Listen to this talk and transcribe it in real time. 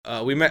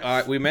We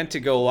meant to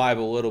go live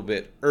a little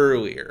bit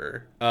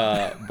earlier,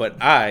 but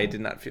I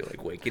did not feel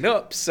like waking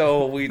up,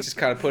 so we just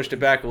kind of pushed it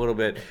back a little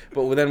bit.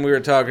 But then we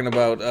were talking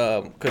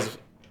about because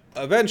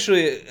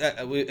eventually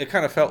it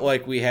kind of felt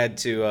like we had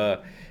to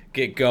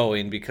get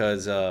going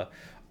because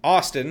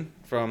Austin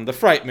from the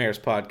Frightmares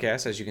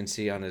podcast, as you can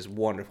see on his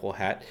wonderful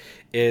hat,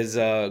 is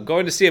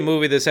going to see a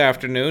movie this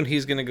afternoon.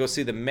 He's going to go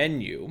see The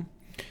Menu,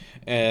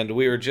 and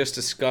we were just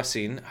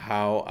discussing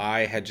how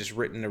I had just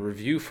written a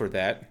review for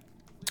that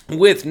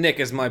with Nick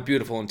as my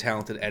beautiful and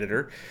talented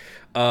editor.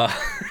 I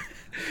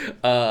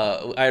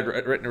had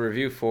written a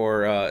review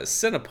for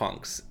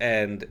Cinepunks,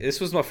 and this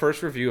was my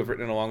first review I've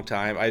written in a long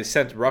time. I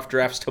sent rough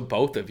drafts to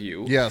both of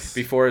you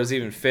before it was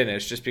even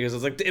finished, just because I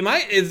was like,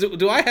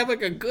 do I have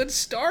like a good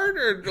start?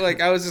 Or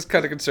like, I was just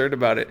kind of concerned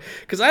about it.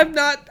 Because I've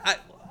not...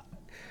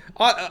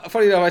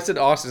 funny enough, I said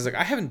to Austin, like,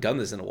 I haven't done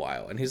this in a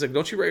while. And he's like,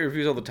 don't you write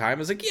reviews all the time? I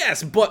was like,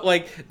 yes, but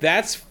like,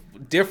 that's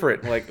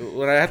different. Like,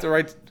 when I have to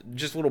write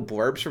just little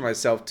blurbs for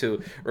myself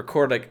to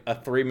record like a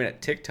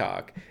 3-minute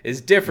TikTok is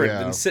different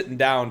than sitting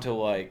down to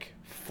like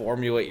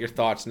formulate your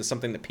thoughts into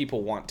something that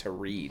people want to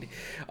read.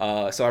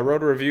 So I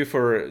wrote a review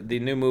for the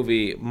new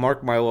movie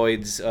Mark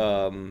Mylod's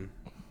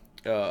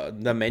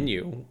The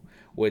Menu,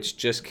 which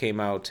just came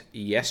out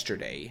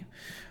yesterday.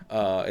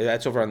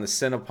 That's over on the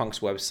Cinepunks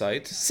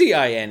website,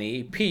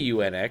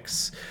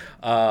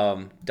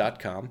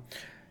 CINEPUNX.com.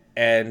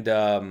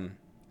 And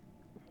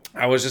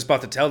I was just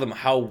about to tell them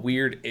how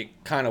weird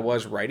it kind of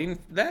was writing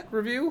that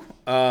review.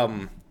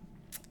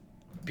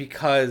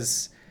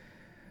 Because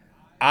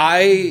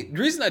the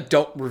reason I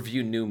don't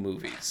review new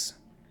movies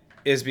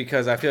is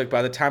because I feel like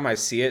by the time I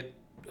see it,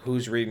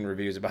 who's reading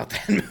reviews about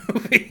that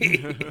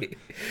movie?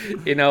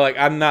 You know, like,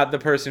 I'm not the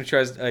person who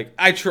tries, like,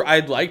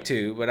 I'd like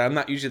to, but I'm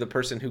not usually the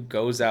person who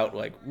goes out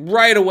like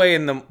right away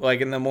in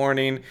the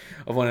morning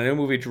of when a new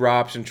movie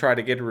drops and try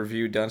to get a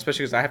review done,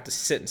 especially because I have to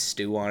sit and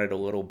stew on it a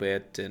little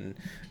bit and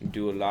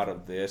do a lot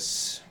of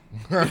this.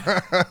 Like,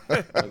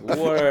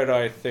 what did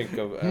I think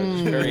of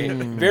just very,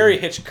 very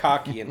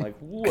Hitchcockian, like,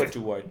 what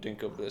do I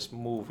think of this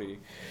movie?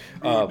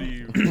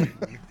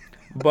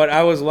 But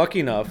I was lucky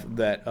enough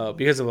that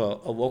because of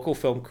a local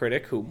film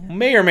critic who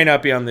may or may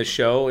not be on this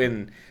show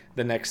in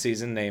the next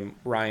season, named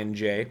Ryan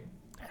J.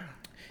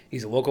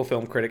 He's a local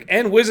film critic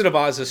and Wizard of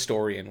Oz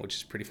historian, which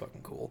is pretty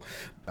fucking cool.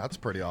 That's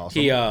pretty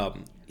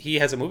awesome. He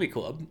has a movie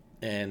club,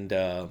 and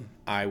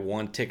I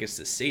won tickets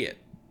to see it.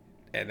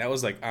 And that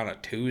was like on a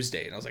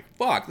Tuesday. And I was like,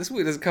 fuck, this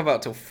movie doesn't come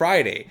out till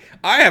Friday.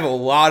 I have a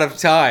lot of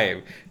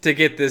time to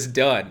get this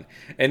done.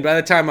 And by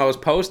the time I was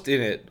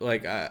posting it,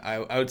 like,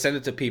 I would send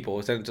it to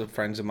people, send it to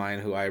friends of mine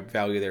who I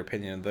value their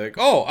opinion. And they're like,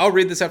 oh, I'll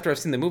read this after I've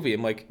seen the movie.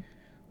 I'm like,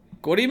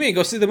 what do you mean?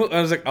 Go see the movie.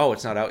 I was like, oh,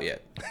 it's not out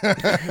yet.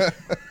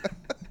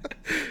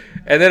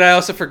 And then I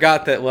also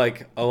forgot that,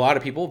 like, a lot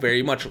of people,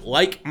 very much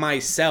like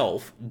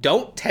myself,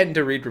 don't tend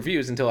to read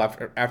reviews until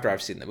after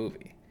I've seen the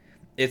movie.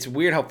 It's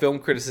weird how film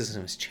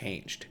criticism has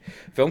changed.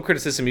 Film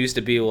criticism used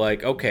to be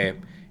like, okay,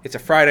 it's a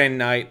Friday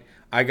night.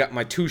 I got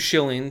my 2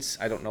 shillings.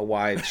 I don't know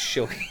why it's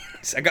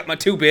shillings. I got my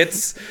 2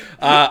 bits.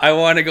 I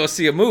want to go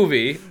see a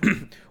movie.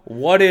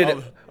 What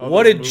did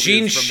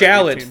Gene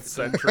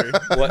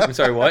Shalit? What? I'm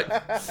sorry.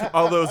 What?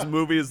 All those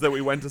movies that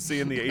we went to see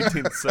in the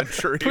 18th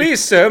century.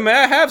 Please, sir, may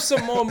I have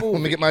some more movies?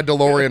 Let me get my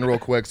DeLorean real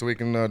quick so we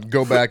can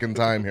go back in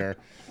time here.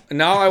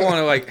 Now I want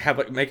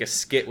to make a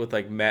skit with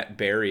like Matt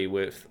Berry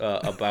with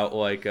about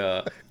like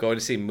going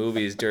to see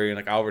movies during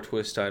like Oliver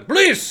Twist time.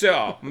 Please,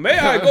 sir, may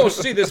I go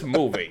see this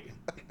movie?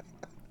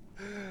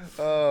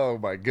 Oh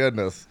my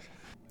goodness!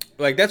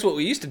 Like, that's what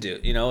we used to do,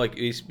 you know. Like,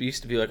 we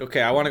used to be like,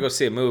 okay, I want to go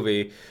see a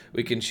movie.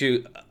 We can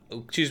choose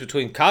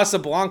between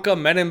Casablanca,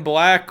 Men in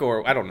Black,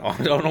 or I don't know.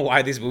 I don't know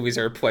why these movies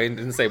are playing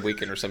in the same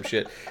weekend or some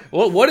shit.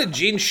 Well, what did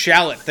Gene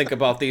Shalit think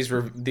about these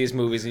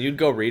movies? And you'd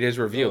go read his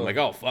review. I'm like,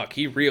 oh fuck,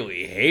 he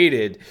really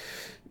hated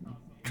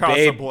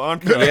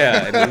Casablanca.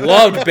 And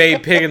loved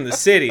Babe Pig in the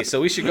City. So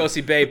we should go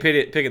see Babe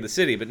Pig in the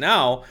City. But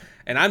now,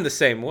 and I'm the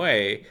same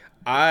way.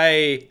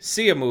 I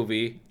see a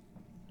movie,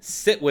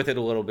 sit with it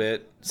a little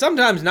bit,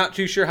 sometimes not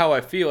too sure how I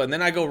feel, and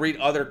then I go read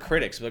other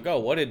critics. Like, oh,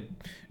 what did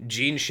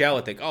Gene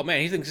Shalit think? Oh, man,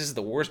 he thinks this is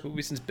the worst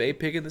movie since Babe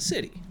Pig in the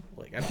City.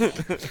 Like, I don't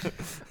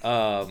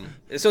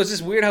so it's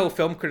just weird how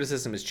film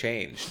criticism has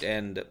changed,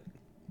 and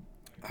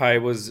I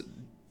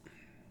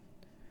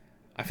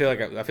feel like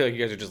you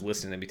guys are just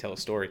listening to me tell a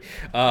story.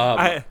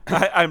 I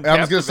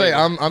was gonna say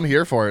I'm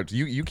here for it.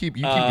 You keep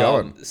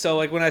going. So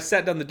like when I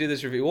sat down to do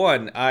this review,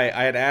 I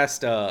had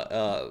asked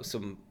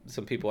some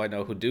people I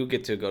know who do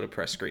get to go to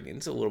press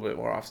screenings a little bit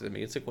more often than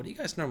me. It's like, what do you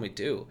guys normally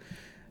do?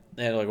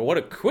 And like, what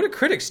do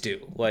critics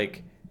do?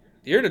 Like,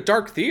 you're in a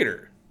dark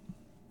theater.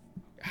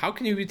 How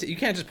can you you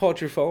can't just pull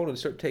out your phone and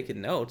start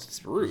taking notes?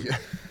 It's rude. Yeah.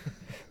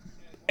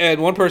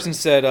 And one person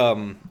said,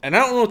 and I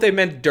don't know if they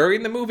meant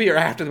during the movie or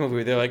after the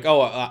movie. They're like,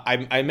 oh,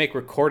 I make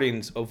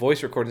recordings,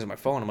 voice recordings on my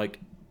phone. I'm like,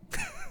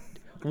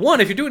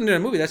 one, if you're doing it in a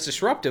movie, that's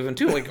disruptive, and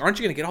two, like, aren't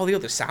you going to get all the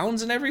other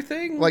sounds and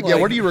everything? Like, yeah,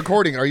 what are you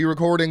recording? Are you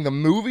recording the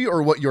movie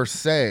or what you're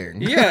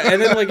saying? Yeah,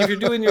 and then, like, if you're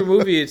doing your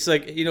movie, it's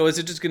like, is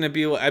it just going to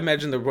be, like, I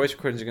imagine the voice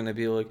recordings are going to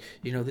be like,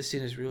 this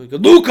scene is really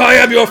good. Luke, I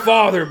am your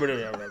father!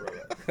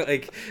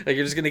 like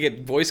you're just going to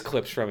get voice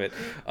clips from it.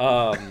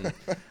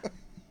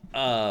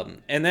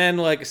 And then,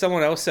 like,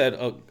 someone else said,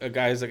 a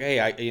guy's like, hey,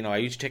 I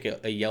usually take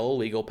a yellow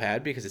legal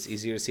pad because it's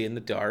easier to see in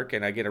the dark,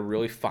 and I get a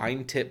really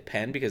fine tip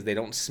pen because they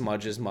don't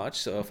smudge as much.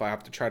 So if I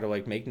have to try to,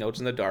 like, make notes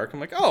in the dark, I'm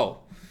like, oh,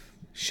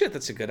 shit,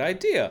 that's a good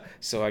idea.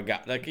 So I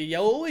got, like, a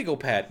yellow legal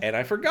pad, and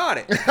I forgot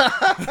it.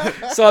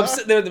 So I'm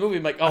sitting there in the movie,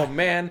 I'm like, oh,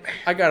 man,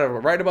 I got to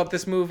write about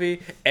this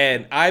movie.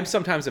 And I'm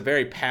sometimes a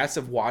very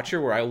passive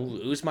watcher where I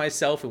lose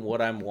myself in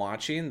what I'm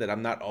watching, that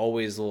I'm not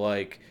always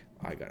like,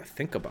 I gotta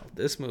think about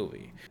this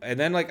movie. And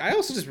then, like, I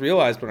also just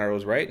realized when I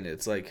was writing it,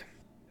 it's like,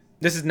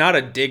 this is not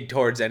a dig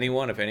towards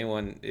anyone, if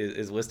anyone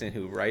is listening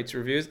who writes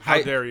reviews. How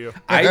dare you?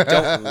 I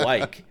don't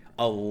like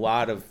a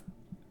lot of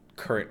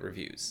current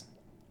reviews.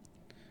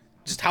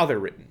 Just how they're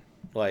written.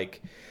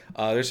 Like,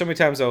 there's so many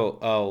times I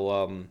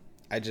don't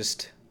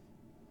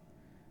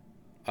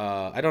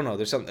know.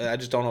 There's something, I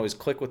just don't always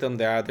click with them.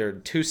 They're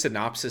too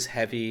synopsis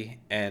heavy,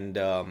 and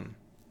I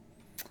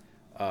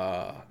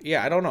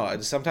don't know.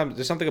 Sometimes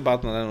there's something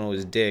about them that I don't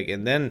always dig,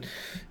 and then,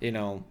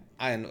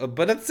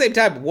 but at the same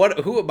time,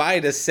 who am I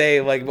to say,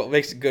 like, what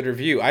makes a good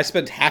review? I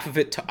spent half of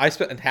it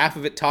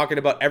talking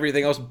about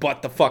everything else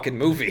but the fucking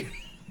movie.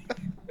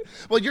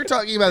 Well, you're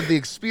talking about the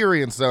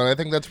experience, though, and I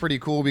think that's pretty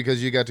cool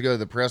because you got to go to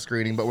the press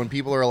screening. But when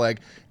people are, like,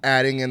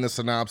 adding in the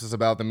synopsis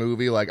about the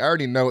movie, like, I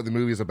already know what the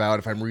movie's about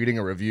if I'm reading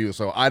a review,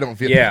 so I don't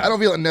feel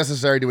it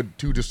necessary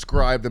to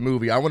describe the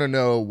movie. I want to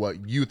know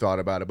what you thought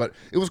about it. But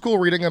it was cool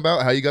reading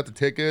about how you got the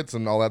tickets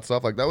and all that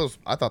stuff. Like,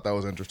 I thought that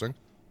was interesting.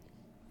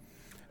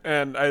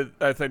 And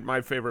I think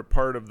my favorite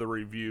part of the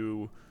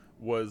review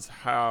was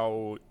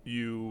how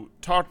you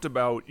talked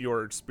about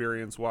your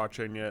experience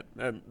watching it,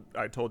 and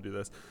I told you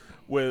this,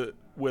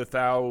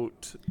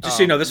 without... Just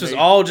so you know, this was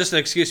all just an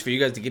excuse for you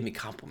guys to give me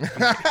compliments.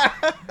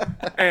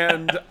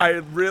 And I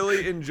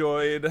really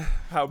enjoyed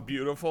how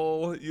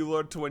beautiful you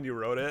looked when you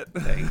wrote it.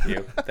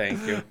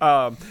 Thank you.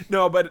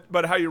 No,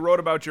 but how you wrote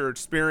about your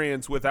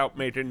experience without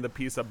making the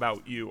piece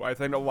about you. I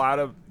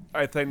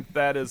think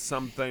that is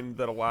something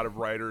that a lot of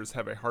writers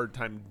have a hard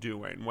time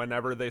doing.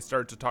 Whenever they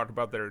start to talk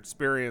about their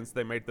experience,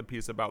 they make the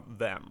piece about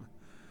them.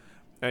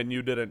 And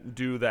you didn't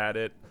do that.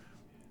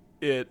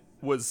 It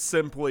was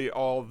simply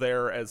all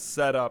there as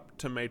setup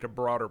to make a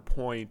broader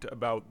point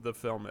about the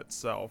film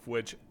itself,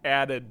 which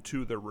added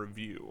to the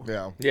review.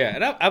 Yeah,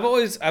 and I've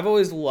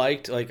always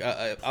liked, like,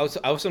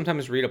 I'll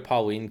sometimes read a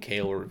Pauline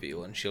Kael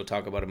review, and she'll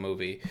talk about a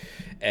movie,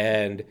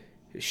 and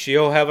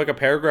she'll have, like, a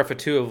paragraph or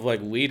two of,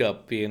 like, lead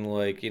up being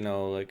like,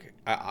 like,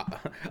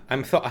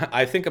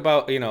 I think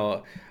about,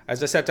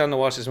 as I sat down to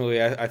watch this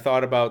movie, I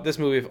thought about this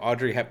movie of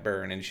Audrey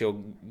Hepburn, and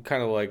she'll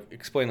kind of, like,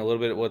 explain a little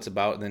bit of what it's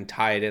about and then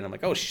tie it in. I'm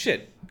like, oh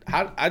shit,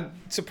 I'm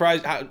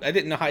surprised I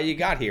didn't know how you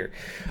got here.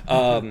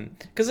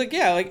 Because, like,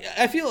 yeah, like,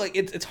 I feel like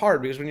it's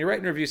hard because when you're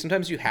writing a review,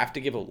 sometimes you have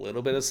to give a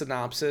little bit of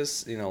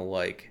synopsis.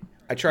 Like,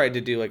 I tried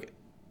to do, like,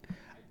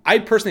 I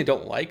personally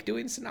don't like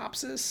doing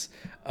synopsis.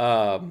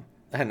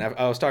 And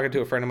I was talking to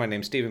a friend of mine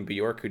named Stephen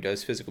Bjork who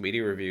does physical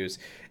media reviews,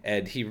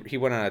 and he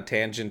went on a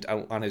tangent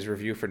on his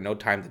review for No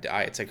Time to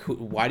Die. It's like,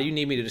 why do you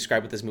need me to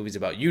describe what this movie's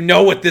about? You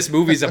know what this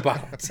movie's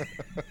about.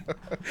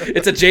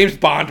 It's a James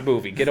Bond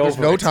movie. Get over it.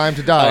 There's no time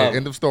to die.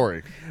 End of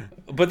story.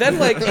 But then,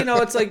 like,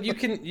 it's like you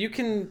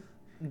can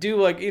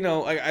do, like,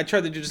 I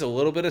tried to do just a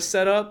little bit of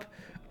setup.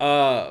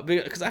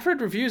 Because I've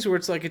heard reviews where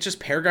it's like it's just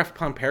paragraph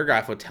upon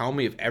paragraph would tell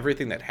me of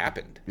everything that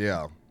happened.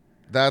 Yeah.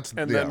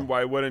 Then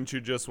why wouldn't you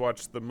just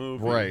watch the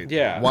movie? Right.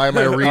 Yeah. Why am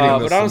I reading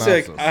this? But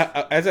honestly,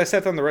 like, as I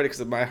sat on the Reddit,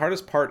 because my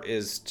hardest part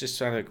is just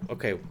trying to,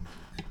 okay,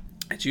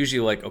 it's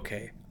usually like,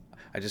 okay,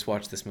 I just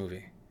watched this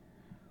movie.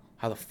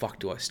 How the fuck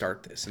do I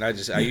start this? And I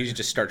usually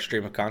just start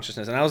stream of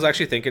consciousness. And I was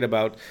actually thinking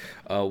about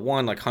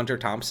one like Hunter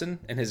Thompson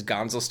and his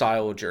Gonzo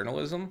style of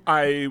journalism.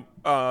 I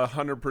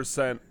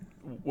 100%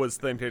 was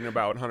thinking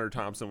about Hunter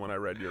Thompson when I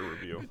read your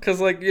review. Because,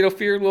 like,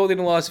 Fear and Loathing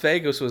in Las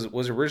Vegas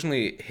was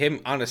originally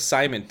him on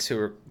assignment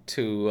to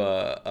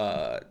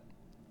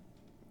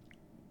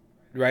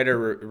write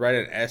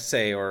an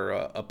essay or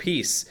a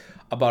piece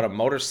about a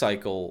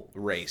motorcycle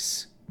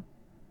race,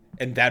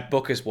 and that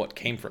book is what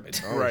came from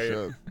it. Oh,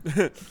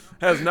 right.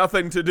 Has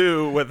nothing to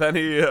do with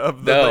any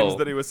of the things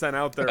that he was sent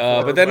out there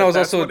for. But then I was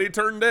that's also what he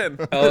turned in.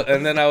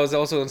 And then I was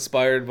also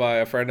inspired by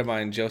a friend of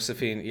mine,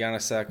 Josephine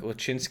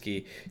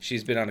Yanasak-Lachinsky.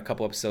 She's been on a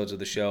couple episodes of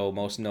the show,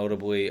 most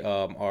notably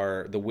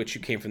are the Witch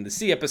Who Came from the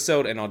Sea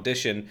episode and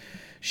Audition.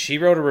 She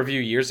wrote a review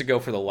years ago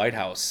for The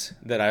Lighthouse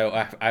that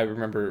I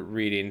remember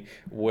reading,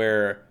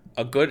 where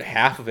a good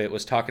half of it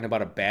was talking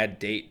about a bad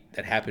date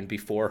that happened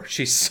before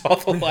she saw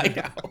The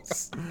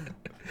Lighthouse.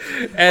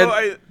 And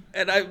I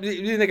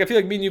feel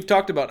like me and you've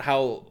talked about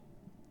how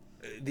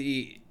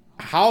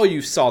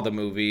you saw the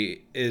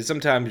movie is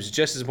sometimes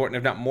just as important,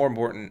 if not more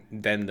important,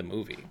 than the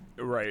movie.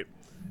 Right.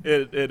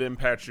 It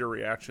impacts your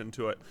reaction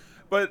to it.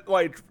 But,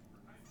 like,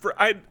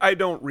 I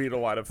don't read a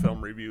lot of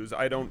film reviews.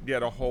 I don't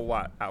get a whole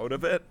lot out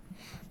of it,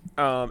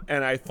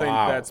 and I think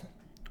that's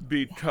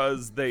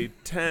because they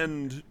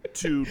tend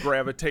to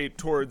gravitate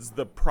towards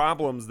the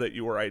problems that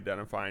you were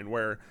identifying.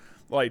 Where,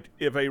 like,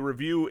 if a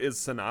review is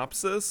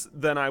synopsis,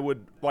 then I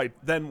would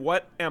then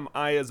what am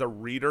I as a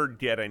reader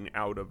getting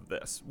out of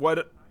this?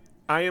 What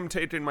I am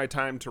taking my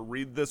time to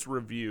read this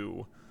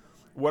review.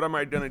 What am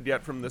I going to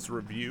get from this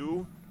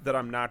review that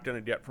I'm not going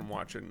to get from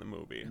watching the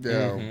movie? Yeah.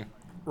 Mm-hmm.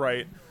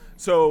 Right.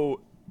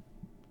 So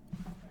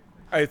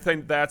I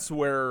think that's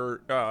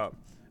where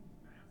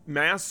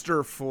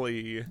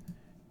masterfully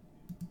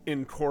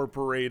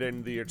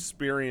incorporating the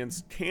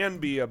experience can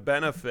be a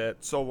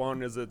benefit, so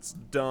long as it's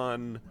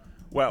done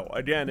well.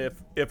 Again,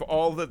 if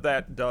all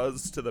that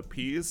does to the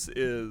piece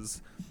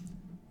is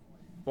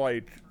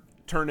like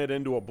turn it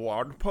into a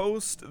blog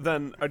post,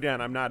 then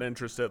again, I'm not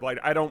interested. Like,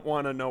 I don't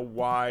want to know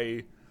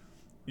why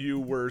you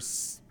were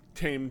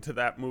came to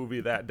that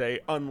movie that day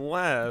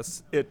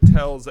unless it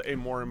tells a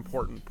more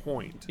important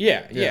point.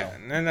 Yeah.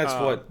 And that's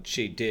what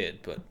she did,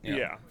 but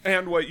yeah,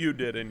 and what you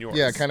did in yours.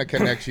 Yeah, it kind of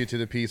connects you to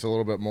the piece a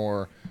little bit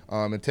more.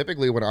 And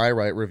typically when I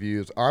write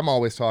reviews, I'm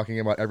always talking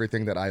about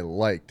everything that I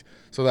liked.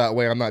 So that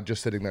way I'm not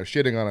just sitting there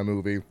shitting on a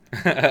movie.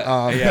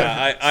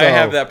 I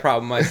have that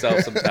problem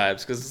myself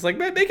sometimes because it's like,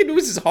 man, making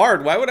movies is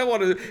hard. Why would I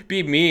want to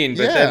be mean?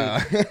 But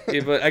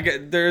then,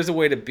 but there is a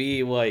way to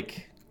be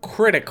like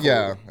critical.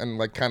 Yeah, and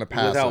like kind of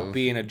passive. Without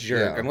being a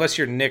jerk. Yeah. Unless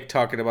you're Nick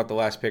talking about the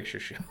Last Picture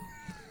Show.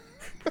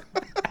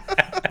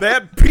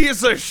 That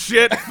piece of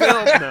shit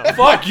film. No.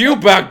 Fuck you,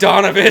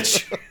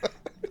 Bogdanovich.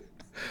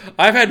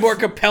 I've had more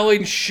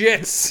compelling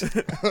shits.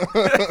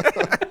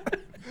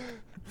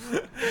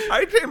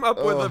 I came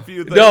up with a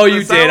few things. No,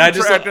 you did. I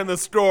just soundtrack and the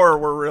score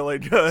were really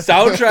good.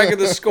 Soundtrack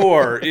and the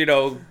score,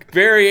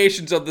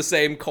 variations of the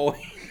same coin.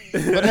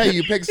 But hey,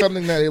 you pick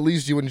something that at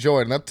least you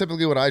enjoyed, and that's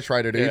typically what I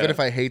try to do. Yeah. Even if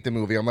I hate the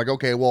movie, I'm like,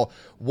 okay, well,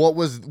 what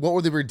were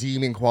the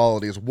redeeming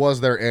qualities? Was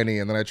there any?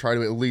 And then I try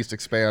to at least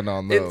expand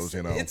on those.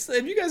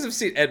 If you guys have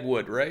seen Ed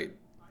Wood, right?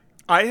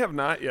 I have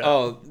not yet.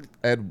 Oh,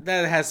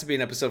 that has to be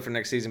an episode for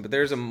next season. But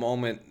there's a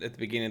moment at the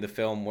beginning of the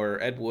film where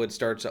Ed Wood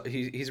starts.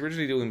 He's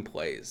originally doing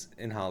plays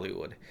in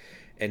Hollywood,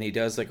 and he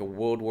does like a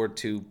World War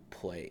II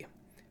play,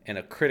 and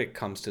a critic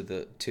comes to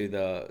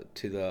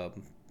the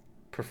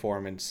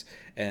performance,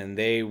 and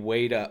they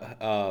wait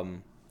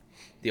the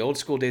old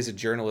school days of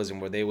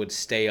journalism where they would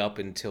stay up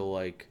until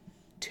like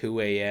 2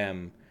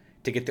 a.m.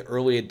 to get the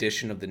early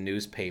edition of the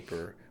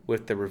newspaper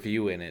with the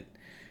review in it.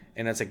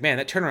 And it's like, man,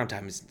 that turnaround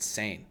time is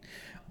insane.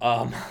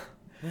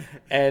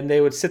 And they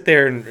would sit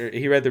there, and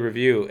he read the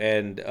review,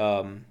 and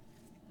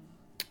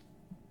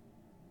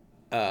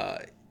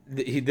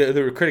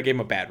the critic gave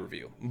him a bad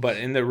review. But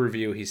in the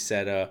review, he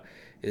said,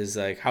 is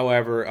like,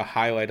 however, a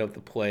highlight of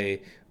the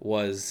play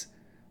was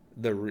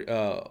the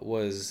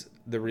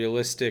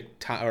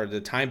realistic or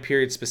the time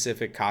period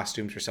specific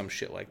costumes or some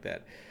shit like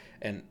that.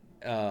 And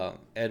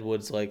Ed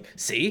Wood's like,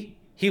 see,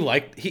 he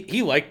liked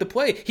the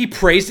play. He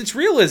praised its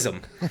realism.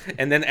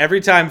 And then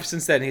every time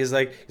since then, he's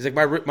like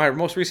my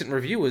most recent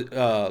review was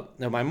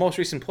my most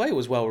recent play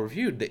was well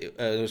reviewed. It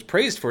was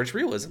praised for its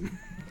realism.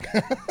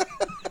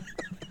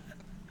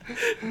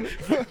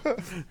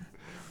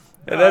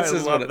 And that's I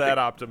love that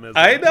optimism.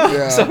 I know.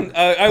 Yeah. So,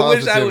 I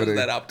wish I was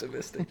that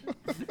optimistic.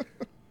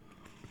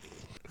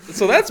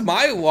 So that's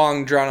my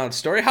long drawn out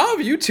story. How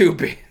have you two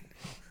been?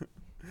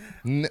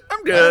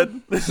 I'm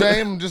good.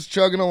 Same, just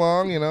chugging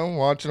along,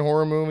 watching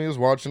horror movies,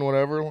 watching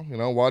whatever.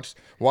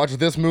 Watched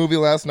this movie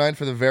last night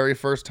for the very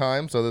first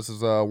time. So this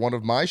is one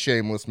of my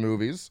shameless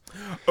movies.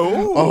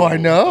 Oh, I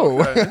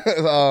know.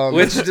 Okay.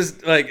 Which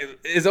just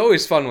is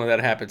always fun when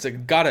that happens.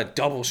 It got a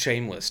double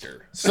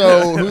shameless-er.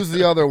 So who's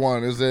the other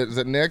one? Is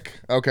it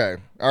Nick? Okay.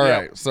 All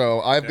right. Yep.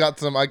 So I've got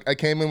some. I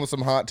came in with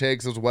some hot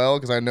takes as well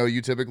because I know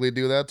you typically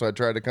do that. So I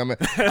tried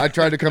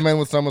to come in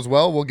with some as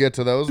well. We'll get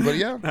to those, but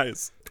yeah.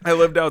 Nice. I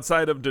lived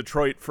outside of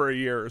Detroit for a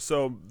year,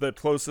 so the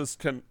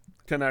closest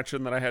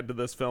connection that I had to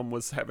this film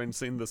was having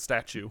seen the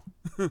statue.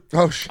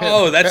 Oh shit!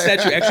 Oh, that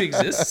statue actually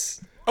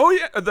exists. Oh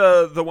yeah,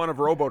 the one of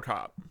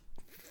RoboCop.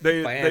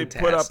 They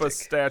put up a Fantastic.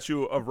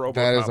 statue of RoboCop.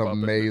 That is up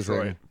in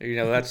amazing.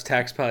 Detroit. That's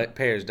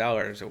taxpayers'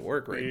 dollars at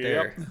work right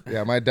there.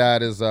 Yeah, my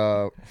dad is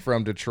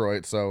from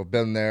Detroit, so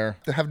been there.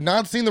 I have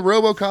not seen the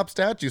RoboCop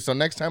statue, so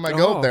next time I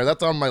go up there,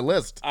 that's on my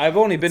list. I've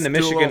only been to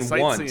Let's do a Michigan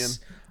little once.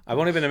 sightseeing. I've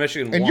only been to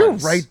Michigan And once.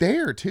 you're right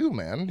there too,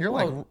 man. You're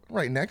like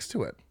right next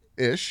to it,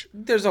 ish.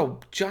 There's a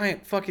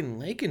giant fucking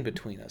lake in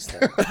between us,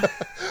 though.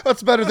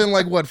 That's better than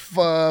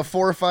 4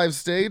 or 5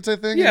 states, I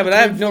think. Yeah, but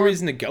I have no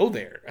reason to go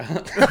there.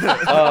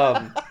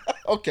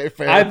 Okay,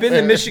 fair. I've been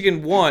to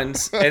Michigan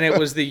once, and it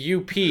was the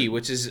UP,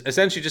 which is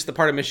essentially just the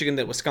part of Michigan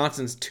that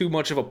Wisconsin's too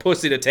much of a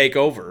pussy to take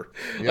over.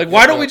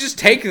 Why don't we just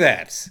take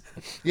that?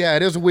 Yeah,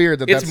 it is weird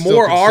that It's that's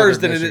more still ours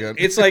than Michigan.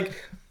 it's like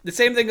the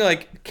same thing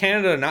like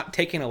Canada not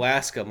taking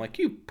Alaska. I'm like,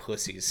 you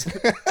pussies.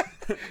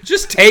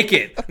 Just take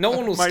it. No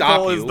one will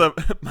stop you.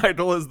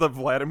 Michael is the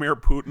Vladimir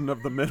Putin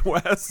of the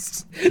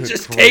Midwest.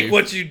 Just take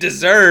what you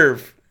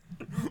deserve.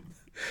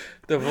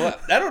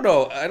 I don't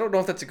know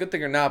if that's a good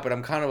thing or not, but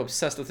I'm kind of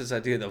obsessed with this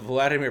idea, the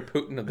Vladimir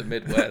Putin of the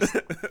Midwest.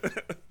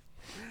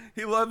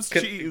 He loves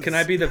cheese. Can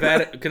I be the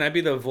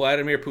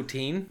Vladimir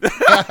Putin?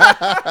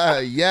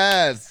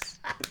 Yes.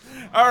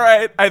 All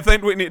right, I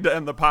think we need to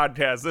end the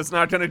podcast. It's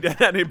not going to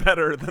get any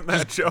better than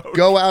that joke.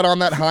 Go out on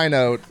that high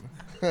note.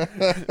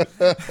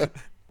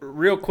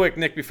 Real quick,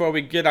 Nick, before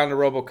we get on to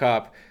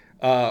RoboCop,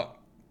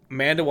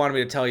 Amanda wanted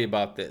me to tell you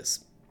about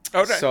this.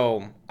 Okay.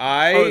 So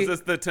is this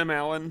the Tim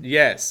Allen?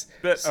 Yes.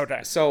 Okay.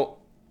 So,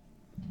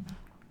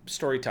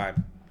 story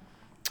time.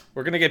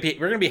 We're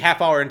gonna be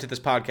half hour into this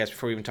podcast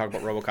before we even talk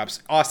about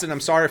RoboCops. Austin, I'm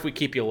sorry if we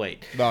keep you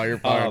late. No, you're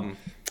fine.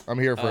 I'm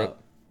here for it.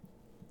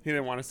 He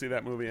didn't want to see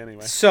that movie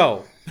anyway.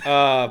 So,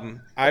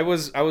 I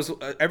was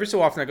every so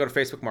often I go to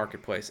Facebook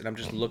Marketplace and I'm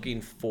just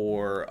looking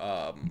for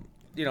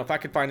if I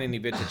could find any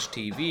vintage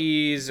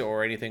TVs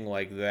or anything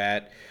like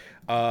that.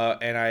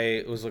 And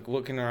I was like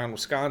looking around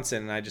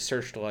Wisconsin and I just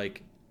searched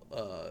like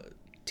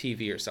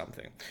TV or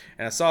something,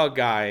 and I saw a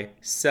guy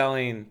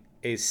selling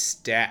a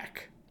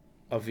stack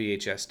of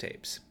VHS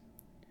tapes.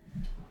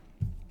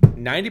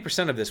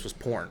 90% of this was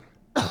porn.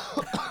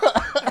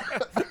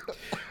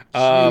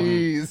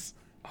 Jeez.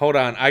 Hold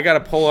on, I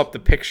gotta pull up the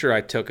picture I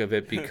took of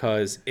it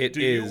because it is...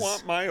 Do you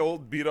want my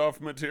old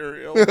beat-off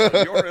material?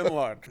 You're in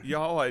luck.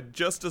 Y'all, I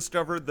just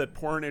discovered that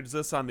porn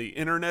exists on the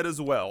internet as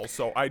well,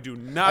 so I do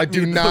not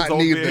need those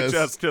old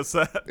VHS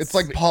cassettes. It's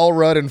like Paul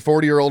Rudd in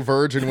 40-Year-Old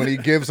Virgin when he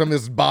gives him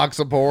this box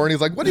of porn.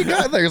 He's like, what do you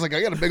got there? He's like,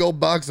 I got a big old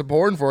box of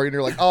porn for you. And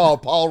you're like, oh,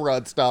 Paul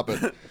Rudd, stop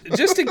it.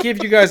 Just to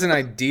give you guys an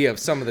idea of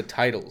some of the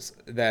titles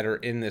that are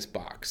in this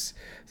box.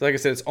 So like I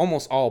said, it's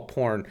almost all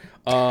porn.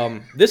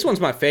 This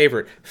one's my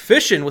favorite.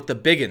 Fishin' with the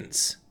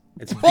Biggins.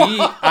 It's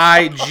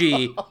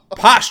BIG''UNS.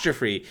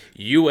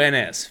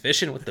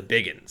 Fishin' with the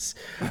Biggins.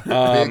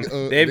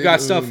 They've got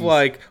stuff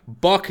like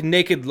buck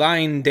naked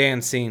line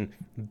dancing,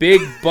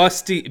 big and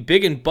busty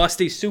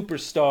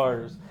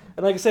superstars.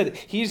 And like I said,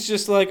 he's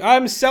just like,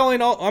 I'm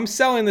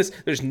selling this.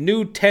 There's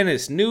nude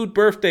tennis, nude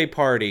birthday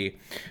party,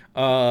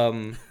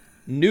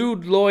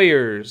 nude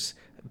lawyers,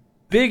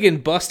 big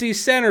and busty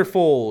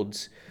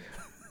centerfolds.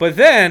 But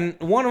then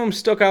one of them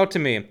stuck out to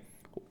me.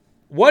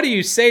 What do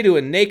you say to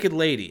a naked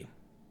lady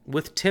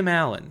with Tim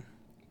Allen?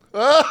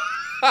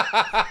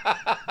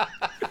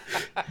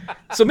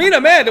 So me and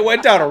Amanda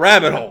went down a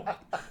rabbit hole.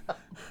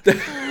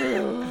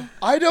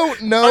 I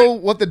don't know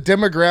what the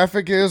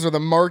demographic is or the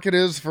market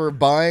is for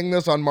buying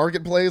this on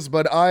Marketplace,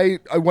 but I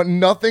want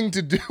nothing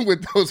to do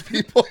with those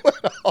people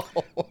at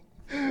all.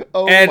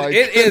 Oh, and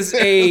it is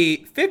a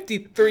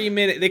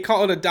 53-minute, they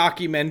call it a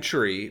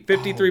documentary,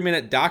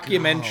 53-minute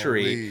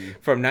documentary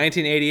from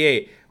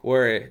 1988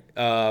 where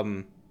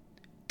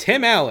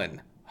Tim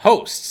Allen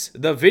hosts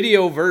the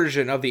video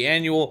version of the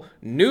annual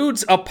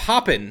Nudes A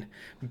Poppin'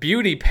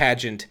 beauty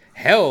pageant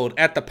held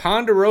at the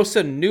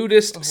Ponderosa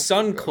Nudist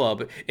Sun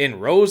Club in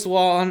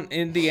Roselawn,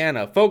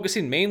 Indiana,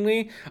 focusing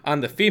mainly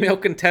on the female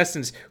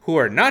contestants who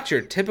are not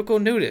your typical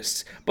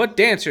nudists, but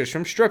dancers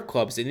from strip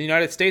clubs in the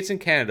United States and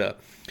Canada.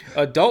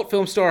 Adult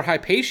film star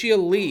Hypatia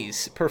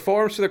Lees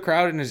performs for the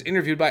crowd and is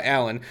interviewed by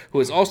Allen, who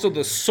is also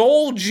the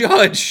sole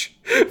judge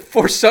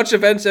for such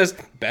events as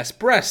best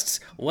breasts,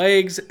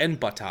 legs, and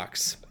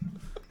buttocks.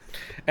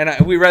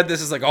 And we read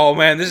this as like, oh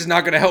man, this is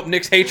not going to help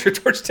Nick's hatred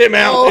towards Tim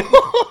Allen.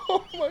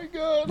 Oh my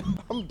god,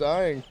 I'm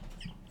dying.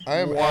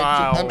 I'm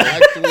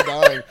actually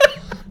dying.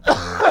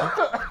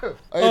 I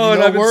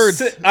have no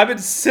words. I've been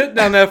sitting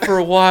on that for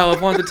a while. I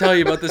wanted to tell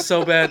you about this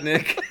so bad,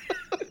 Nick.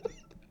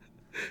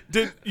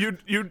 Did you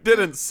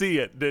didn't see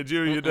it, did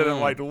you? You didn't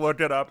like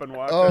look it up and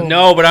watch it?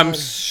 No, but I'm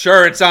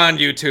sure it's on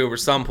YouTube or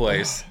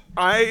someplace.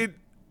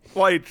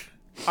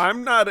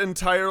 I'm not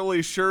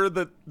entirely sure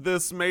that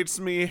this makes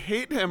me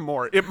hate him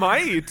more. It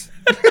might,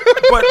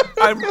 but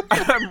I'm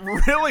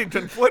really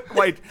conflicted.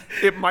 Like,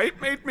 it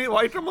might make me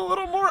like him a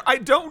little more. I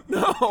don't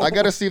know. I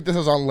gotta see if this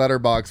is on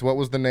Letterboxd. What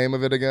was the name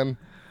of it again?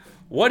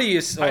 What do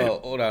you?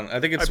 Hold on. I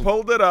think it's. I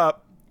pulled it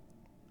up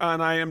on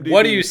IMDb.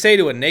 What do you say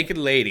to a naked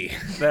lady?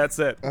 That's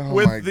it.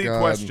 With the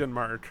question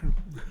mark.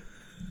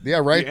 Yeah,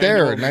 right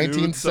there,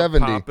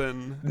 1970.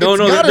 No,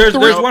 there's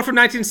one from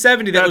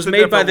 1970 that was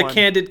made by the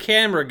Candid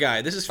Camera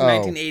guy. This is from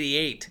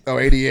 1988. Oh,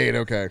 88,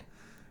 okay.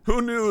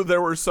 Who knew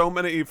there were so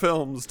many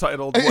films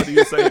titled "What do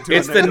you say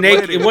to a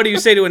naked lady?" What do you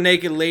say to a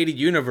naked lady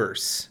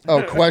universe?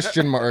 Oh,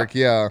 question mark.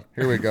 Yeah,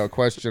 here we go.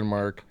 Question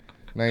mark.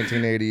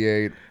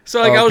 1988.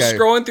 So I was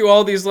scrolling through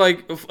all these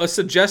like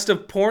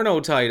suggestive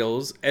porno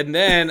titles, and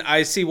then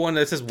I see one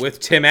that says with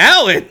Tim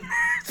Allen.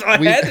 So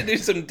I had to do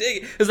some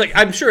digging. It's like,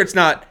 I'm sure it's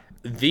not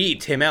the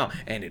Tim Allen,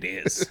 and it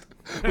is.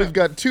 We've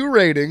got 2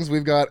 ratings.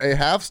 We've got a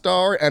half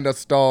star and a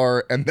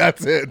star, and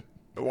that's it.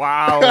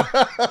 Wow.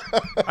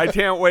 I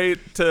can't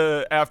wait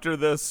to, after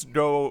this,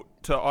 go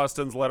to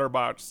Austin's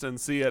Letterboxd and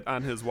see it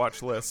on his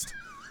watch list.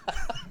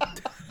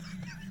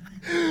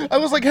 I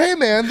was like, hey,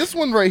 man, this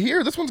one right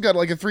here, this one's got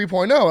like a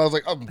 3.0. I was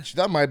like, oh,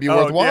 that might be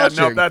worth watching.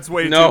 No, that's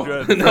way too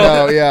good.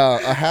 No, yeah,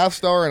 a half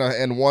star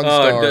and 1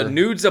 star. The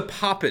nudes a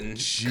poppin'.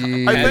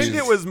 Jeez. I think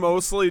it was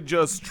mostly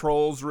just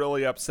trolls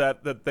really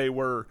upset that they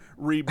were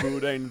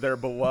rebooting their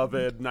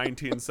beloved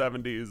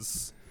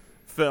 1970s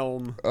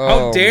film.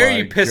 How dare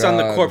you piss on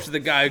the corpse of the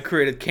guy who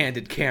created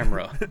Candid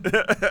Camera?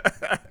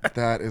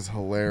 That is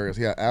hilarious.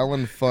 Yeah,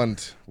 Alan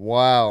Funt.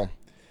 Wow.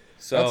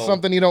 So, that's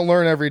something you don't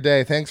learn every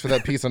day. Thanks for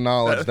that piece of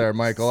knowledge there,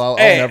 Michael.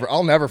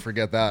 I'll never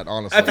forget that,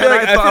 honestly.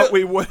 I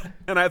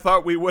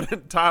thought we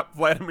wouldn't top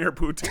Vladimir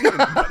Putin.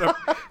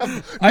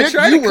 I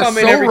try to come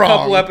in every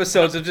couple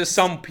episodes of just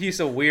some piece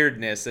of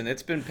weirdness, and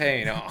it's been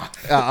paying off.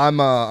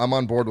 I'm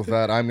on board with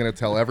that. I'm going to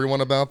tell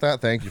everyone about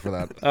that. Thank you for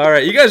that. All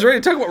right, you guys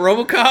ready to talk about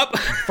RoboCop?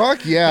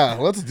 Fuck yeah,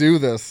 let's do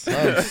this.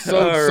 I'm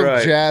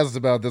so jazzed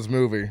about this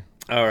movie.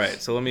 All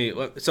right, so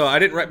I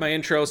didn't write my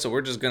intro, so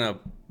we're just gonna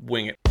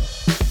wing it.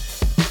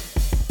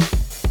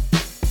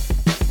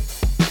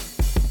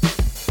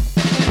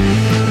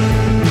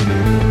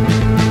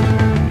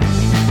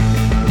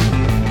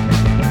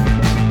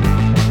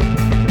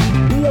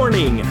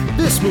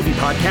 This movie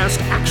podcast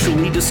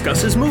actually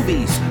discusses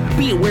movies.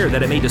 Be aware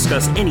that it may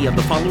discuss any of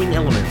the following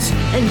elements: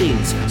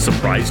 endings,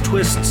 surprise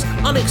twists,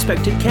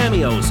 unexpected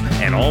cameos,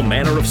 and all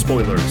manner of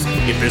spoilers.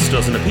 If this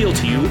doesn't appeal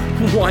to you,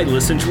 why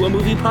listen to a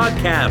movie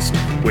podcast?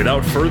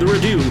 Without further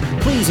ado,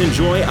 please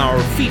enjoy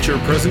our feature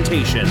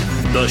presentation,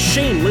 The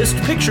Shameless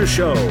Picture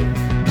Show.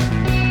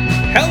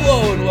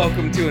 Hello and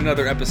welcome to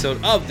another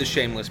episode of The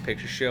Shameless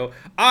Picture Show.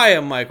 I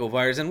am Michael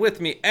Vyers, and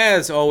with me,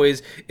 as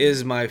always,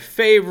 is my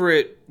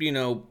favorite,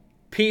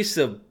 piece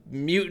of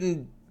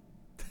mutant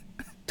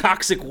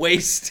toxic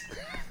waste.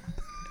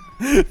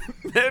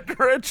 Nick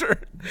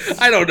Richard.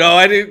 I don't know.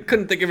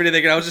 Couldn't think of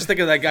anything. I was just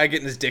thinking of that guy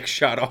getting his dick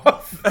shot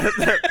off.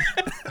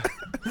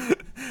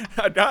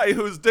 A guy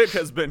whose dick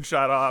has been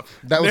shot off.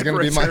 That was going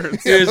to be my.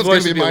 His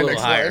voice would be a little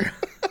higher.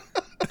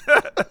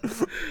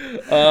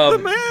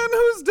 The man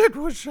whose dick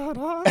was shot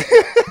off.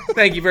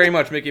 Thank you very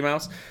much, Mickey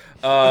Mouse.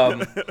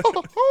 Oh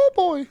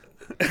boy.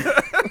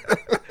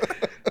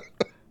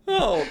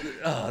 Oh,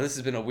 this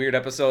has been a weird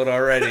episode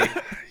already.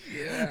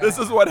 Yeah. This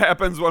is what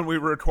happens when we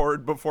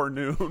record before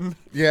noon.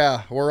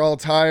 Yeah, we're all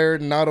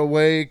tired and not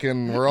awake,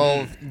 and we're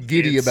all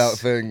giddy about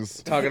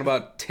things. Talking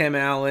about Tim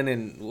Allen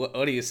and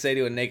what do you say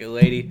to a naked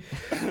lady?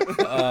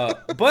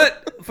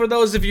 But for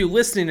those of you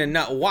listening and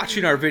not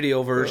watching our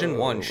video version,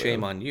 one,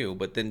 shame on you.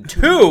 But then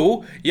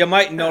two, you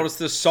might notice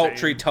the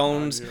sultry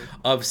tones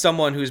of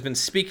someone who's been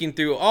speaking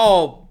through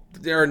all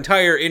their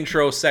entire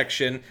intro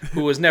section,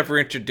 who was never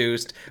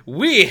introduced.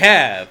 We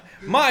have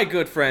my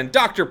good friend,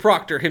 Dr.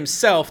 Proctor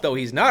himself, though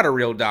he's not a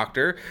real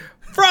doctor,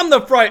 from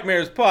the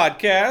Frightmares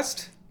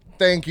podcast.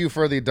 Thank you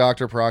for the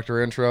Dr.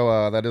 Proctor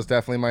intro. That is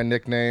definitely my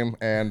nickname,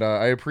 and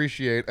I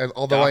appreciate,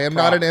 although I am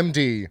not an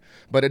MD,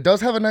 but it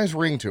does have a nice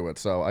ring to it,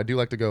 so I do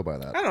like to go by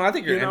that. I don't know, I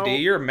think you're an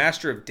MD. You're a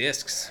master of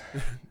discs.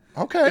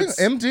 Okay,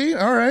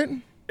 MD, all right.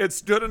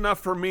 It's good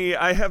enough for me.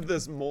 I have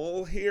this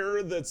mole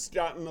here that's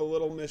gotten a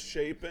little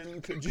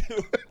misshapen. Could you?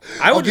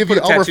 I'll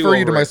refer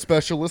you to my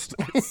specialist.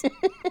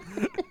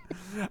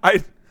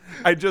 I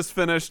just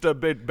finished a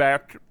big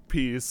back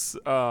piece.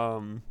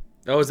 That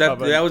was the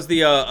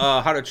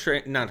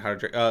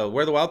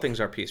Where the Wild Things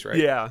Are piece, right?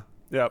 Yeah.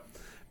 Yep.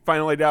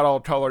 Finally got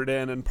all colored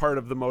in, and part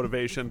of the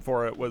motivation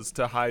for it was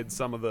to hide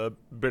some of the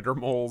bigger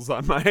moles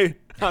on my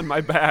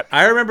back.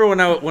 I remember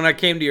when I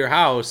came to your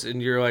house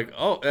and you're like,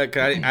 oh,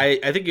 I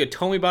think you had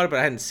told me about it, but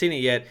I hadn't seen it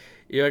yet.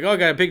 You're like, oh, I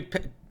got a big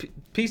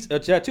piece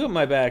of tattoo on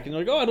my back, and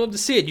you're like, oh, I'd love to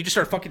see it. You just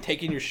start fucking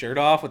taking your shirt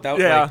off without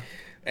like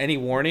any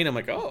warning. I'm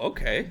like, oh,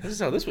 okay, this is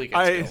how this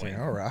weekend's going.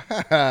 All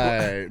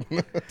right.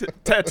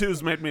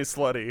 Tattoos made me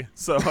slutty,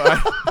 so.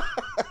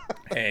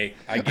 Hey,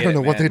 I don't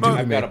know what they do.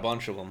 I've got a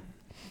bunch of them.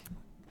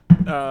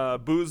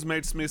 Booze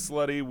makes me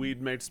slutty.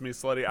 Weed makes me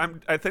slutty.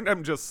 I think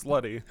I'm just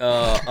slutty.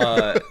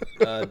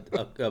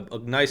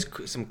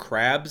 Some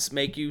crabs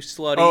make you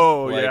slutty.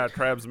 Oh yeah,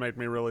 crabs make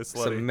me really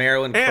slutty. Some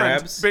Maryland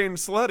crabs. Being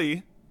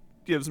slutty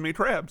gives me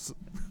crabs.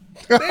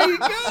 There you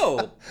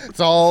go. It's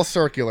all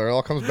circular. It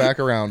all comes back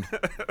around.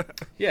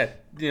 Yeah,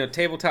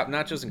 tabletop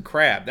nachos and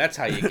crab. That's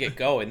how you get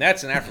going.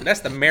 That's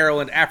the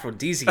Maryland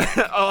aphrodisiac.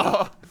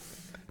 Oh.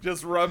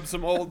 Just rub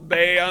some Old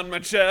Bay on my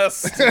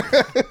chest.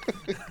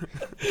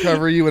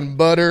 Cover you in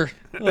butter.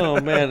 Oh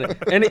man!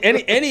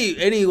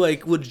 Any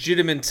like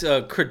legitimate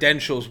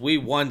credentials we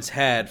once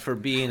had for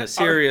being a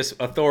serious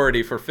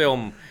authority for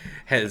film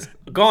has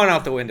gone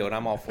out the window, and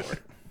I'm all for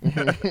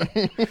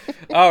it.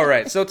 All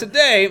right, so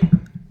today,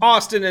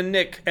 Austin and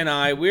Nick and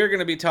we're going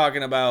to be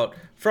talking about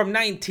from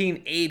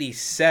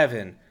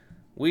 1987.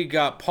 We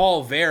got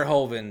Paul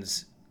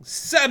Verhoeven's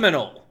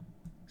seminal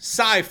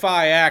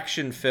sci-fi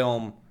action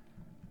film.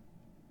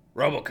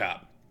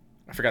 RoboCop.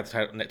 I forgot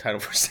the title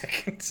for a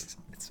second.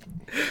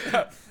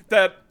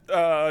 That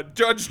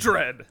Judge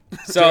Dredd.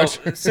 So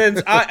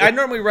since I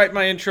normally write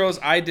my intros,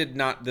 I did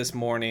not this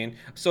morning.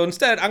 So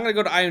instead, I'm going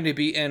to go to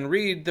IMDb and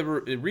read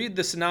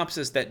the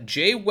synopsis that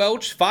J.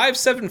 Welch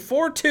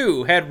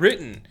 5742 had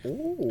written.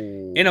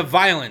 Ooh. In a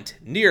violent,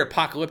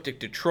 near-apocalyptic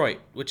Detroit,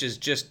 which is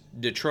just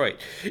Detroit,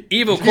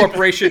 evil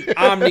corporation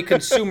Omni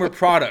Consumer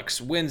Products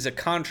wins a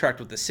contract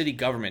with the city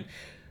government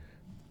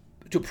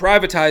to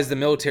privatize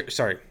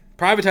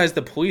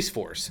the police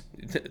force.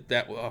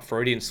 That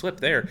Freudian slip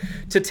there.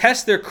 To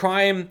test their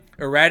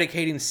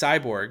crime-eradicating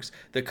cyborgs,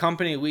 the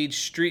company leads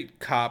street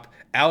cop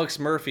Alex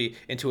Murphy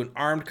into an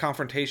armed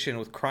confrontation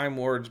with crime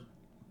lord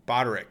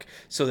Boderick,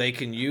 so they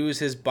can use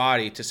his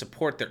body to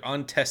support their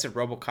untested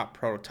RoboCop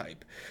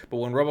prototype. But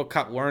when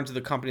RoboCop learns of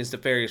the company's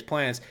nefarious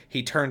plans,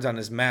 he turns on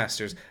his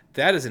masters.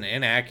 That is an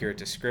inaccurate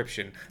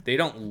description. They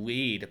don't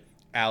lead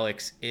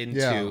Alex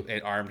into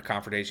an armed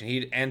confrontation.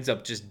 He ends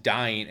up just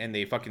dying, and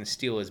they fucking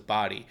steal his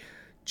body.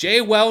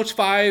 Jay Welch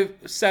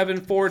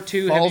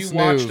 5742. Have you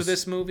watched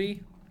this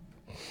movie?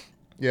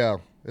 Yeah,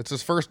 it's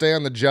his first day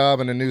on the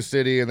job in a new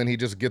city, and then he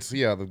just gets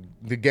the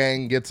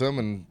gang gets him,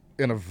 and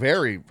in a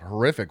very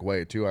horrific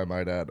way too, I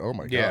might add. Oh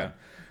my god,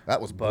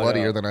 that was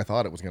bloodier than I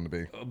thought it was going to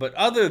be. But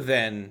other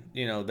than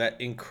that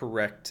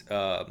incorrect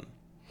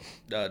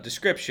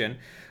description,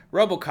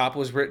 RoboCop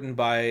was written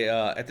by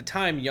at the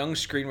time young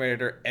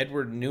screenwriter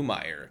Edward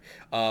Neumeier.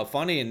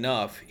 Funny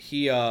enough,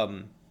 he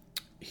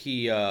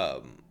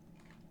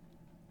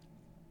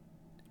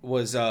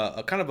was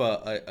a kind of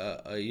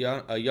a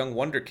young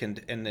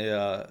wonderkind in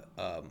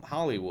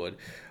Hollywood,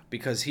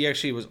 because he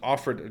actually was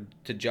offered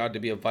the job to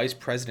be a vice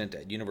president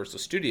at Universal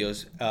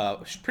Studios,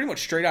 pretty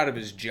much straight out of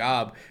his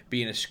job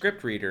being a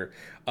script reader,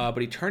 but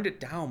he turned it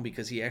down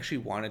because he actually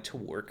wanted to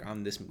work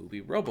on this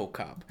movie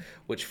RoboCop,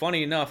 which,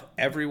 funny enough,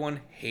 everyone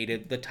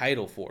hated the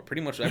title for.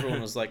 Pretty much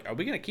everyone was like, are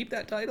we going to keep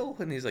that title?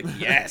 And he's like,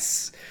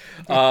 yes.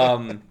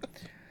 So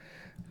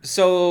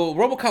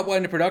RoboCop went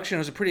into production. It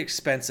was a pretty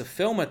expensive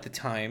film at the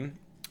time.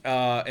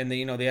 And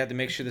they had to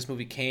make sure this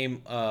movie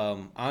came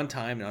on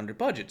time and under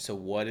budget. So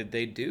what did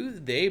they do?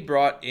 They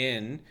brought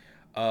in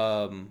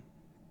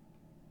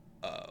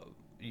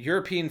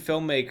European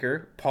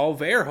filmmaker Paul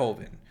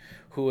Verhoeven,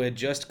 who had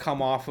just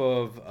come off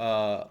of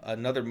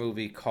another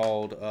movie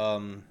called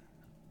why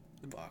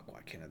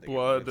can't I think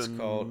of it? It's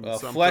called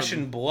Flesh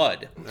and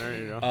Blood. There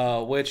you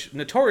go. Which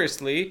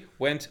notoriously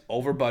went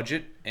over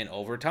budget and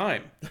over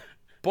time,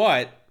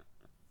 but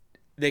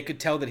they could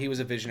tell that he was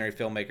a visionary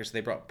filmmaker, so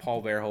they brought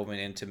Paul Verhoeven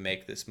in to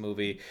make this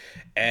movie.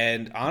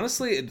 And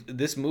honestly,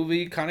 this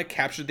movie kind of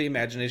captured the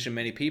imagination of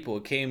many people.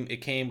 It came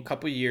a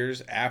couple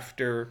years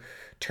after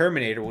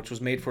Terminator, which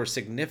was made for a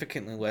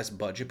significantly less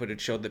budget, but it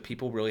showed that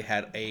people really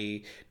had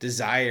a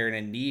desire and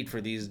a need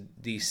for these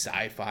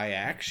sci-fi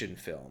action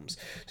films.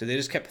 So they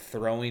just kept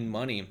throwing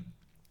money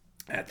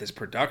at this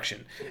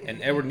production.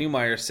 And Edward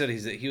Neumeier said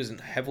he was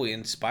heavily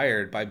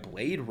inspired by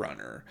Blade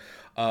Runner,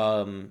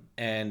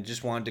 and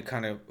just wanted to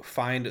kind of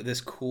find this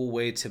cool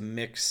way to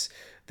mix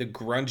the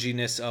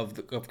grunginess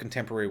of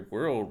contemporary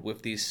world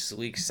with these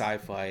sleek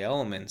sci-fi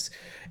elements.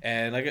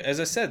 And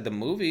as I said, the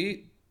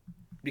movie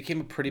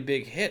became a pretty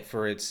big hit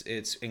for its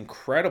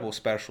incredible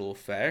special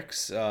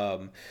effects.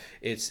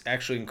 It's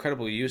actually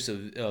incredible use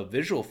of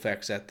visual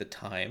effects at the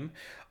time.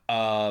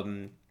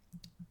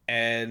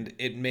 And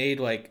they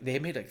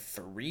made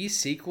 3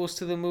 sequels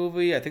to the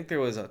movie. I think there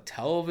was a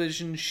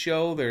television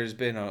show. There's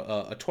been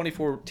a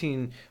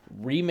 2014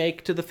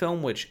 remake to the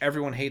film, which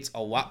everyone hates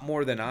a lot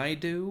more than I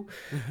do.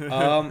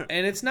 And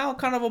it's now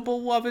kind of a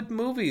beloved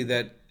movie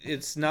that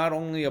it's not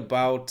only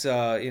about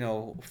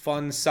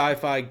fun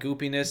sci-fi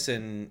goopiness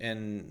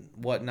and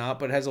whatnot,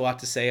 but it has a lot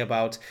to say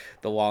about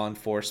the law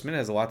enforcement. It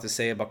has a lot to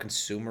say about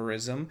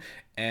consumerism,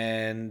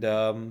 and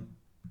kind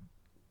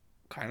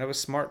of a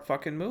smart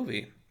fucking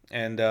movie.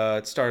 And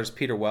it stars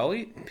Peter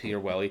Weller,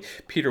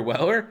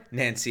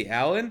 Nancy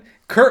Allen,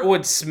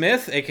 Kurtwood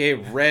Smith, a.k.a.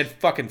 Red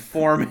fucking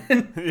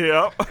Foreman.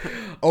 Yep.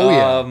 Oh,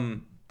 yeah.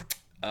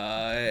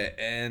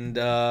 And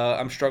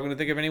I'm struggling to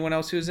think of anyone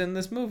else who's in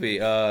this movie.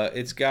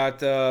 It's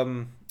got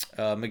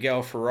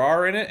Miguel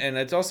Ferrer in it, and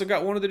it's also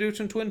got one of the dudes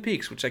from Twin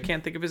Peaks, which I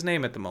can't think of his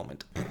name at the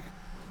moment.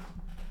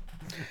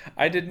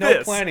 I did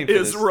no planning for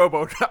this. This is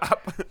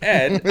RoboCop.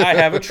 And I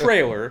have a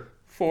trailer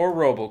for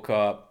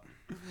RoboCop.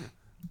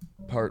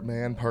 Part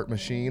man, part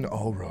machine,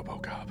 all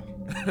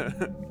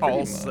RoboCop.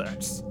 All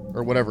sex.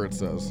 Or whatever it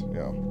says,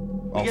 yeah.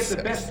 You get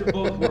the best of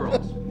both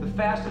worlds. The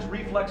fastest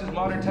reflexes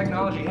modern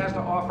technology has to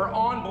offer,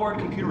 onboard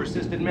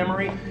computer-assisted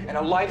memory, and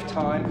a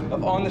lifetime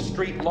of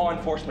on-the-street law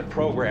enforcement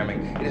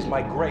programming. It is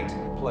my great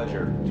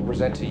pleasure to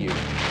present to you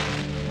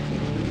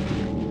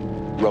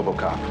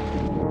RoboCop.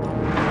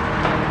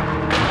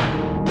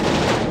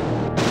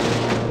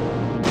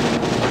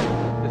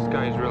 This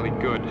guy's really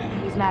good.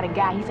 He's not a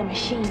guy, he's a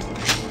machine.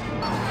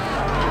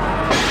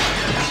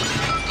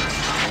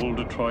 Old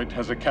Detroit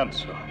has a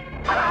cancer.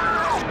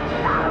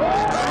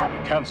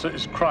 Cancer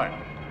is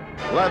crime.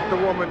 Let the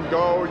woman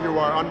go. You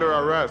are under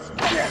arrest.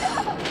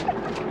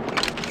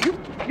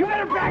 You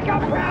better back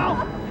up,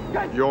 pal!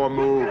 Your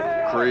move,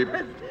 creep.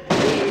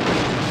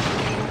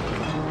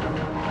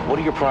 What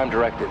are your prime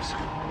directives?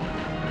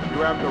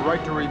 You have the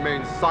right to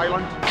remain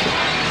silent.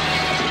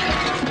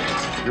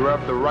 You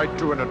have the right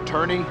to an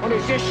attorney. What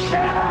is this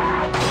shit?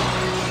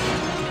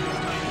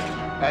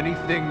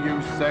 Anything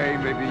you say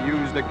may be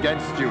used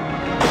against you.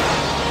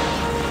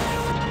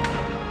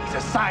 He's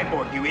a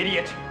cyborg, you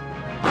idiot.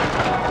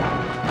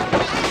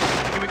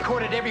 He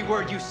recorded every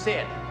word you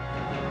said.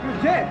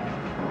 You're dead.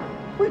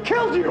 We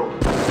killed you.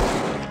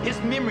 His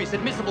memory's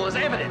admissible as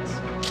evidence.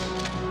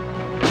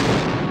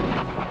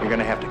 You're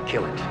gonna have to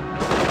kill it.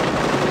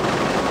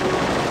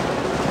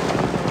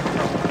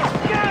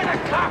 Get out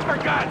of the car, for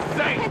God's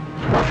sake!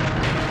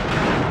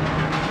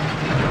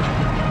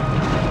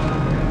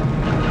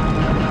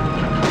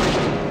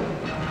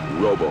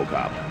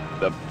 RoboCop,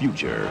 the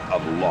future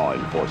of law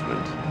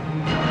enforcement.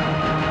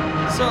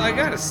 So I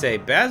gotta say,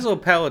 Basil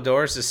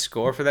Palladores'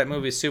 score for that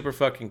movie is super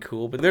fucking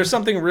cool, but there's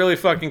something really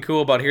fucking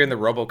cool about hearing the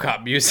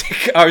RoboCop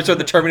music, or sorry,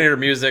 the Terminator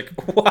music,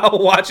 while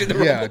watching the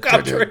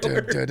RoboCop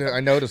trailer.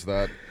 I noticed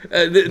that.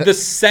 The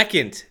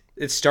second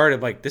it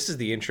started, like, this is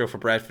the intro for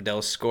Brad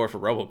Fiddel's score for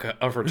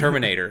RoboCop, for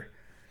Terminator.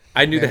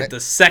 I knew that the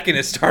second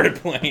it started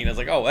playing. I was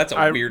like, oh, that's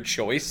a weird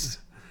choice.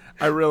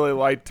 I really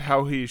liked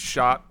how he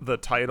shot the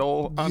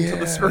title onto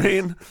the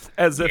screen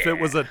as if it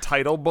was a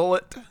title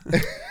bullet.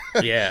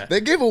 Yeah.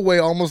 They gave away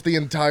almost the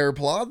entire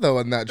plot, though,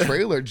 in that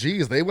trailer.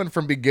 Jeez, they went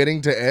from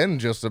beginning to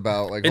end just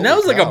about. Like, and that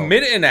was like a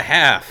minute and a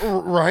half.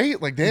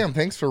 Right? Like, damn,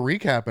 thanks for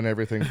recapping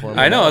everything for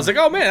me. I know. I was like,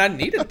 oh, man, I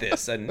needed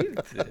this.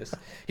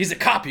 He's a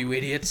cop, you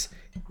idiots.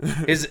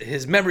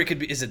 His memory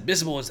is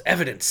admissible as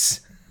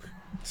evidence.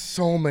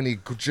 So many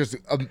just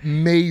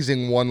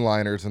amazing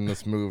one-liners in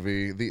this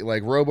movie.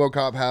 Like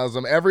RoboCop has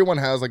them. Everyone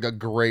has like a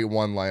great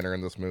one-liner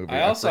in this movie.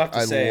 I also have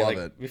to say, love like,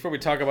 it. before we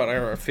talk about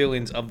our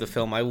feelings of the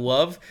film, I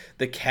love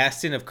the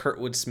casting of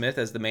Kurtwood Smith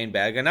as the main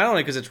bad guy. Not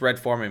only because it's Red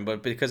Foreman,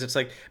 but because it's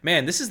like,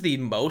 man, this is the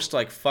most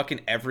like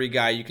fucking every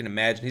guy you can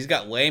imagine. He's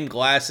got lame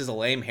glasses, a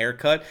lame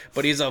haircut,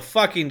 but he's a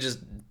fucking just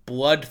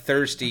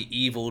bloodthirsty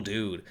evil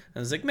dude. And I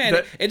was like,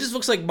 man, it just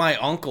looks like my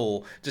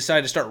uncle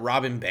decided to start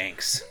robbing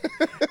banks.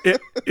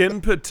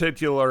 In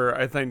particular,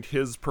 I think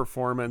his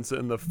performance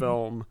in the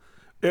film,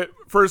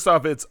 first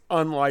off, it's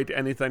unlike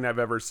anything I've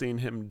ever seen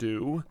him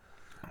do,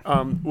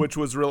 which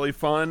was really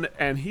fun,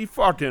 and he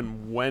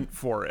fucking went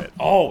for it.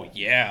 Oh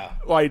yeah,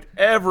 like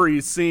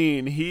every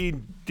scene he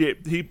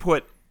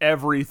put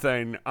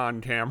everything on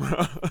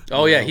camera.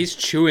 Oh yeah, he's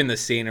chewing the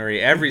scenery.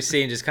 Every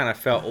scene just kind of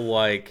felt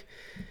like.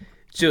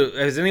 So,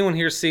 has anyone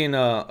here seen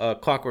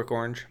Clockwork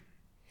Orange?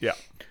 Yeah.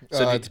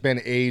 So it's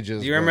been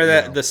ages. Do you remember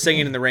that the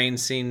singing in the rain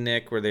scene,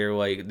 Nick, where they're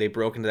like they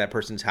broke into that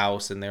person's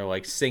house and they're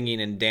like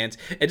singing and dance?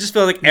 It just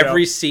felt like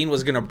every scene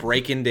was gonna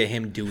break into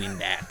him doing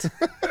that.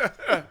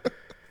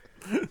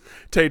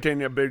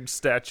 Taking a big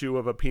statue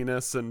of a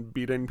penis and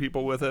beating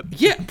people with it.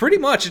 Yeah, pretty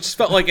much. It just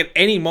felt like at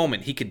any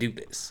moment he could do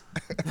this.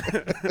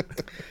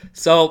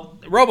 So,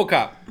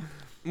 RoboCop,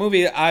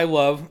 movie that I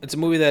love. It's a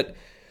movie that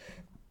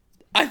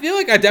I feel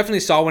like I definitely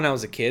saw when I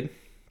was a kid,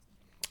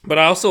 but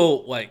I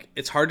also, like,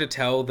 it's hard to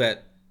tell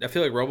that I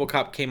feel like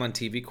RoboCop came on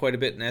TV quite a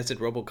bit, and as did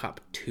RoboCop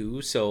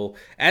 2. So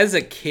as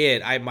a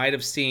kid, I might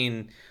have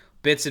seen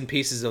bits and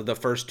pieces of the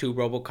first two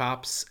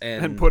RoboCops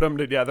and put them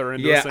together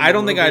into a single I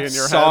don't think I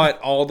saw head.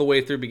 it all the way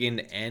through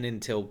beginning to end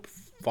until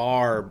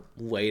far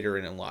later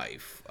in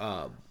life.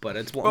 But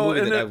it's one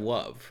movie that I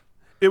love.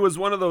 It was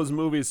one of those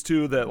movies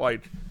too that,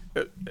 like,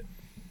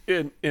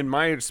 in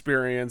my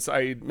experience,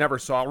 I never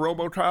saw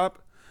RoboCop,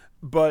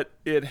 but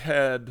it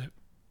had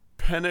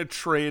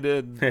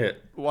penetrated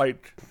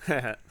like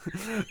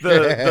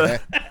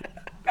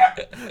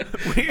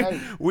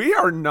we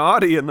are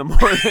naughty in the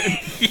morning.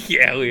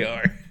 Yeah, we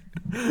are.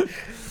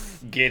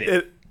 Get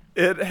it.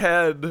 It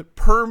had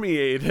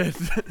permeated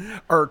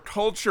our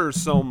culture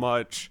so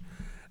much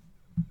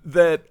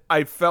that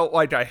I felt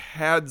like I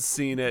had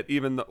seen it,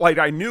 even though, like,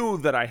 I knew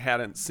that I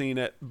hadn't seen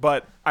it,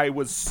 but I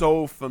was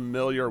so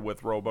familiar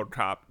with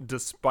RoboCop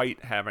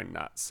despite having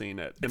not seen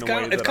it. It's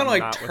kind of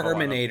like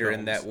Terminator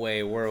in that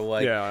way, where,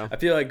 like, I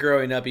feel like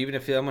growing up, even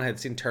if someone had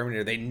seen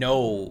Terminator, they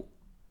know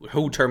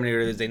who Terminator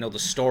is, they know the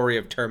story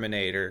of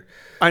Terminator.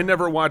 I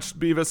never watched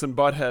Beavis and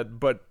Butthead,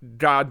 but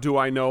God, do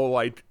I know,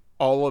 like,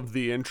 all of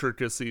the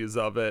intricacies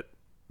of it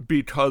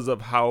because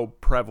of how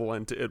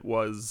prevalent it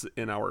was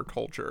in our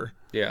culture.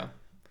 Yeah.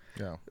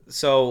 Yeah.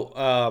 So,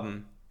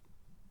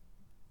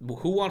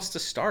 who wants to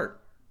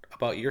start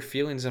about your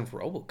feelings of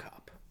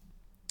RoboCop?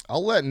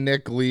 I'll let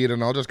Nick lead,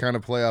 and I'll just kind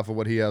of play off of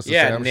what he has to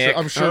say. Nick.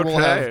 I'm sure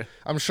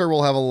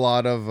we'll have a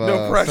lot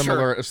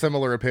of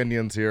similar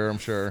opinions here. I'm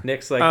sure.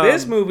 Nick's like,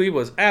 this movie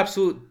was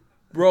absolute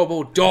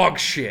Robo dog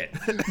shit.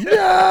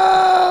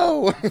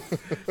 No.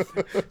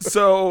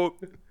 So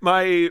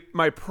my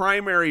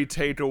primary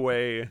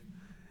takeaway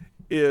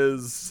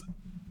is,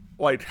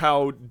 like,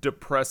 how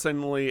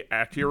depressingly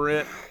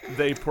accurate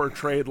they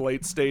portrayed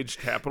late stage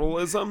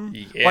capitalism.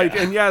 Yeah. Like,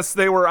 and yes,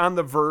 they were on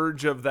the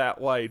verge of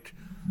that, like,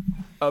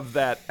 of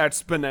that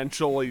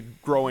exponentially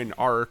growing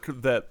arc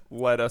that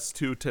led us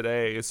to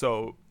today.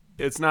 So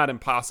it's not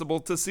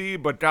impossible to see,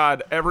 but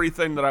God,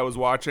 everything that I was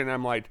watching,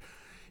 I'm like,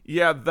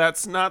 yeah,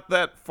 that's not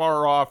that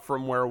far off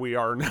from where we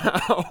are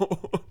now.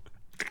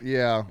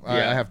 Yeah, I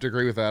have to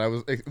agree with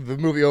that. The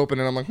movie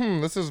opened and I'm like,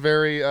 this is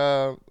very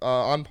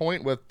on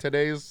point with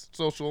today's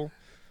social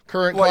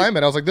current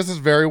climate. I was like, this is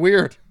very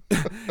weird.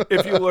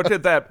 If you look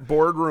at that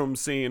boardroom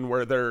scene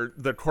where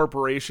the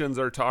corporations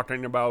are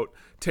talking about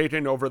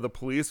taking over the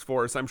police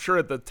force, I'm sure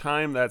at the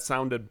time that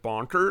sounded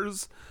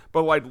bonkers,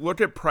 but like look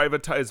at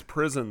privatized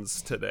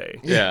prisons today.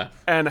 Yeah.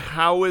 And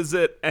how is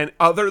it, and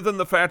other than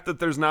the fact that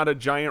there's not a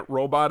giant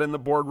robot in the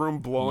boardroom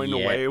blowing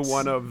away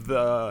one of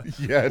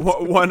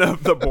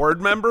the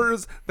board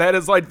members, that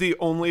is like the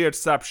only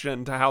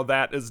exception to how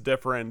that is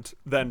different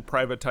than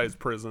privatized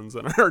prisons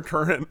in our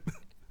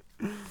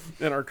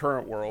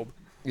current world.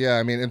 Yeah,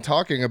 I mean, in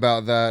talking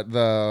about that,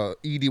 the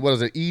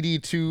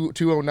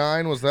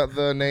ED209, was that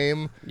the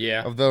name?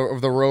 Yeah. Of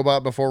the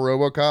robot before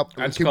RoboCop?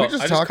 I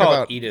just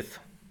call it Edith.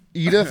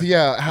 Edith,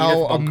 yeah,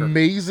 how Edith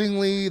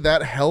amazingly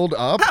that held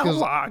up.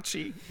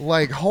 Malachi.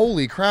 Like,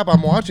 holy crap!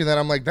 I'm watching that.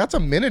 I'm like, that's a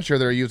miniature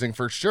they're using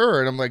for sure.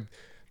 And I'm like,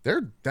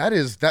 that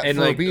is and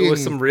for like being, it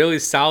was some really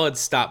solid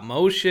stop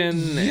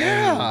motion.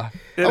 Yeah,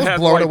 I was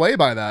blown away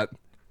by that.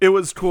 It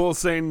was cool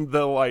seeing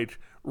the like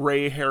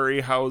Ray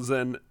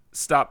Harryhausen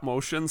stop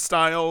motion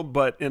style,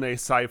 but in a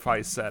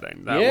sci-fi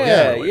setting. That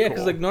was really because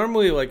cool. like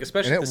normally, like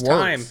especially at this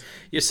time,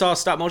 you saw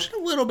stop motion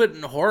a little bit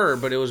in horror,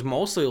 but it was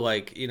mostly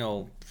like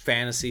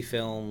fantasy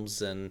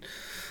films and.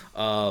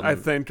 I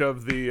think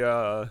of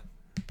the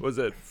was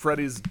it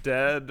Freddy's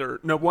Dead or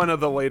no, one of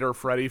the later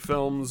Freddy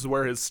films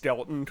where his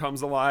skeleton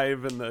comes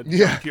alive in the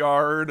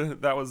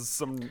junkyard. That was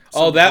some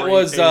that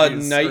was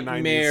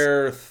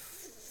Nightmare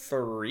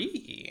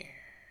 3.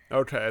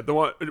 Okay, the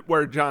one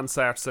where John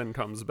Saxon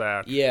comes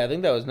back. Yeah, I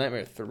think that was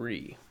Nightmare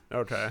 3.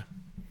 Okay.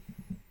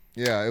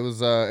 Yeah, it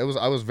was. I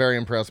was very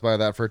impressed by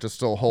that for it to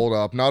still hold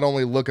up. Not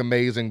only look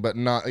amazing, but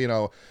not.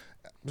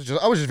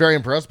 I was just very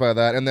impressed by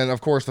that. And then, of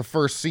course, the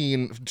first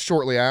scene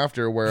shortly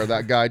after where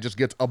that guy just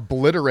gets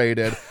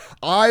obliterated.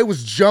 I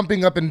was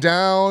jumping up and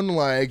down,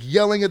 like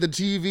yelling at the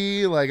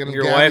TV, like. And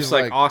your wife's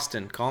like,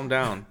 Austin, calm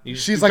down.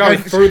 She's like, I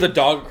threw the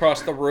dog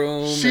across the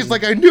room. She's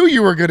like, I knew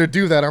you were gonna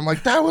do that. I'm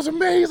like, that was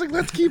amazing.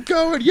 Let's keep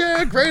going.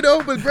 Yeah, great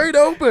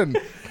open.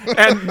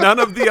 And none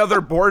of the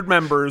other board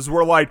members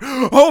were like,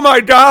 oh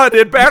my God,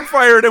 it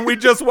backfired and we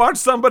just watched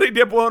somebody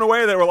get blown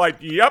away. They were like,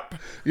 yep,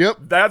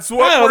 that's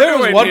what we're there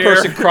doing was one here.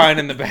 person crying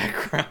in the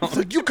background. It's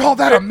like, you call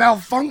that a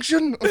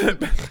malfunction?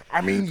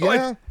 I mean,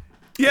 yeah.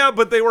 Yeah,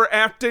 but they were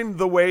acting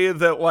the way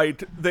that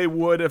like they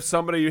would if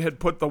somebody had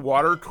put the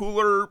water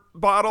cooler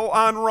bottle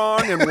on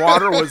wrong and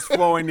water was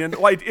flowing in.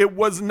 Like it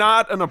was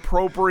not an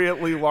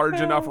appropriately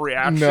large enough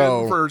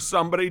reaction for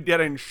somebody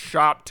getting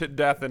shot to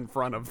death in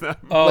front of them.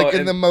 Like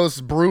in the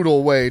most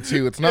brutal way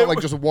too. It's not like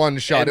just one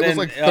shot. It was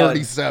like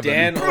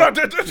 37.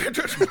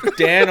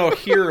 Dan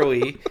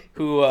O'Hurley,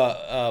 who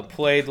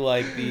played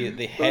like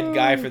the head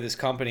guy for this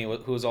company,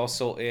 who was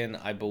also in,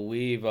 I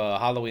believe,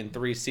 Halloween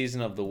 3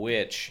 Season of the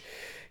Witch.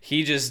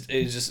 He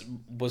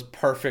was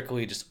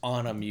perfectly just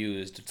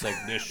unamused. It's like,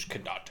 this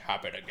could not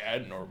happen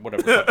again, or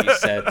whatever the fuck he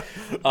said.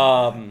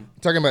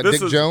 Talking about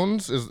Dick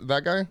Jones? Is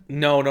that guy?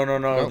 No.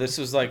 This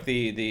was like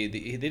they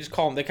just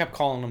call him. They kept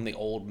calling him the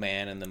old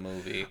man in the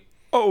movie.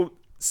 Oh,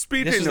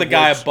 speaking of this is the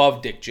guy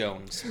above Dick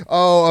Jones.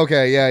 Oh,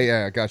 okay,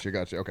 yeah, gotcha.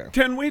 Okay.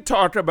 Can we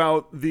talk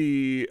about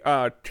the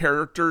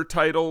character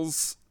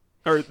titles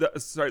or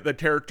the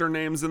character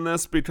names in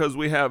this? Because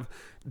we have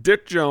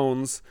Dick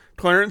Jones,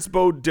 Clarence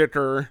Bo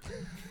Dicker.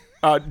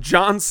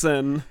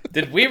 Johnson.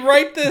 Did we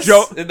write this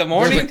in the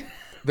morning?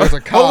 There's a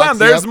Cox. Hold on,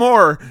 there's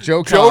more.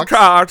 Joe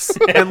Cox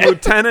and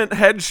Lieutenant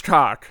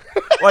Hedgecock.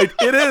 Like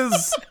it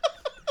is.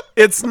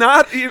 It's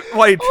not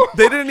like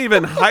they didn't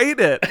even hide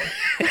it.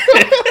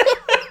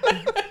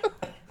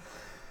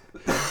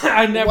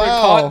 I never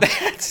caught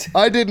that.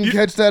 I didn't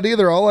catch that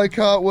either. All I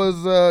caught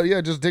was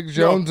just Dick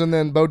Jones and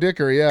then Bo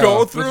Dicker. Yeah.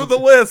 Go through the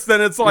list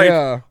and it's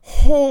like,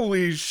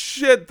 holy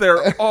shit,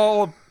 they're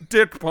all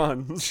dick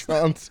puns.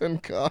 Johnson,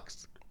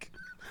 Cox.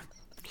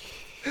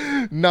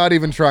 Not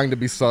even trying to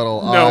be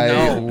subtle.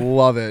 I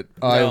love it.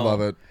 I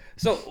love it.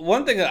 So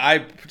one thing that I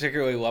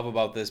particularly love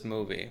about this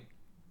movie,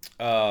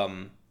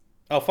 funny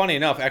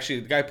enough,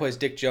 actually, the guy who plays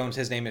Dick Jones,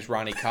 his name is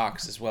Ronnie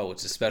Cox as well, which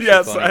is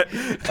especially funny.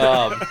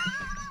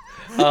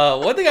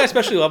 One thing I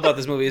especially love about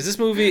this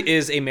movie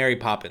is a Mary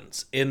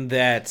Poppins in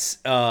that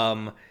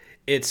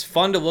it's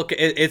fun to look at.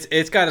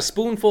 It's got a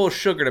spoonful of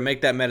sugar to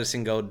make that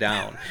medicine go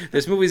down.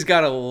 This movie's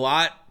got a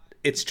lot.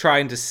 It's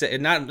trying to say,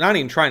 not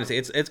even trying to say.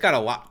 It's got a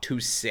lot to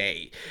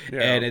say,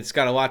 and it's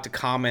got a lot to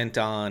comment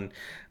on.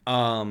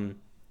 And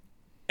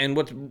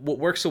what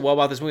works so well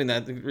about this movie,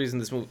 and the reason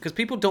this movie, because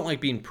people don't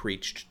like being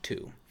preached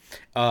to,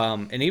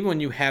 and even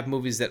when you have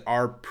movies that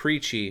are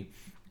preachy,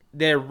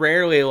 they're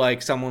rarely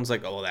like someone's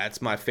like, oh,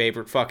 that's my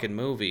favorite fucking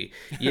movie.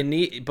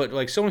 But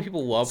like so many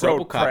people love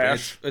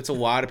RoboCop. It's a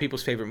lot of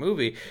people's favorite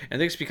movie, and I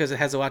think it's because it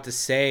has a lot to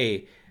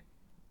say.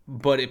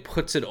 But it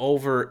puts it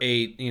over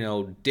a,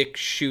 dick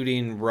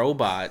shooting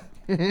robot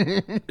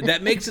that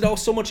makes it all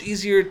so much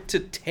easier to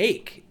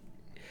take.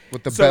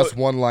 With the best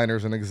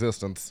one-liners in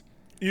existence.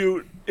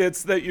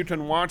 It's that you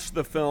can watch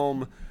the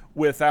film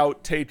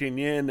without taking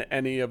in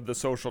any of the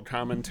social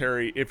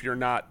commentary if you're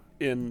not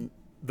in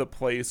the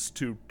place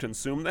to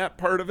consume that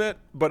part of it,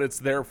 but it's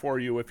there for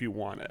you if you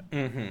want it.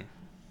 Mm-hmm.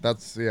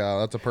 That's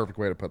a perfect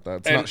way to put that.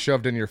 It's not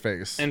shoved in your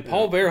face. And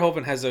Paul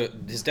Verhoeven has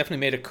definitely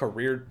made a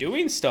career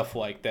doing stuff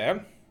like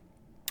that.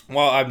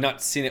 While I've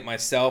not seen it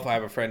myself, I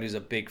have a friend who's a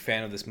big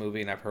fan of this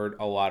movie, and I've heard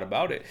a lot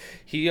about it.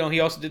 He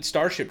also did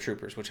Starship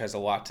Troopers, which has a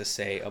lot to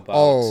say about.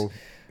 Oh,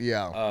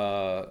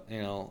 yeah.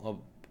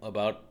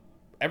 About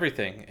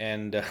everything,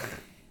 and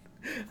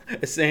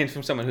saying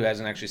from someone who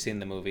hasn't actually seen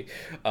the movie.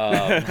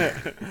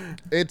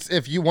 It's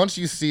once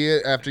you see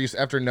it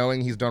after knowing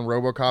he's done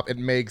RoboCop, it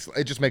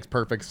just makes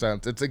perfect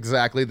sense. It's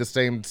exactly the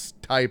same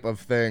type of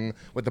thing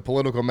with the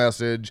political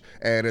message,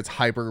 and it's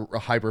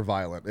hyper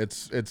violent.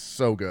 It's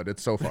so good.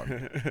 It's so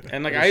fun.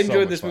 And I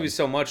enjoyed this movie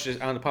so much just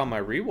upon my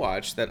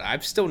rewatch that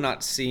I've still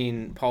not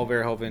seen Paul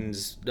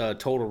Verhoeven's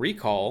Total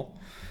Recall,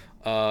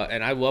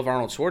 and I love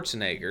Arnold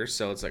Schwarzenegger,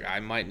 so it's I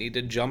might need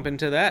to jump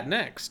into that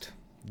next.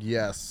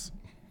 Yes.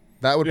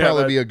 That would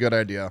probably be a good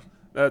idea.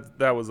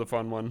 That was a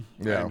fun one.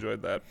 Yeah. I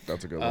enjoyed that.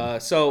 That's a good one.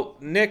 So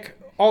Nick,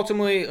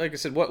 ultimately, like I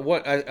said,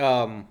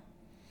 I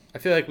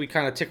feel like we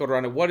kind of tickled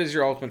around it. What is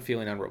your ultimate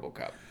feeling on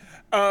RoboCop?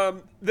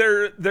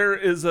 There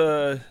is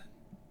a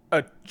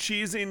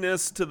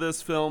cheesiness to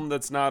this film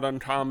that's not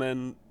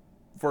uncommon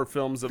for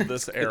films of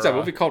this era. It's a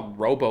movie called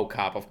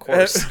RoboCop, of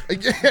course.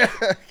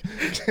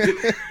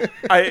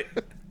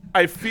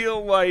 I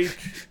feel like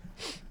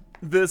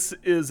this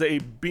is a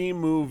B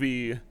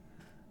movie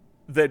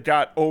that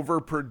got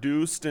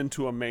overproduced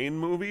into a main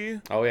movie.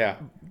 Oh yeah.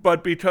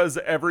 But because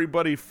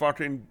everybody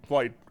fucking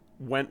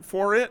went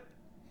for it,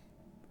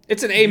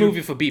 it's an A movie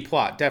for B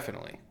plot,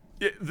 definitely.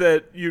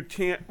 That you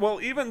can't.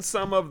 Well, even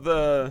some of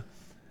the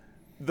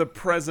way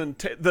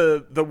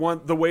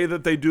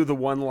that they do the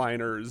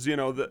one-liners,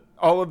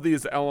 all of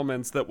these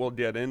elements that we'll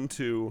get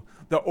into,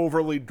 the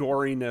overly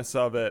goriness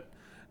of it.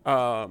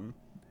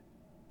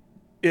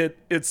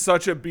 It's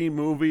such a B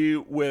movie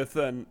with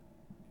an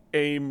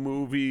A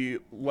movie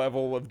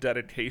level of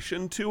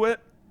dedication to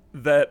it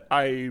that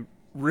I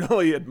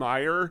really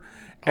admire.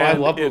 Oh, I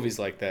love movies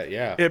like that,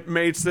 yeah. It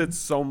makes it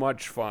so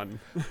much fun.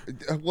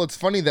 Well, it's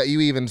funny that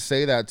you even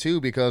say that, too,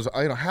 because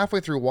halfway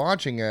through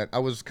watching it, I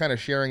was kind of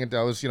sharing it.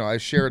 I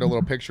shared a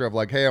little picture of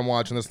hey, I'm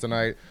watching this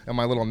tonight on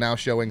my little Now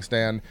Showing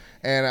stand,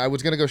 and I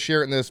was going to go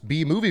share it in this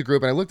B movie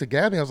group, and I looked at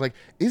Gabby, and I was like,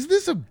 is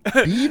this a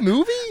B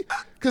movie?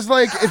 Because,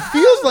 it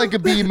feels like a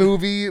B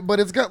movie, but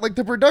it's got,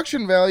 the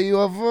production value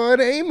of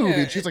an A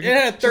movie. Yeah, she's like, it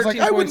had a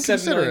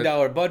 $13.7 million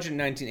 $13.7 budget in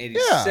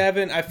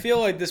 1987. Yeah. I feel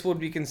like this would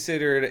be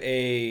considered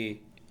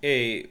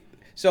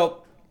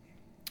so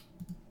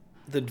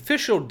the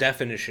official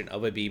definition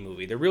of a B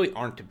movie, there really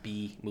aren't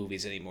B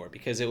movies anymore,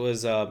 because it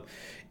was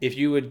if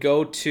you would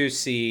go to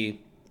see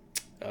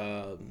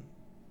well,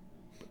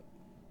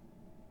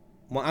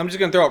 I'm just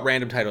gonna throw out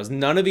random titles.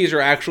 None of these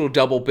are actual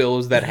double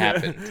bills that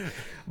happened.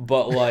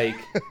 But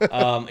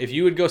if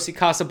you would go see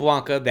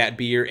Casablanca, that'd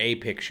be your A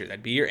picture.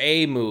 That'd be your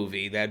A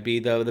movie. That'd be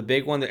the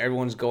big one that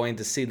everyone's going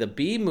to see. The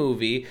B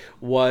movie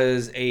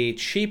was a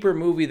cheaper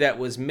movie that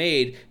was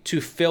made to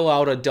fill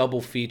out a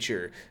double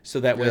feature, so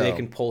that way they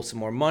can pull some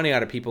more money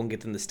out of people and get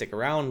them to stick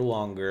around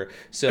longer.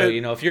 So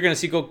if you're going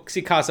to go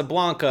see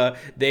Casablanca,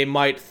 they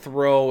might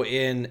throw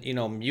in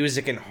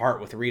Music and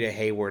Heart with Rita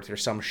Hayworth or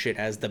some shit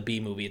as the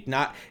B movie.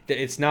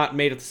 It's not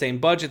made at the same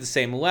budget, the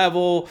same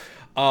level.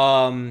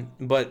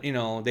 But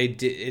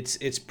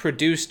it's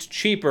produced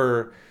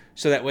cheaper,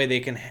 so that way they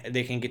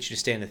can get you to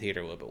stay in the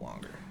theater a little bit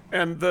longer.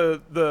 And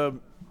the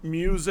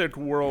music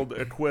world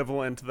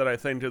equivalent that I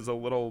think is a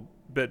little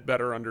bit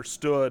better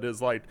understood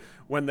is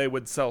when they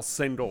would sell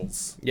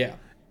singles. Yeah.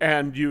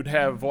 And you'd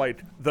have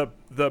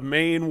the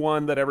main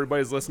one that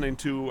everybody's listening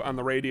to on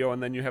the radio,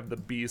 and then you have the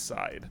B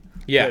side.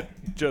 Yeah.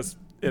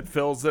 It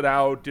fills it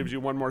out, gives you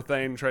one more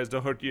thing, tries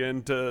to hook you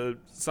into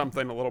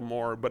something a little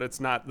more, but it's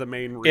not the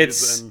main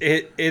reason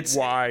it's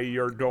why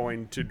you're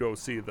going to go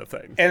see the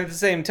thing. And at the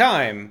same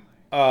time,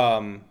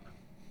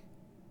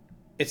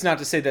 it's not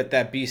to say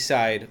that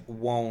B-side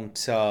won't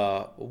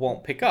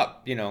pick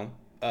up,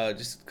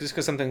 just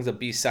because something's a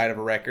B-side of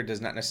a record does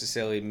not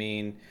necessarily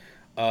mean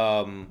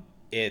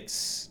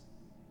it's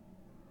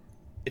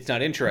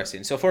not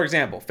interesting. So, for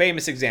example,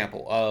 famous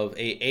example of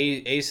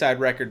a side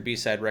record,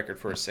 B-side record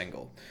for a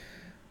single.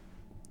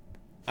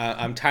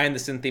 I'm tying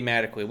this in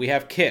thematically. We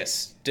have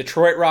Kiss,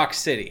 Detroit Rock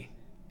City.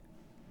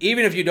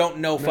 Even if you don't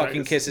know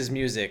fucking Kiss's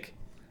music,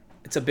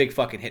 it's a big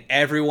fucking hit.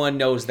 Everyone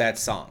knows that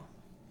song.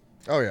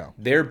 Oh, yeah.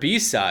 Their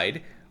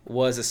B-side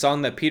was a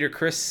song that Peter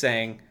Criss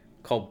sang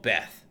called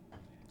Beth.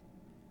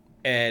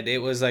 And it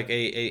was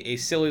a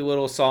silly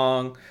little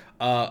song.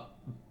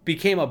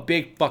 Became a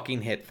big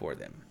fucking hit for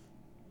them.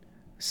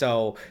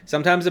 So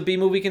sometimes a B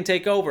movie can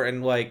take over,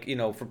 and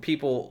for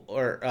people,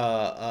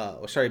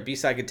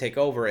 B-side can take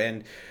over,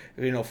 and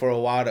for a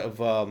lot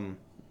of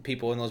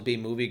people in those B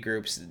movie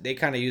groups, they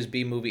kind of use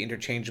B movie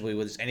interchangeably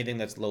with anything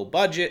that's low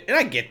budget, and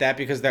I get that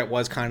because that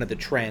was kind of the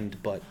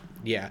trend. But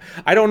yeah,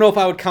 I don't know if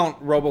I would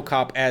count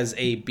RoboCop as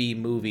a B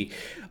movie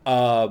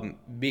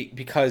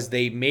because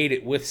they made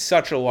it with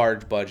such a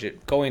large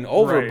budget, going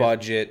over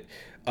budget,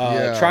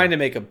 trying to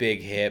make a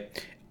big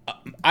hit.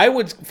 I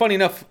would, funny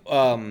enough,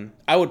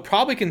 I would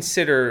probably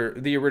consider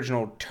the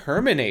original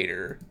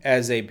Terminator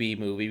as a B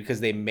movie because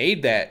they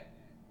made that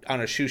on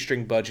a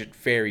shoestring budget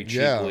very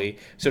cheaply. Yeah.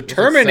 So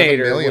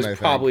Terminator was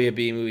probably a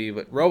B movie,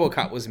 but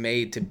RoboCop was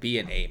made to be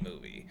an A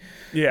movie.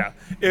 Yeah.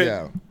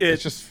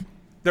 It's just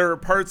there are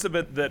parts of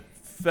it that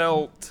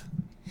felt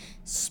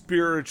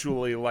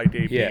spiritually like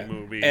a B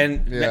movie,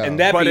 and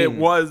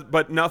that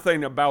but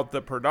nothing about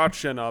the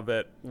production of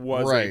it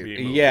was a B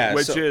movie. Yeah,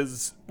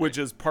 which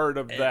is part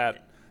of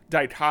that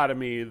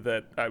dichotomy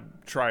that I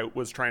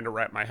was trying to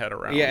wrap my head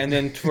around. Yeah, and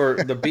then for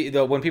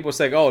when people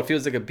say, "Oh, it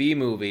feels like a B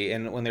movie,"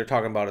 and when they're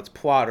talking about its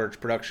plot or its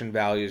production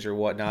values or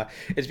whatnot,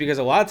 it's because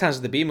a lot of times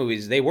with the B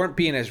movies they weren't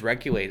being as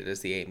regulated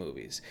as the A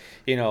movies.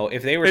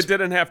 If they were, it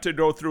didn't have to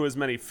go through as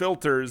many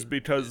filters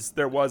because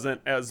there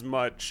wasn't as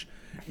much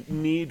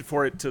need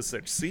for it to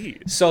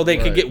succeed, so they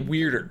could get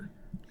weirder.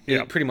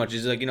 Yeah, pretty much.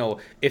 It's like,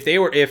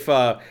 if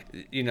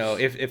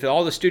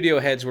all the studio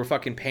heads were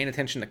fucking paying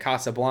attention to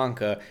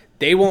Casablanca,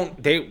 they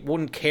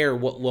wouldn't care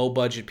what low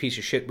budget piece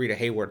of shit Rita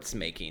Hayworth's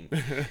making.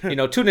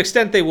 To an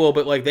extent they will,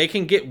 but like they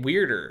can get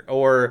weirder,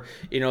 or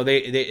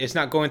it's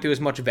not going through as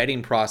much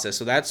vetting process.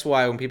 So that's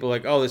why when people are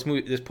like, oh,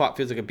 this plot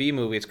feels like a B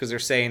movie, it's because they're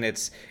saying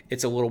it's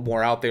a little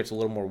more out there, it's a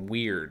little more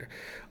weird.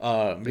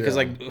 Because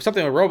like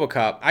something like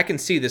RoboCop, I can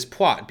see this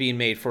plot being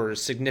made for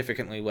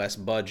significantly less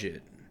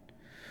budget.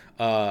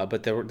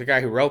 But the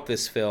guy who wrote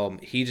this film,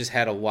 he just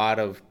had a lot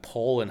of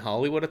pull in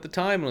Hollywood at the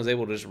time and was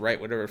able to just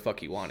write whatever the fuck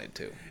he wanted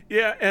to.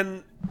 Yeah,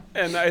 and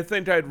I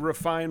think I'd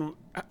refine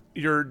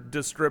your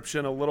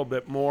description a little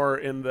bit more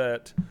in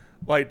that,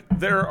 like,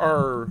 there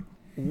are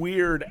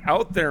weird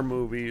out there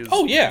movies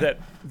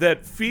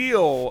that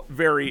feel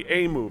very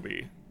A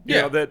movie.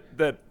 You know,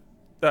 that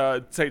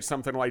say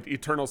something like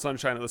Eternal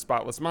Sunshine of the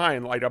Spotless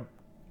Mind, like a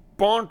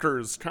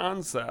bonkers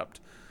concept,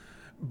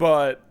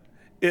 but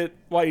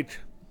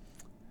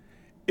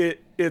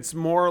it's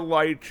more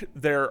like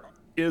there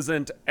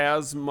isn't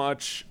as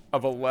much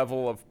of a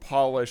level of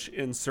polish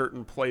in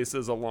certain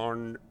places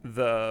along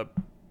the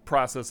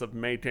process of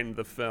making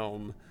the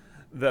film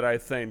that I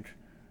think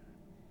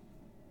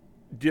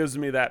gives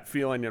me that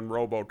feeling in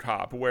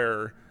RoboCop,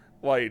 where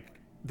like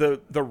the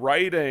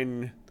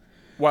writing,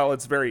 while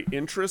it's very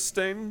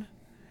interesting,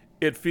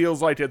 it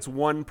feels like it's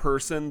one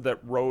person that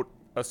wrote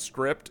a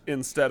script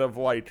instead of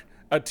like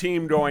a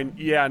team going,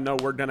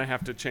 we're gonna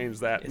have to change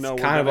that. It's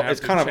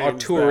kind of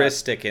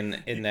altruistic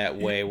in that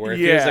way, where it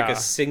feels like a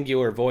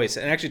singular voice,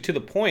 and actually to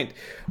the point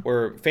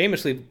where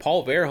famously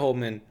Paul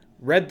Verhoeven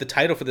read the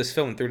title for this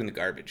film and threw it in the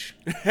garbage.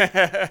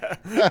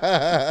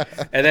 And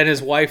then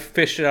his wife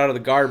fished it out of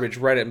the garbage,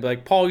 read it, and be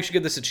like, Paul, you should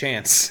give this a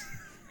chance.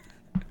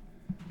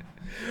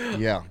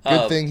 Yeah,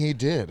 good thing he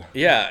did.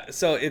 Yeah,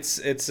 so it's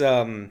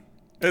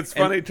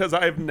funny because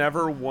I've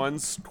never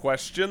once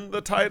questioned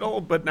the title,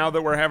 but now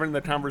that we're having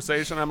the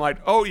conversation, I'm like,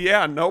 oh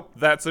yeah, nope,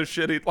 that's a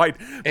shitty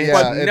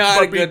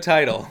not a good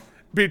title.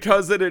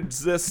 Because it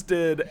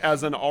existed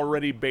as an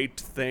already baked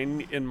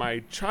thing in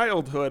my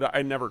childhood,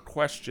 I never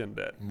questioned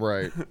it.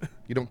 Right.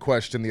 You don't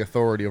question the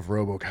authority of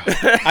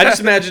RoboCop. I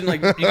just imagine,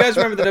 like, you guys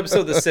remember that episode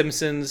of The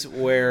Simpsons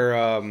where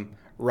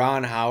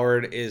Ron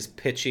Howard is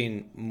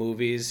pitching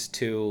movies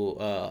to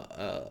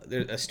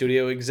a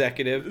studio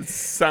executive? It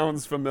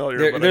sounds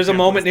familiar. There's a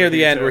moment near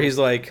the end where he's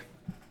like,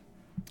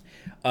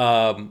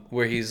 well,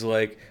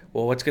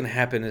 what's going to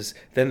happen is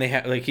then they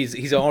have, like,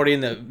 he's already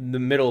in the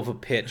middle of a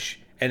pitch.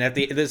 And at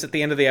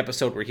the end of the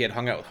episode where he had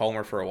hung out with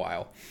Homer for a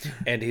while,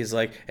 and he's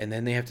like, and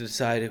then they have to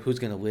decide who's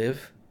going to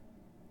live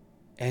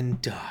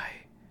and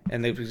die.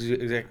 And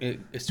the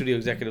studio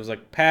executive was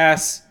like,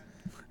 pass.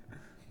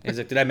 And he's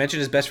like, did I mention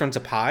his best friend's a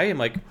pie? I'm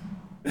like,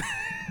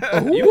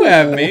 you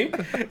have me.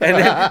 And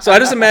then, so I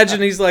just imagine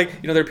he's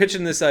like, they're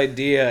pitching this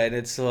idea, and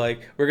it's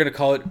like, we're going to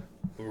call it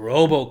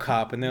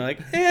RoboCop. And they're like,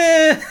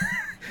 I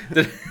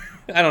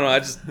don't know.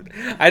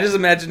 I just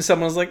imagine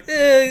someone's like,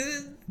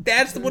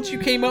 that's what you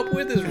came up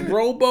with is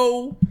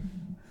RoboCop.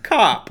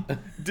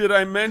 Did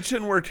I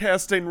mention we're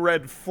casting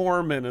Red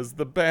Foreman as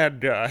the bad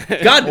guy?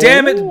 God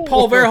damn it,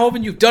 Paul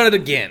Verhoeven, you've done it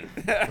again.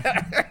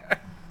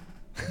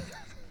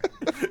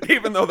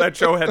 Even though that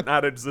show had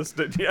not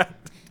existed yet.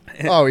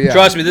 Oh, yeah.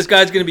 Trust me, this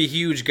guy's going to be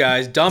huge,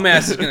 guys.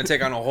 Dumbass is going to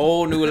take on a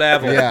whole new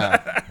level.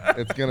 Yeah.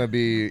 It's going to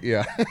be,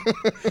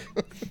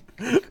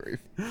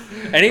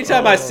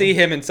 Anytime I see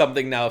him in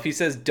something now, if he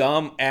says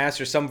dumb ass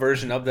or some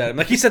version of that, I'm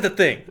like, he said the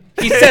thing.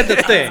 He said the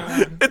thing.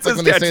 It's like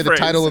when they say the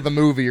title of the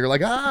movie, you're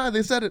like,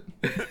 they said it.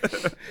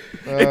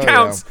 It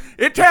counts.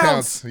 Yeah. It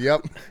counts.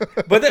 Yep.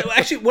 But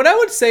actually, what I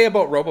would say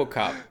about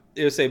RoboCop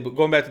is,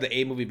 going back to the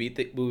A movie,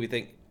 B movie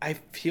thing, I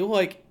feel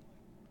like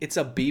it's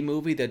a B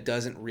movie that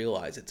doesn't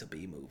realize it's a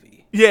B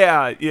movie.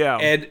 Yeah, yeah.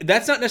 And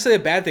that's not necessarily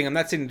a bad thing. I'm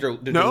not saying they're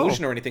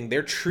delusion or anything.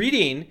 They're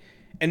treating...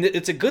 And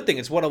it's a good thing.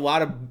 It's what a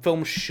lot of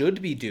films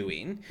should be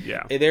doing.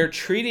 Yeah. They're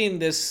treating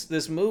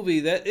this movie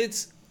that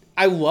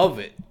I love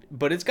it,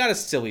 but it's got a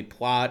silly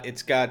plot.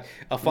 It's got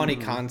a funny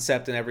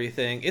concept and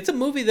everything. It's a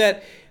movie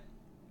that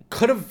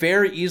could have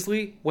very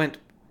easily went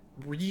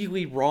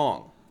really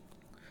wrong.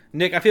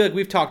 Nick, I feel like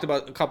we've talked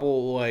about a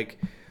couple, like,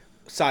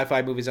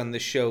 sci-fi movies on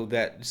this show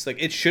that just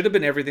like it should have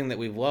been everything that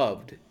we've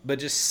loved, but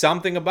just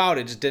something about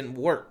it just didn't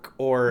work.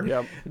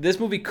 Or this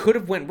movie could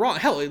have went wrong.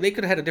 Hell, they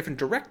could have had a different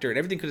director and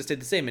everything could have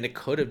stayed the same, and it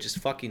could have just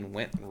fucking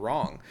went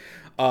wrong.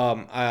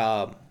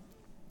 But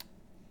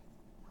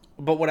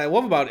what I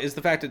love about it is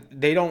the fact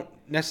that they don't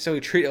necessarily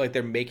treat it like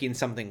they're making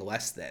something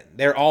less than.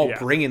 They're all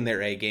bringing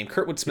their A game.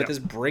 Kurtwood Smith is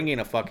bringing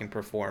a fucking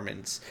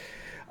performance.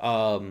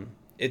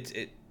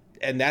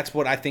 And that's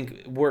what I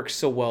think works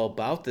so well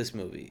about this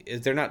movie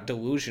is they're not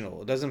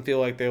delusional. It doesn't feel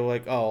like they're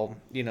like, oh,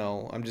 you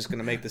know, I'm just going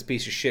to make this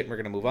piece of shit and we're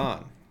going to move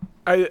on.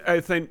 I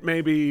think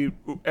maybe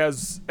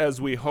as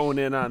we hone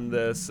in on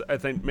this, I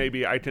think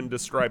maybe I can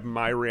describe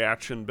my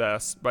reaction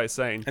best by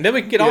saying, and then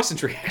we can get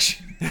Austin's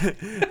reaction.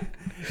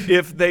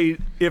 if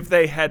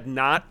they had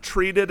not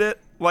treated it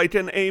like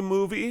an A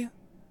movie,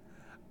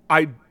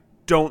 I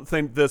don't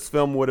think this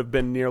film would have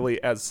been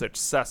nearly as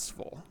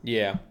successful.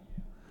 Yeah.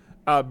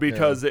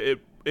 Because it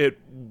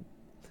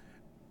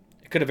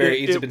could have very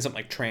easily been something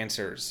like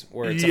Trancers,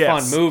 where it's a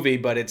fun movie,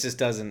 but it just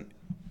doesn't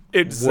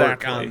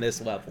work on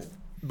this level.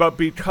 But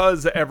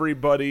because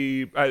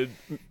everybody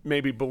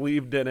maybe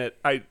believed in it,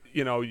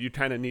 you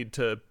kind of need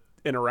to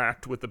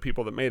interact with the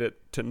people that made it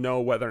to know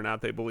whether or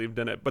not they believed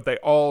in it. But they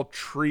all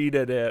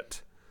treated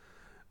it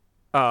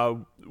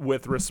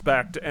with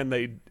respect, and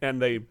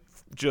they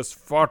just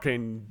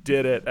fucking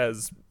did it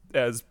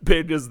as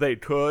big as they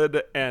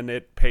could, and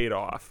it paid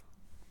off.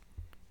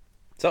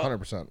 So,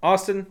 100%.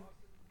 Austin,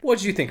 what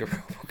did you think of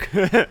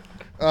RoboCop?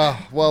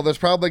 Well, there's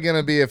probably going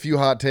to be a few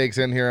hot takes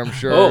in here, I'm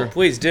sure. Oh,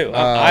 please do.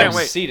 I'm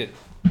seated.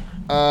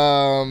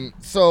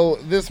 So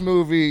this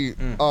movie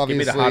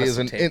obviously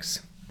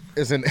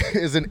is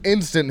an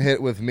instant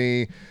hit with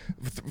me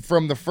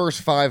from the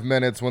first 5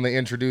 minutes when they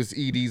introduced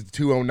ED's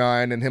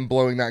 209 and him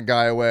blowing that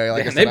guy away.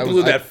 Like they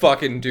blew that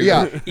fucking dude.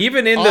 Yeah.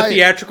 Even in the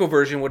theatrical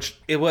version, which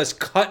it was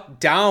cut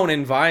down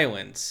in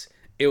violence,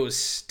 it was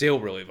still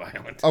really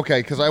violent.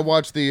 Okay, because I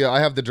watched I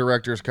have the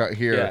director's cut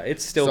here. Yeah,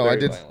 it's still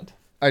very violent.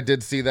 I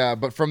did see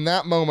that, but from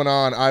that moment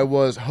on, I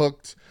was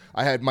hooked.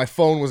 My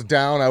phone was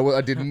down.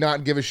 I did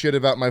not give a shit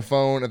about my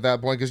phone at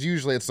that point, because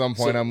usually at some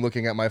point I'm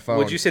looking at my phone.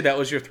 Would you say that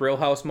was your Thrill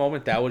House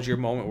moment? That was your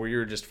moment where you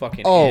were just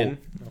fucking in?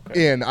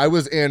 Okay. I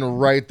was in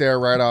right there,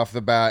 right off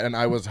the bat, and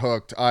I was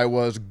hooked. I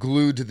was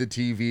glued to the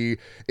TV.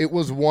 It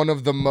was one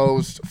of the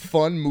most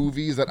fun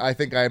movies that I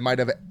think I might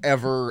have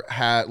ever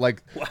had.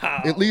 Like,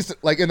 at least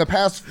like in the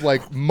past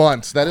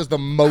months, that is the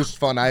most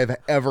fun I have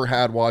ever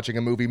had watching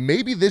a movie.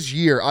 Maybe this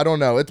year, I don't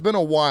know. It's been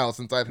a while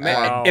since I've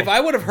had. If I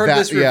would have heard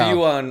this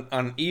review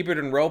on Ebert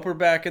and Roper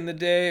back in the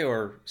day,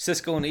 or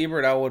Siskel and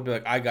Ebert, I would be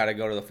like, I gotta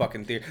go to the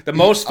fucking theater. The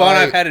most fun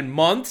I've had in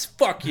months?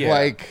 Fuck yeah.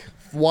 Like,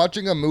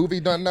 watching a movie,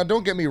 now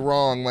don't get me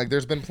wrong, like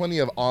there's been plenty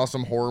of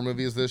awesome horror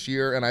movies this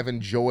year, and I've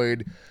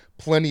enjoyed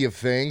plenty of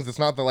things. It's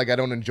not that like I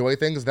don't enjoy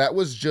things. That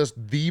was just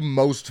the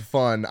most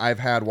fun I've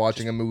had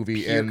watching a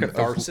movie. Pure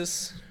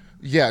catharsis?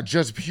 Yeah,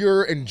 just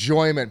pure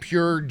enjoyment,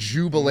 pure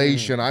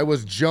jubilation. I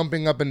was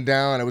jumping up and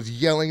down. I was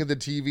yelling at the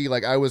TV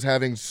like I was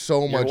having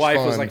so much fun. Your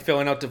wife was like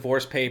filling out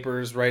divorce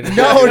papers, right?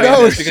 No,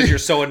 because you're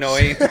so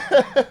annoying.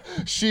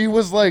 She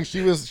was like,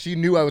 she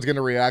knew I was going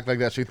to react like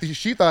that.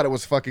 She thought it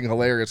was fucking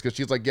hilarious because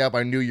she's like, yep,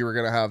 I knew you were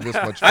going to have this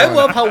much fun. I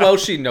love how well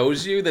she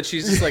knows you, that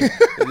she's just like,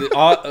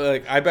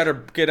 I better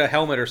get a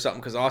helmet or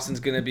something because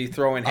Austin's going to be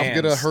throwing hands.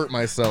 I'm going to hurt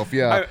myself,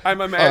 yeah.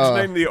 I'm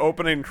imagining the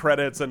opening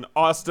credits and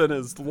Austin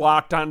is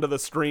locked onto the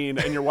screen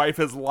and your wife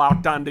is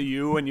locked onto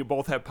you, and you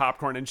both have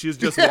popcorn, and she's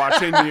just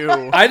watching you.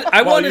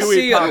 I want to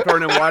see eat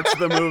popcorn and watch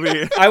the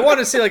movie. I want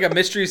to see like a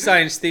Mystery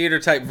Science Theater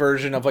type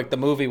version of like the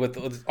movie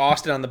with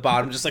Austin on the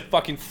bottom, just like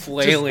fucking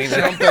flailing,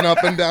 just jumping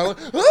up and down.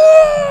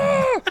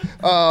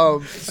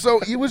 So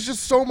it was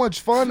just so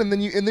much fun, and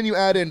then you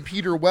add in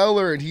Peter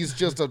Weller, and he's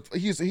just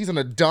he's an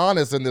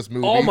Adonis in this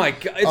movie. Oh my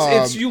god!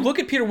 It's you look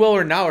at Peter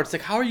Weller now, it's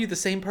like, how are you the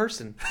same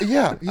person?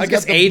 Yeah, I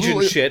guess age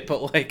and shit,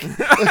 but like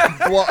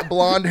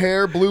blonde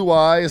hair, blue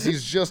eyes.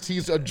 He's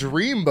a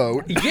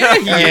dreamboat. Yeah,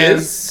 he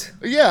is.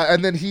 Yeah,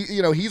 and then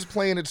he's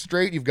playing it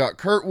straight. You've got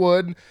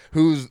Kurtwood,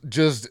 who's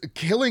just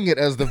killing it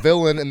as the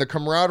villain, and the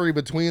camaraderie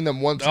between them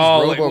once he's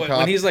RoboCop.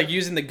 When he's like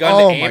using the gun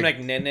to aim, like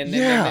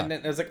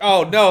I was like,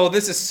 oh no,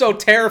 this is so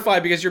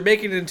terrifying because you're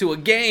making it into a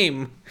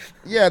game.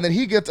 Yeah, and then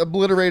he gets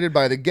obliterated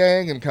by the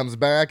gang and comes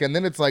back, and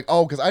then it's like,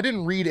 because I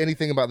didn't read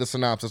anything about the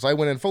synopsis. I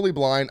went in fully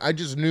blind. I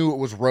just knew it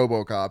was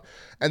RoboCop,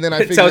 and then I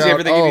figured tells you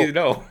everything you need to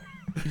know.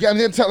 Yeah, I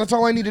mean, that's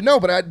all I need to know.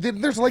 But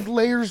there's like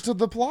layers to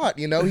the plot,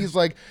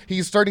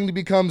 he's starting to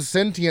become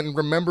sentient and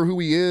remember who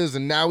he is,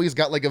 and now he's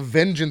got like a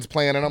vengeance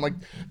plan. And I'm like,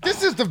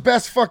 this is the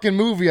best fucking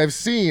movie I've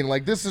seen.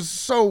 Like, this is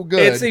so good.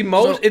 It's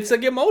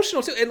like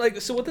emotional too, and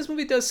like so what this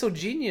movie does so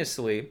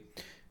geniusly.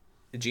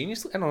 I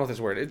don't know if there's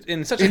a word.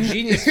 In such a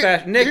genius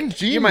fashion.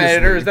 Nick, you're my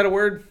editor. Is that a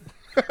word?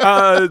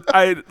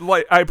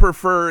 I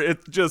prefer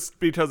it just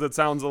because it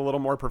sounds a little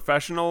more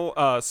professional.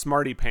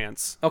 Smarty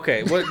pants.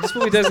 Okay, what this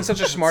movie does in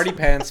such a smarty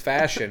pants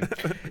fashion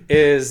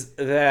is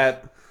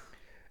that,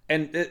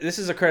 and this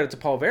is a credit to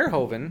Paul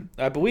Verhoeven.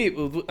 I believe.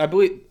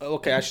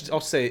 Okay,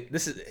 I'll say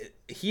this is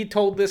he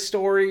told this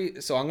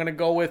story, so I'm gonna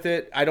go with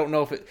it. I don't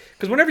know if it,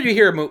 because whenever you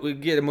hear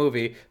get a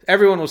movie,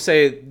 everyone will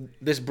say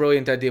this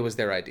brilliant idea was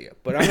their idea.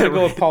 But I'm gonna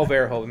go with Paul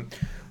Verhoeven,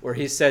 where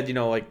he said, you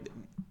know, like,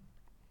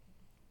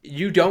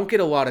 you don't get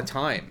a lot of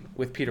time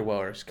with Peter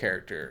Weller's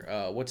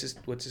character. What's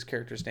his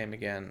character's name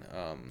again?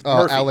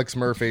 Murphy. Alex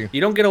Murphy.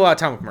 You don't get a lot of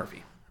time with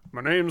Murphy.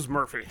 My name's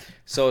Murphy.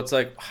 So it's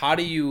like, how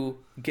do you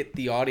get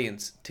the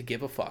audience to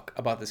give a fuck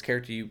about this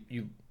character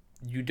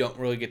you don't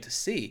really get to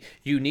see?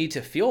 You need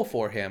to feel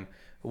for him.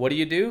 What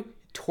do?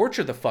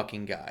 Torture the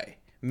fucking guy.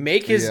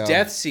 Make his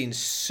death scene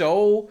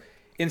so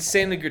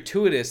insanely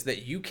gratuitous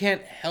that you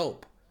can't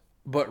help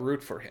but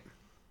root for him.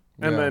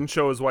 And then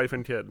show his wife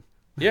and kid.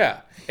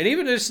 Yeah. And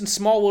even just in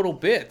small little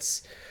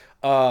bits.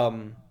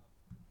 And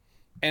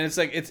it's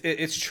like,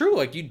 it's true.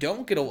 Like, you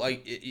don't get a lot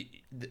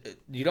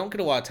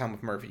of time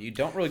with Murphy. You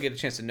don't really get a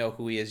chance to know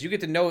who he is. You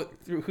get to know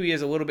who he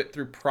is a little bit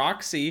through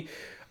proxy.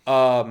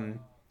 But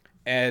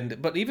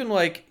even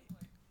like,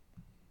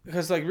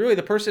 because like really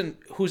the person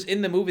who's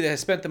in the movie that has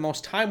spent the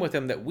most time with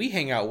him that we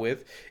hang out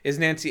with is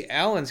Nancy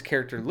Allen's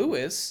character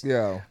Lewis.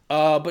 Yeah.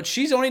 But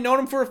she's only known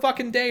him for a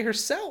fucking day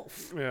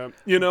herself. Yeah.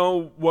 You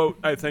know what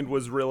I think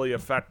was really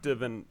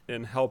effective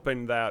in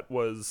helping that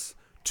was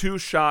 2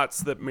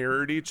 shots that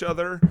mirrored each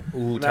other.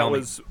 Ooh, and that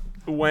was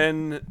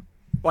when,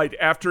 like,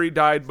 after he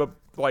died, but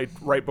like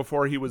right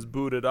before he was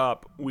booted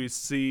up, we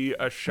see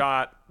a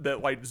shot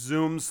that like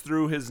zooms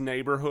through his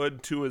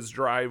neighborhood to his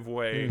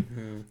driveway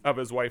of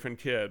his wife and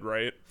kid,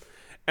 right?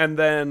 And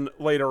then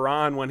later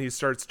on, when he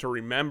starts to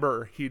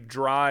remember, he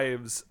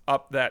drives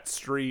up that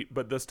street,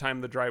 but this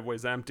time the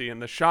driveway's empty,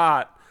 and the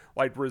shot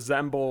like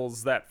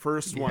resembles that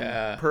first one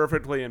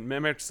perfectly and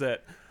mimics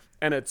it.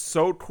 And it's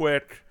so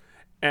quick,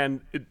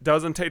 and it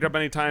doesn't take up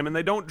any time, and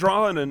they don't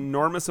draw an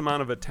enormous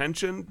amount of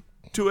attention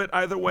to it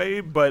either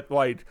way, but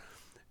like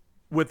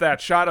with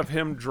that shot of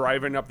him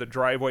driving up the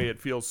driveway, it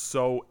feels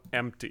so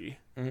empty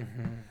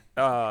in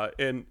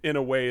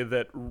a way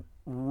that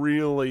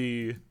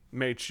really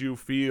makes you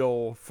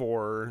feel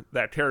for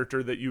that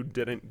character that you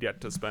didn't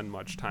get to spend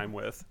much time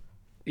with.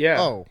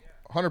 Yeah. Oh,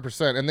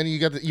 100%. And then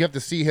you have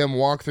to see him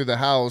walk through the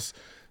house,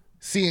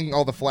 seeing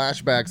all the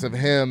flashbacks of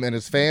him and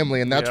his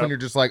family, and that's when you're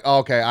just like, oh,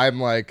 okay,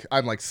 I'm like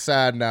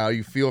sad now.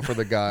 You feel for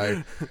the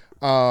guy.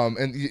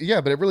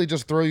 But it really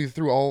just throws you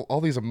through all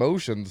these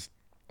emotions.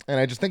 And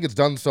I just think it's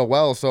done so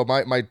well. So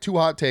my 2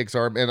 hot takes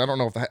are, and I don't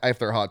know if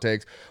they're hot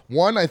takes.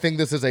 One, I think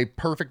this is a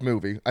perfect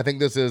movie. I think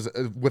this is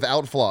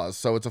without flaws.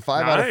 So it's a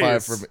 5 out of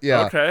 5 for me.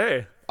 Yeah.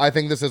 Okay. I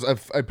think this is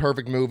a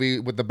perfect movie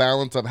with the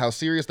balance of how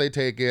serious they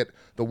take it,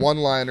 the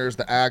one-liners,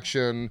 the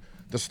action,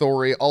 the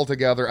story all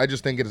together. I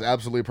just think it is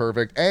absolutely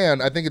perfect.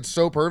 And I think it's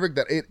so perfect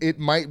that it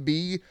might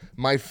be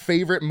my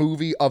favorite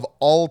movie of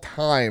all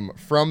time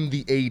from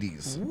the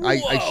 80s.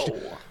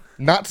 Whoa.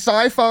 Not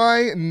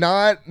sci-fi,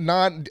 not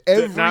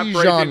every not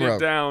breaking genre. It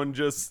down,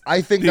 just I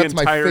think the that's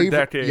my entire favorite.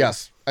 decade.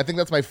 Yes, I think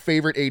that's my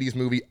favorite '80s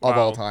movie of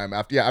all time.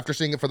 After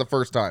seeing it for the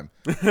first time,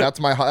 that's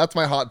my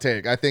hot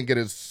take. I think it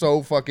is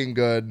so fucking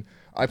good.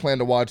 I plan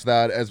to watch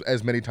that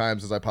as many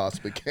times as I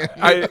possibly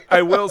can.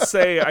 I will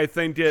say I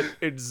think it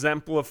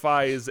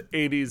exemplifies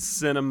 80s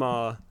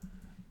cinema.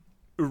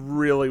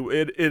 Really,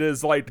 it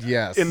is like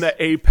in the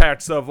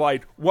apex of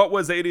like what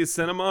was 80s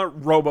cinema.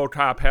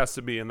 RoboCop has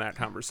to be in that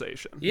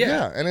conversation.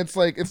 Yeah, and it's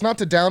like, it's not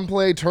to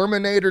downplay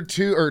Terminator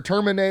 2 or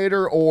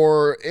Terminator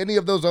or any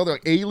of those other,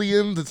 like,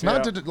 Aliens. It's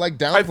not to like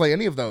downplay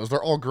any of those.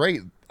 They're all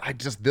great. I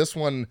think this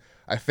one's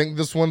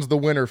the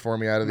winner for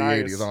me out of the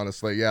 80s,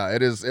 honestly. Yeah,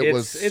 it is. It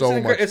was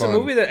so much fun. It's a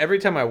movie that every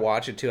time I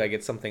watch it too, I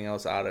get something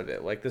else out of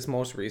it. Like this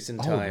most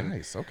recent time. Oh,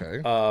 nice.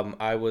 Okay.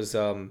 I was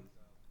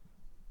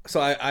So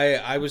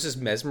I was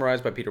just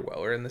mesmerized by Peter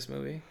Weller in this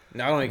movie.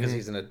 Not only because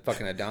he's a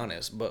fucking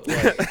Adonis, but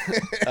like,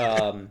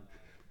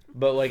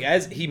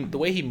 as the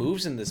way he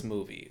moves in this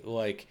movie,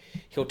 like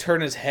he'll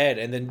turn his head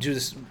and then do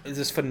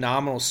this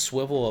phenomenal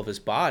swivel of his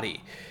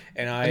body.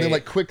 And then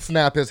like quick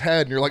snap his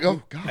head, and you're like,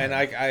 oh god. And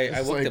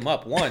I looked him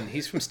up. 1,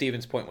 he's from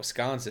Stevens Point,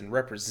 Wisconsin.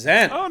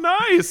 Represent. Oh,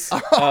 nice.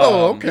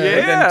 Okay.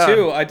 And then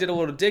 2, I did a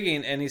little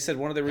digging, and he said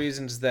one of the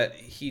reasons that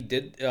he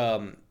did,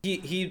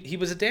 he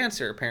was a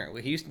dancer.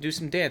 Apparently, he used to do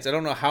some dance. I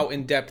don't know how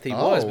in depth he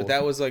was, but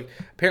that was like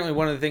apparently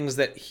one of the things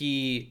that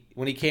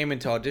when he came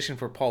into audition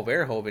for Paul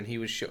Verhoeven,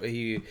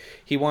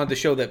 he wanted to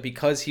show that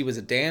because he was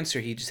a dancer,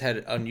 he just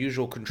had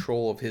unusual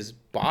control of his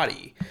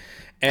body.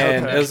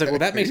 And I was like, well,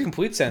 that makes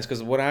complete sense,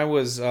 because when I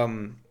was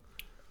trying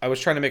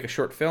to make a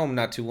short film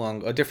not too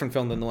long, a different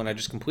film than the one I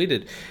just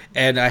completed,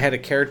 and I had a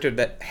character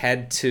that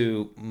had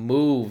to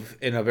move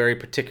in a very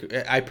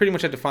particular... I pretty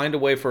much had to find a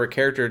way for a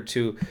character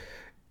to,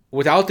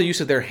 without the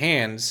use of their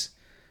hands,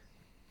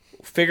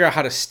 figure out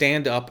how to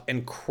stand up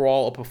and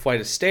crawl up a flight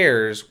of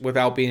stairs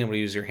without being able to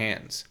use your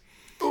hands.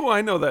 Oh,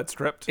 I know that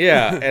script.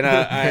 Yeah, and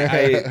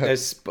I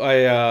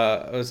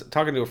was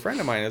talking to a friend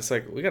of mine. It's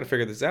like, we got to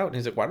figure this out. And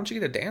he's like, why don't you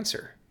get a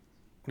dancer?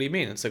 do you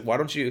mean? It's like, why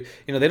don't you,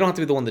 they don't have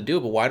to be the one to do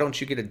it, but why don't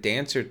you get a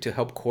dancer to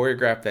help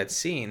choreograph that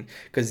scene?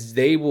 Because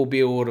they will be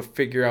able to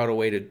figure out a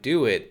way to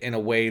do it in a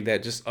way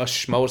that just us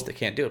schmoes that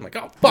can't do it. I'm like,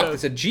 oh, fuck,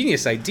 it's a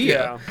genius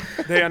idea.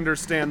 Yeah, they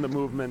understand the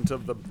movement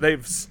of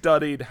they've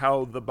studied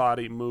how the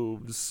body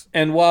moves.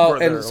 And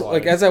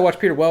as I watch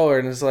Peter Weller,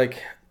 and it's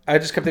like, I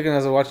just kept thinking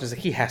as I was watching, it's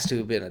like, he has to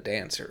have been a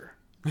dancer.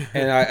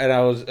 And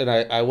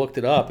I looked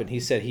it up, and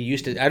he said he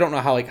used to. I don't know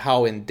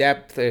how in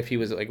depth, if he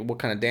was like what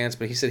kind of dance,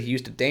 but he said he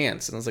used to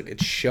dance, and I was like,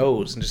 it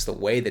shows in just the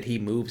way that he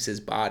moves his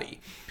body.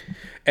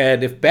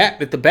 And if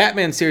the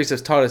Batman series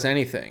has taught us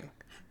anything,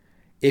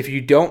 if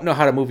you don't know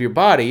how to move your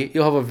body,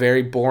 you'll have a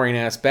very boring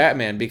ass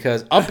Batman,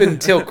 because up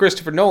until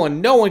Christopher Nolan,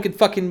 no one could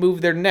fucking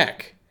move their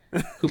neck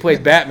who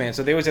played Batman,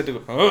 so they always had to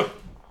go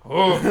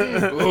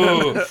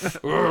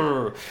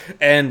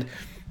and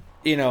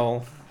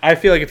I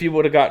feel like if you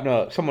would have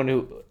gotten someone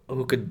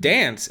who could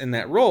dance in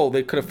that role,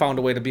 they could have found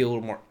a way to be a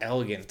little more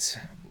elegant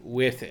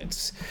with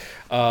it.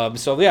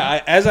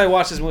 As I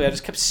watched this movie, I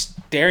just kept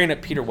staring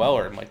at Peter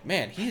Weller. I'm like,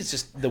 man, he's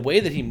just the way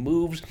that he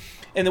moves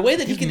and the way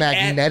that he's he can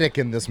magnetic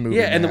in this movie.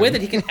 Yeah, and the way that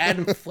he can add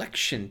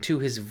inflection to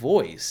his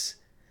voice,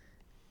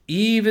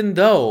 even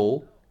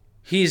though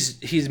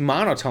he's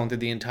monotone through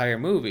the entire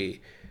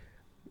movie.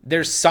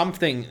 There's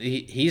something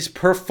he's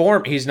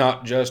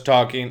not just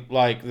talking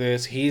like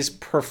this. He's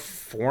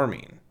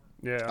performing.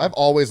 Yeah, I've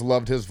always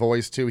loved his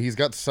voice too. He's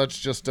got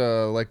such just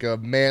a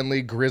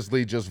manly,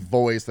 grizzly just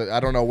voice that I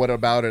don't know what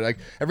about it. Like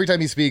every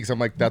time he speaks, I'm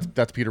like,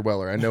 that's Peter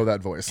Weller. I know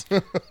that voice.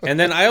 And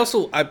then I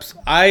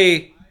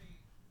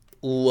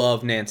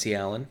love Nancy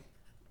Allen.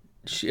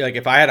 She, like,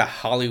 if I had a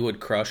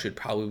Hollywood crush, it'd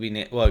probably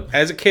be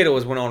as a kid it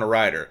was Winona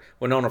Ryder,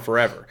 Winona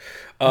forever.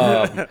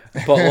 But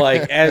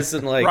like as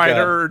in like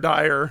Ryder or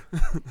Dyer,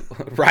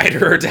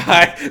 Ryder or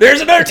Die.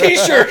 There's another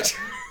T-shirt.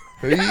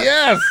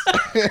 Yes.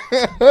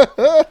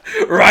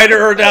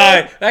 Ryder or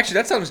Die. Actually,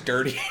 that sounds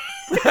dirty.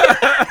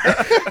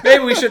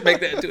 Maybe we should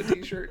make that into a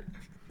T-shirt.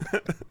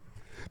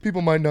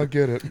 People might not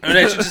get it. And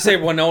I should just say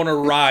Winona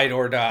Ride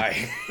or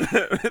Die.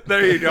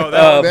 There you go.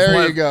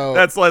 You go.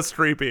 That's less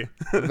creepy.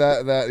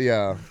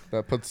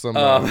 That puts some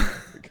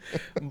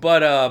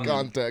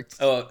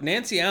context.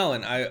 Nancy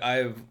Allen,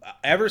 I've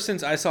ever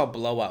since I saw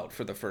Blowout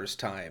for the first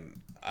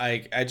time,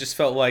 I just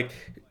felt like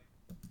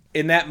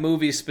in that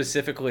movie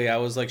specifically, I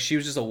was like, she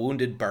was just a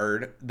wounded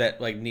bird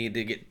that like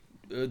needed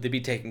to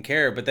be taken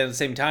care of, but then at the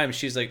same time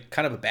she's like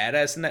kind of a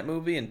badass in that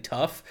movie and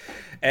tough.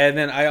 And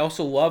then I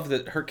also love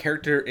that her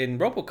character in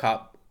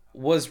RoboCop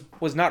was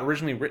not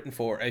originally written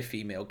for a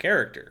female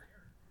character.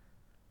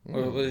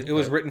 It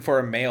was written for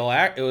a male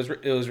act. It was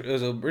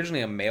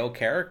originally a male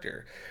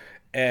character,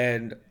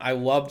 and I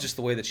love just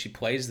the way that she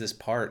plays this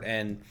part.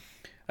 And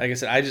like I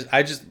said,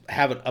 I just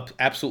have an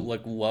absolute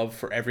like love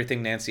for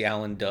everything Nancy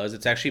Allen does.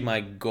 It's actually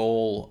my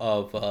goal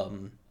of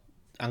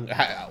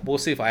we'll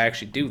see if I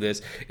actually do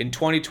this in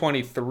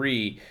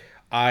 2023.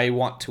 I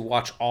want to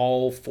watch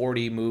all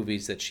 40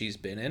 movies that she's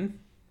been in.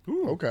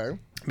 Ooh, okay.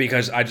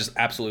 Because I just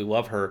absolutely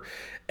love her,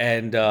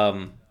 and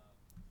like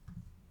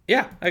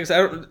I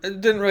said, I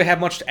didn't really have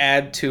much to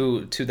add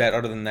to that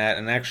other than that.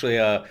 And actually,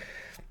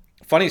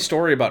 funny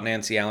story about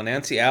Nancy Allen.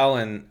 Nancy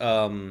Allen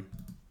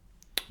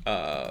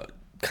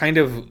kind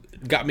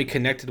of got me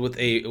connected with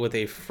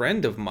a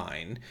friend of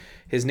mine.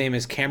 His name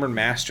is Cameron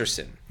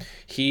Masterson.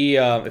 He,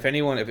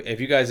 if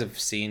you guys have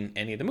seen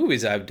any of the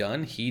movies I've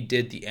done, he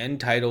did the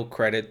end title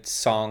credit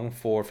song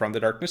for From the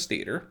Darkness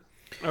Theater.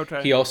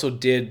 Okay. He also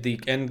did the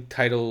end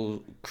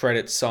title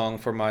credit song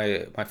for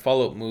my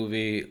follow-up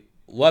movie,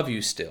 Love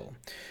You Still.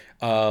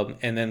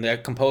 And then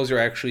that composer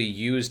actually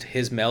used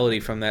his melody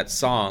from that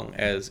song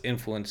as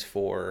influence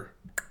for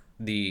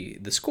the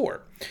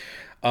score.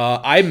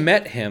 I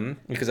met him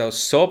because I was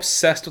so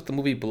obsessed with the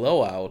movie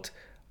Blowout.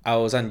 I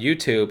was on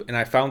YouTube and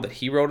I found that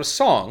he wrote a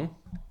song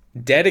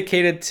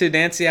dedicated to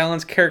Nancy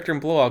Allen's character in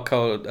Blowout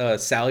called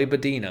Sally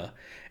Badina.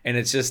 And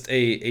it's just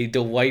a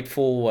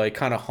delightful, like,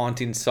 kind of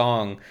haunting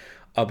song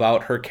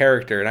about her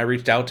character. And I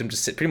reached out to him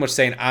just pretty much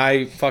saying,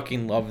 I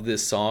fucking love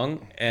this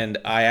song. And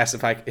I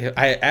asked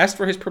I asked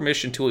for his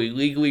permission to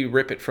illegally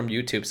rip it from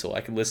YouTube so I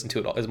could listen to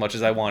it as much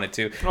as I wanted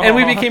to. Aww. And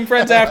we became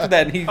friends after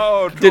that. And he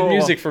did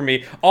music for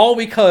me, all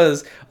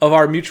because of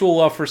our mutual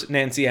love for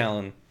Nancy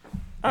Allen.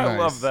 I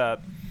love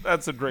that.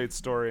 That's a great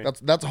story.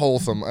 That's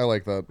wholesome. I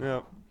like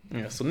that.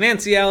 Yeah. So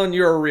Nancy Allen,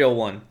 you're a real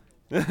one.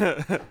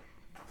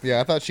 Yeah,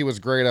 I thought she was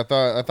great. I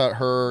thought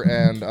her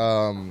and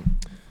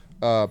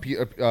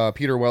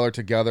Peter Weller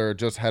together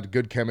just had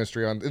good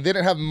chemistry. They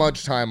didn't have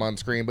much time on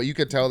screen, but you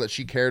could tell that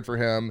she cared for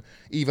him,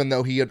 even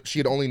though she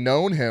had only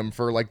known him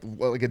for like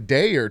a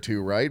day or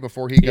two, right,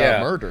 before he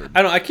got murdered.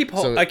 I don't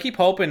know. I keep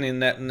hoping in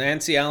that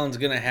Nancy Allen's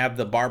gonna have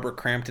the Barbara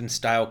Crampton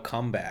style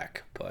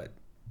comeback, but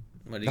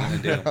what are you gonna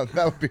do?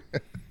 That would be.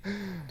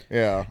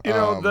 Yeah. You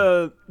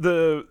know,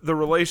 the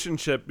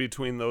relationship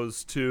between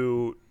those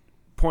two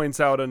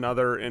points out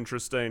another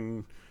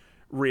interesting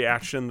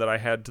reaction that I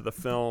had to the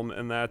film,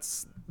 and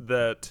that's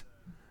that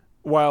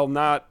while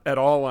not at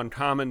all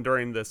uncommon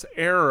during this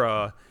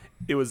era,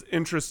 it was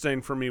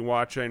interesting for me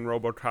watching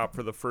RoboCop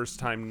for the first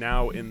time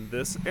now in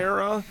this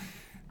era,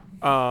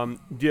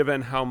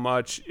 given how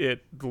much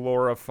it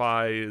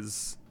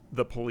glorifies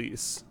the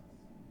police.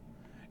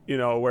 You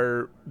know,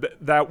 where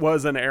that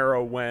was an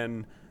era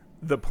when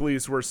the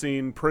police were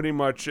seen pretty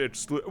much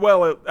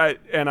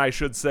and I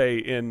should say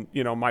in,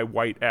 you know, my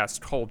white ass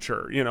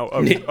culture, you know,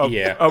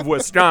 of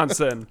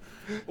Wisconsin,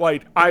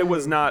 like I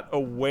was not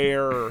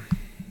aware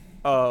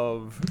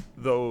of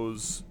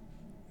those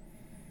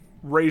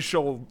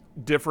racial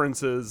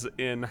differences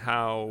in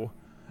how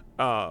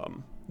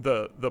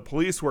the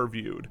police were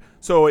viewed.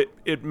 So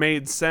it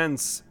made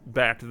sense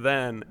back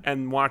then,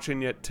 and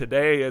watching it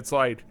today, it's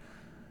like,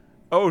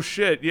 oh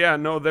shit, yeah,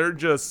 no, they're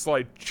just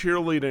like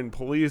cheerleading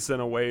police in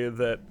a way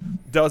that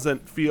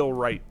doesn't feel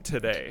right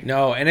today.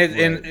 No, and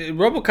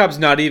RoboCop's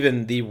not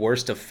even the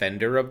worst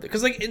offender of,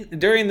 because like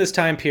during this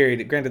time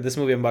period, granted, this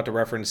movie I'm about to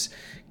reference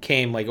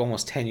came like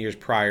almost 10 years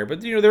prior,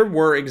 but you know there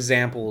were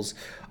examples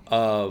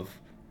of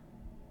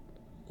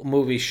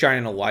movies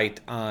shining a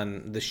light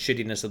on the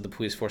shittiness of the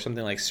police force,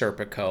 something like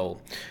Serpico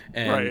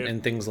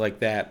and things like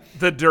that.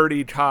 The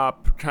dirty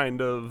cop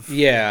kind of.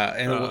 Yeah,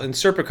 and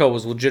Serpico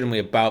was legitimately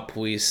about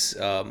police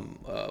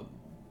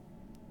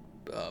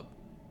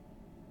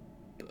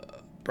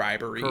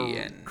bribery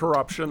and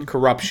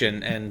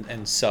corruption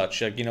and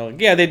such. Like, you know,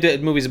 yeah, they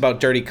did movies about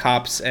dirty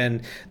cops,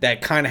 and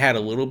that kind of had a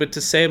little bit to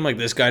say. I'm like,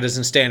 this guy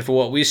doesn't stand for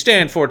what we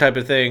stand for, type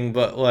of thing.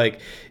 But like,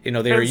 you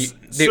know,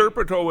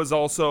 Serpico was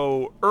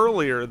also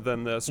earlier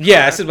than this. Correct?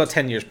 Yeah, this is about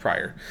 10 years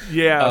prior.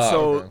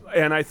 Yeah,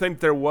 and I think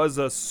there was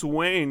a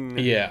swing.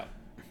 Yeah,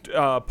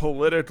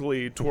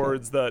 politically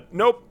towards the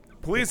nope.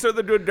 Police are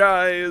the good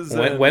guys.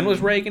 When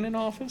was Reagan in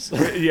office?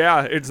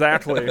 Yeah,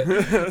 exactly.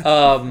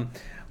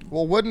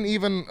 Well, wouldn't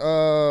even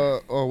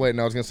oh wait,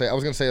 no, I was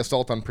gonna say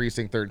Assault on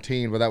Precinct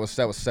 13, but that was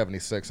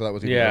 76, so that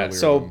was even earlier.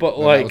 So but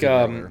like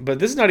but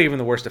this is not even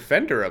the worst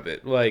offender of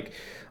it. Like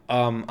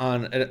on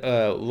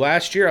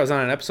last year I was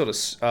on an episode of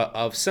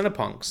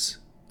Cinepunks,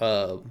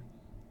 the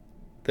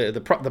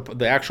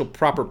actual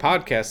proper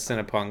podcast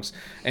Cinepunks,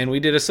 and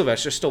we did a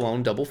Sylvester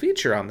Stallone double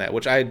feature on that,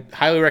 which I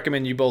highly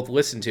recommend you both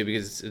listen to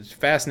because it's a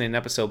fascinating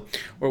episode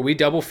where we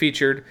double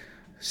featured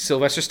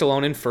Sylvester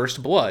Stallone in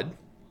First Blood,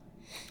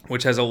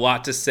 which has a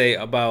lot to say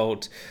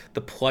about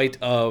the plight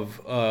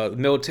of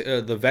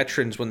the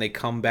veterans when they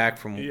come back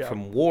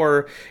from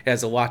war. It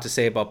has a lot to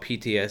say about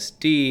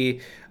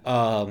PTSD,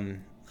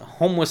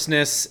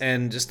 homelessness,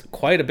 and just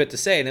quite a bit to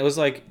say. And it was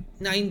like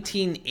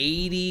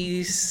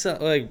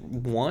 1980s, like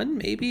one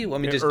maybe.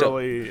 Let me just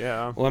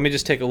let me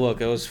just take a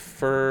look. It was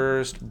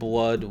First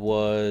Blood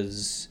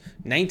was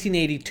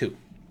 1982.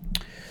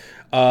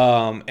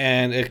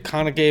 And it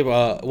kind of gave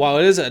while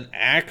it is an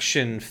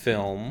action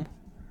film,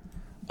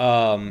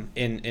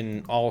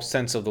 in all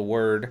sense of the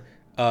word,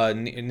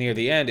 near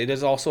the end, it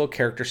is also a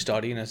character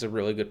study and is a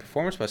really good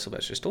performance by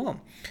Sylvester Stallone.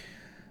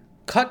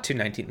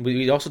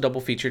 We also double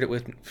featured it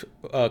with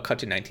cut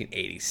to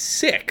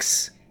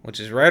 1986, which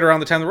is right around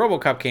the time the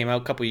RoboCop came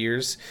out, a couple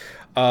years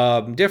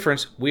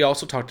difference. We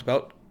also talked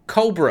about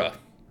Cobra,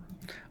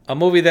 a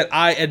movie that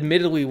I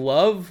admittedly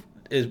love,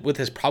 is with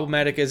as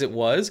problematic as it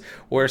was,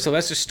 where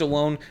Sylvester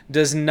Stallone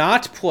does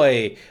not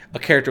play a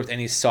character with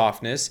any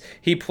softness.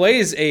 He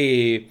plays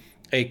a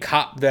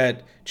cop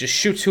that just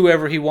shoots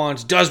whoever he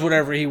wants, does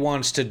whatever he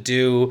wants to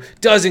do,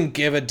 doesn't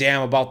give a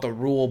damn about the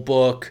rule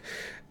book,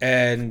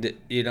 and,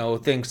 you know,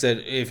 thinks that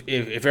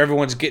if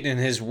everyone's getting in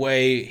his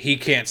way, he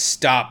can't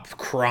stop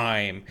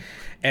crime.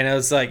 And it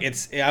was like,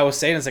 I was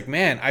saying, it's like,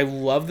 man, I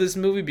love this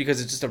movie because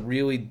it's just a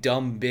really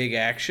dumb, big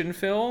action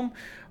film,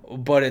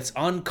 but it's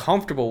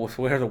uncomfortable with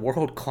where the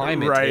world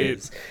climate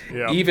is.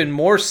 Yeah. Even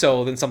more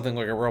so than something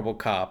like a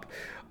RoboCop.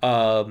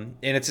 And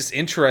it's just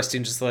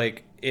interesting, just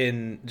like,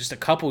 in just a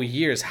couple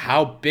years,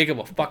 how big of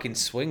a fucking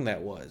swing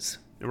that was.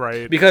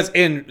 Right. Because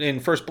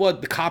in First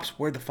Blood, the cops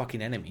were the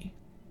fucking enemy.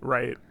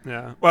 Right.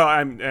 Yeah. Well,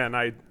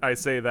 I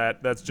say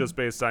that's just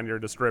based on your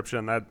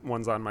description. That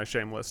one's on my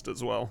shame list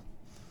as well.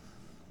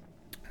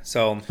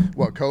 So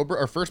what, Cobra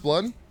or First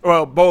Blood?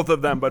 Well, both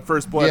of them, but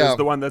First Blood is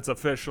the one that's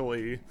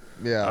officially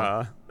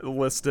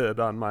listed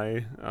on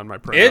my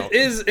printout. It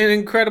is an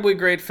incredibly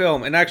great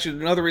film, and actually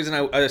another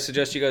reason I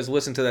suggest you guys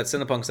listen to that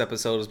Cinepunks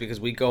episode is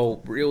because we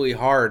go really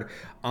hard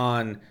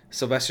on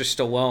Sylvester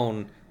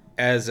Stallone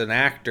as an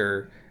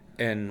actor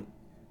and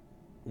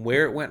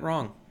where it went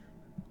wrong.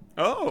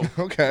 Oh,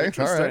 okay,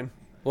 all right.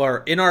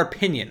 Or in our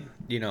opinion,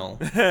 you know.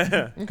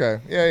 Okay,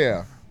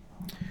 yeah.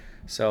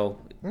 So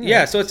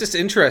yeah, so it's just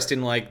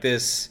interesting, like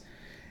this.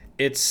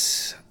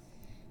 The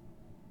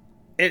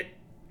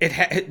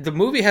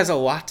movie has a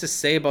lot to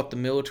say about the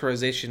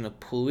militarization of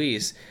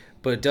police,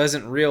 but it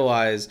doesn't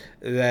realize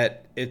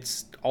that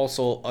it's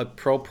also a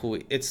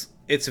pro-police.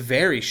 It's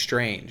very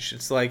strange.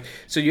 It's like,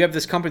 so you have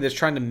this company that's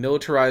trying to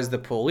militarize the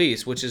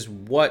police, which is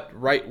what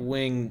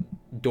right-wing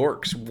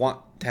dorks want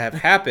to have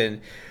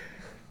happen.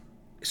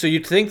 So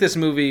you'd think this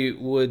movie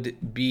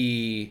would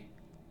be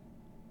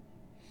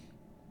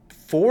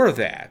for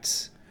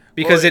that,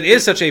 because it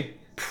is such a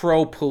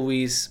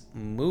pro-police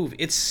movie.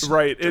 It's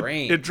right.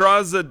 strange. It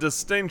draws a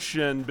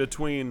distinction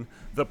between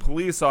the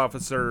police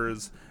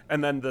officers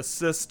and then the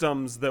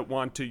systems that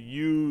want to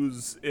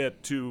use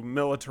it to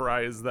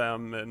militarize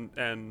them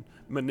and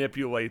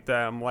manipulate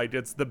them. Like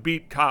it's the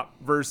beat cop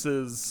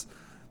versus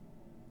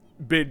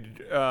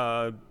big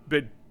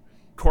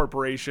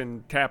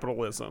corporation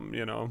capitalism,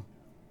 you know?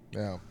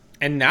 Yeah.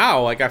 And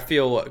now, like, I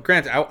feel,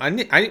 granted, I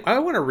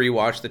want to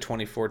rewatch the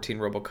 2014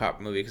 RoboCop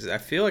movie because I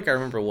feel like I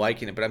remember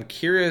liking it, but I'm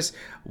curious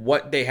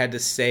what they had to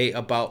say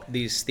about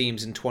these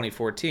themes in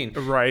 2014.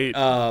 Right.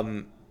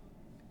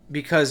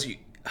 Because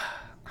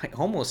I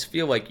almost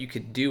feel like you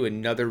could do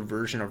another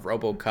version of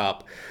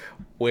RoboCop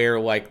where,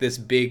 like, this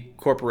big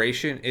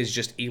corporation is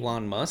just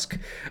Elon Musk.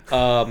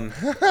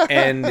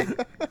 And...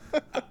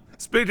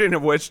 Speaking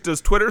of which, does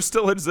Twitter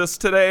still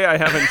exist today? I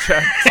haven't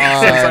checked since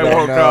I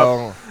woke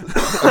up.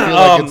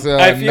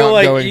 I feel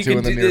like it's not going to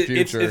in the near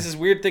future. It's this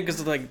weird thing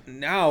because, like,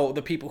 now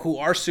the people who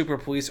are super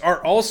police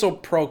are also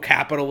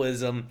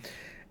pro-capitalism.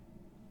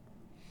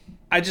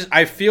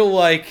 I feel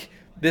like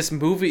this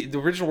movie, the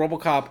original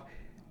RoboCop,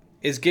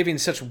 is giving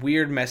such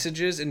weird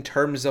messages in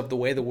terms of the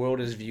way the world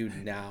is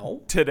viewed now.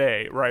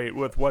 Today, right,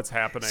 with what's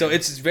happening. So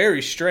it's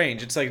very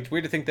strange. It's like it's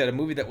weird to think that a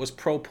movie that was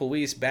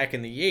pro-police back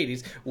in the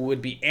 80s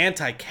would be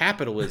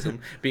anti-capitalism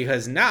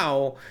because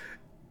now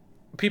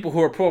people who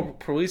are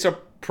pro-police are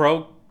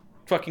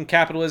pro-fucking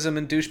capitalism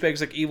and douchebags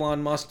like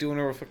Elon Musk doing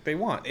whatever the fuck they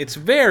want. It's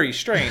very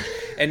strange.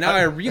 And now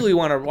I really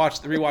want to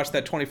rewatch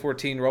that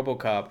 2014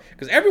 RoboCop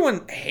because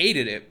everyone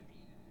hated it.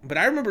 But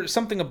I remember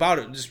something about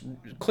it just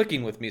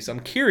clicking with me, so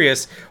I'm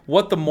curious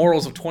what the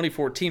morals of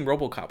 2014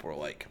 RoboCop were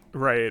like.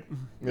 Right.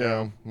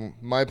 Yeah.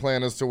 My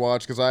plan is to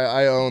watch, because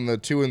I own the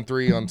 2 and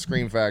 3 on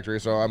Scream Factory,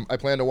 so I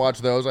plan to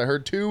watch those. I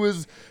heard 2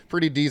 is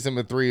pretty decent,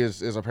 but 3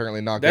 is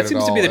apparently not good at all. That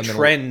seems to be the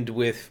trend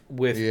with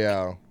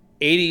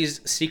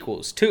 80s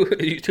sequels.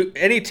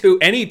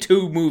 Any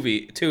two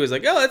movie, 2 is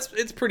like, oh,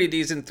 it's pretty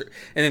decent,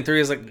 and then 3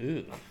 is like,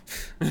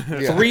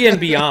 ugh. 3 and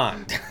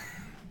beyond.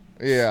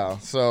 Yeah,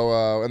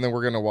 so, and then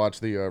we're going to watch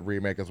the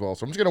remake as well.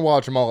 So I'm just going to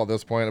watch them all at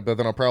this point, but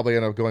then I'll probably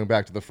end up going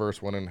back to the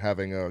first one and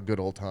having a good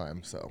old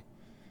time, so,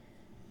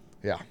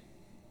 yeah.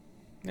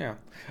 Yeah.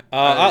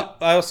 I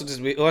also just,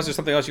 unless there's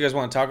something else you guys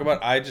want to talk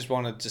about, I just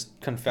want to just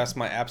confess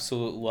my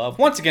absolute love,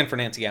 once again, for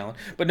Nancy Allen,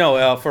 but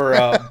no, for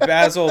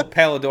Basil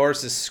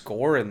Palidoros'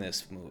 score in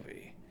this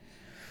movie.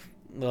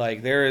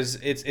 Like,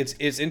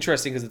 it's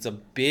interesting because it's a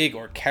big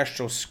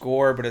orchestral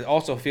score, but it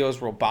also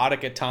feels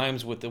robotic at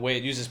times with the way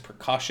it uses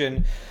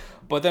percussion.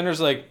 But then there's,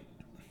 like,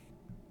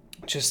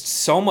 just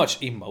so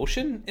much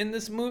emotion in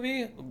this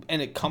movie,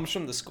 and it comes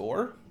from the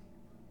score.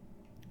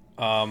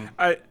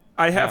 I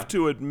have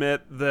to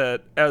admit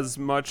that as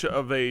much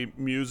of a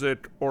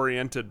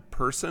music-oriented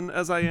person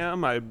as I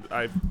am, I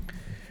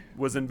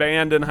was in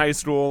band in high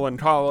school and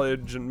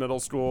college and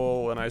middle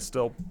school, and I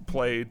still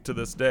play to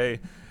this day.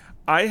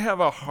 I have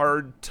a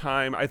hard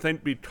time, I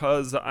think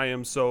because I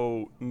am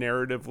so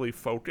narratively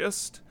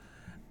focused,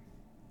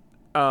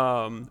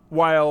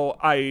 while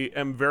I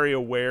am very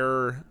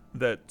aware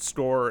that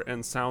score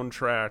and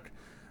soundtrack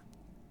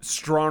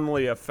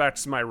strongly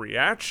affects my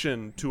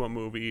reaction to a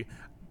movie,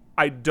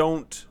 I'm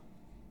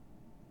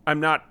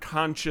not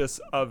conscious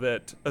of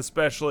it,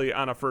 especially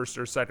on a first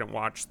or second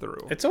watch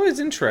through. It's always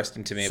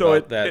interesting to me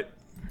about that.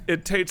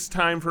 It takes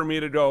time for me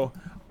to go,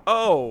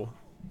 oh,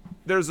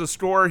 there's a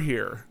score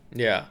here.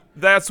 Yeah,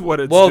 that's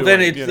what it's. Well,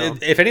 doing, then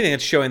if anything,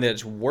 it's showing that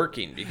it's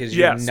working because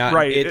you're not.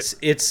 Right.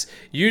 It's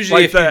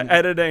usually like the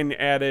editing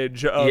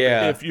adage of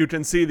if you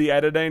can see the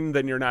editing,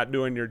 then you're not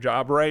doing your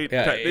job right.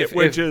 Yeah,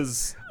 which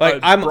is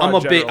like I'm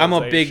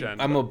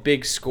a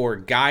big score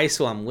guy,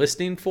 so I'm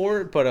listening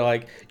for it. But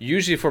like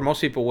usually for most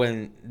people,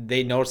 when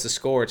they notice the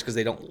score, it's because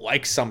they don't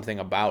like something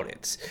about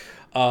it.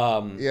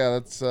 Yeah,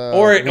 that's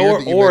or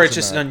it's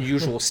just an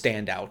unusual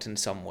standout in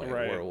some way,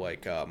 right. Or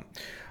like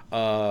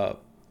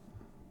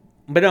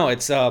But no,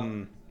 it's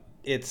always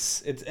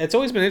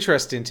been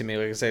interesting to me.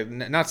 Like I say,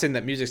 not saying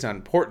that music's not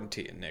important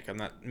to you, Nick. I'm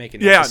not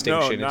making that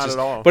distinction. No, not at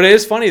all. But it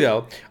is funny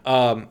though.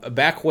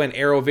 Back when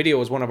Arrow Video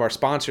was one of our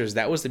sponsors,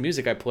 that was the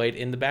music I played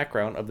in the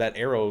background of that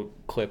Arrow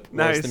clip.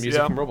 Was the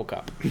music from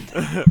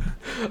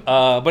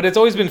RoboCop. But it's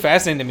always been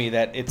fascinating to me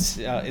that it's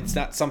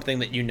not something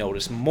that you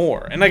notice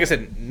more. And like I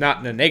said, not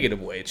in a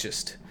negative way. It's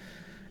just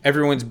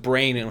everyone's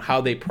brain and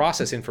how they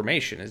process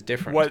information is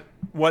different.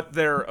 What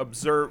they're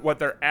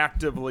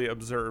actively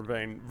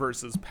observing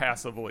versus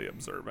passively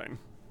observing,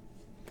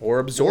 or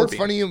absorbing. Well, it's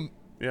funny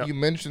you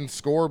mentioned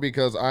score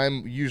because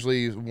I'm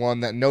usually one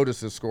that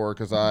notices score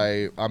because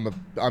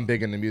I'm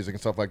big into music and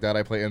stuff like that.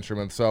 I play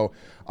instruments, so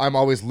I'm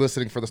always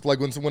listening for this. Like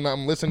when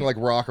I'm listening to like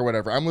rock or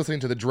whatever, I'm listening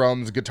to the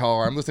drums,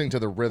 guitar. I'm listening to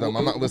the rhythm.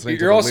 I'm not listening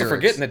to the lyrics. You're also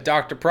forgetting that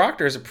Dr.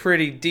 Proctor is a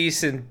pretty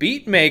decent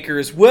beat maker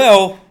as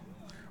well.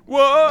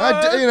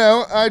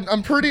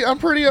 I'm pretty,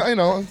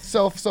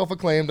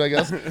 self-acclaimed, I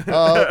guess.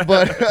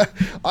 But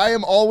I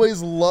am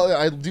always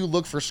I do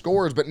look for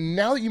scores. But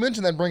now that you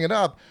mention that, and bring it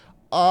up,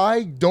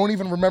 I don't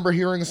even remember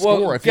hearing a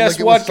score. Well, I feel guess like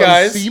it what, was so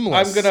guys?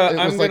 seamless.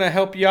 I'm gonna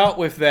help you out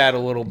with that a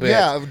little bit.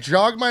 Yeah, it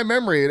jogged my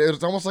memory. It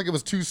was almost like it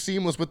was too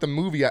seamless with the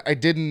movie. I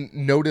didn't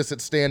notice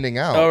it standing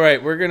out. All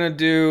right, we're gonna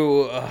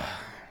do.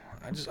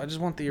 I just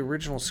want the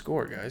original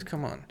score, guys.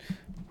 Come on.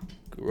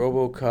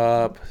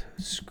 RoboCop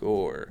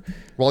score.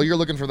 While you're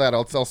looking for that,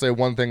 I'll say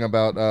one thing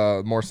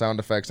about more sound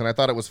effects, and I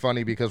thought it was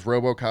funny because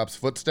RoboCop's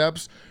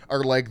footsteps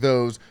are like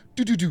those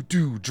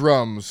do-do-do-do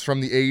drums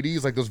from the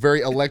 80s, like those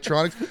very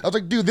electronic. I was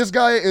like, dude, this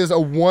guy is a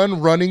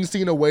one running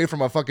scene away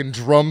from a fucking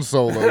drum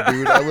solo,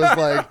 dude. I was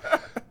like,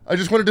 I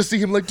just wanted to see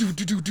him like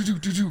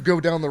do-do-do-do-do-do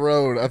go down the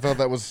road. I thought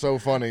that was so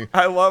funny.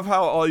 I love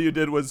how all you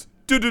did was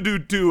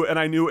do-do-do-do, and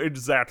I knew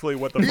exactly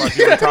what the fuck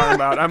you were talking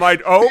about. I'm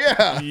like, oh,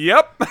 yeah.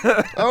 Yep.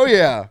 Oh,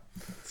 yeah.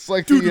 It's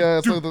like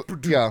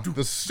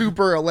the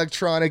super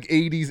electronic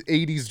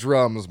 80s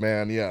drums,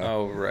 man. Yeah.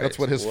 All right. That's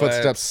what his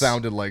footsteps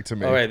sounded like to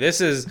me. All right. This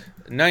is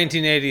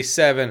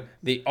 1987,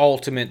 the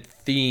ultimate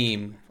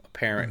theme,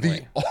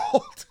 apparently. The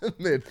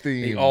ultimate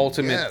theme. The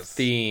ultimate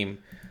theme.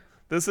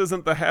 This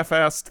isn't the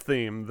half-assed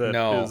theme that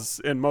is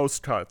in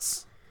most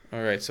cuts.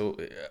 All right. So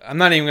I'm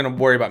not even going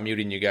to worry about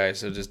muting you guys.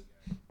 So just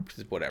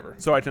whatever.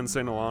 So I can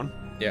sing along?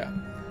 Yeah.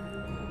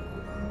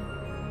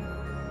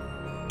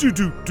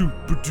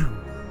 Do-do-do-do-do.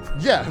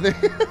 Yeah.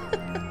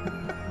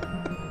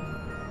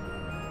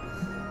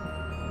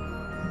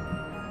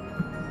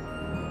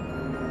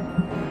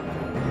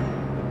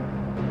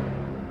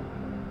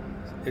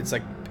 It's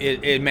like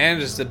it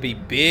manages to be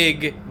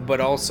big,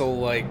 but also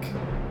like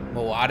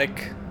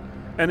melodic.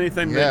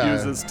 Anything that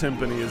uses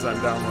timpanis,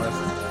 I'm down with.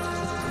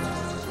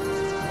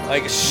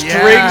 Like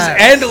strings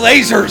and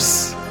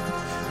lasers.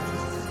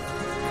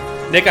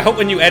 Nick, I hope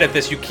when you edit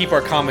this, you keep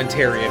our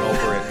commentary in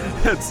over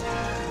it.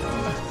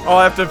 I'll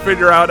have to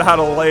figure out how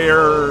to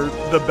layer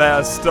the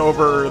best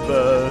over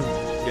the...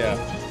 Yeah.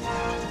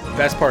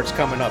 Best part's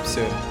coming up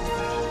soon.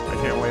 I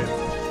can't wait.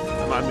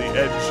 I'm on the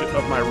edge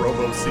of my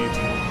robo seat.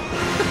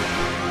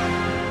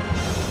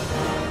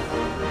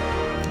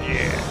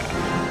 Yeah.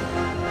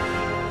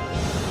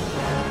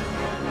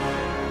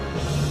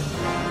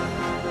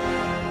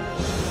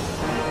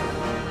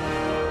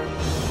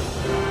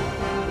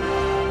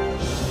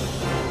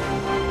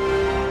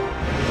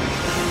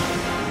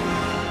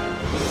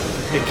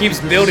 It keeps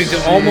building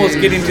to almost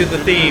getting to the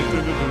theme.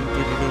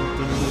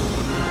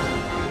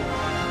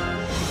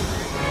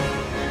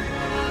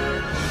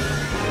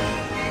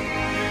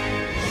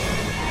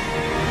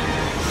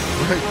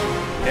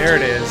 There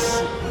it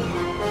is.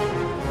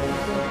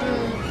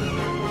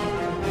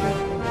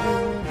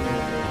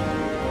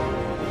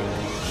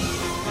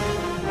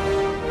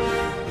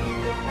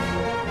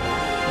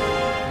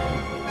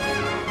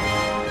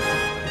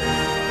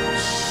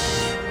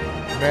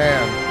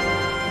 Man.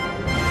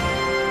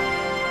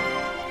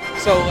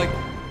 So like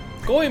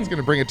going, it's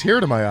gonna bring a tear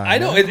to my eye. I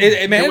know it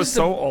manages. It was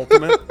so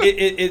ultimate.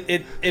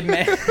 It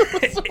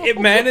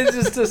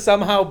manages to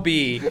somehow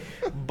be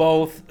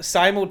both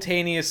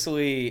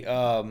simultaneously.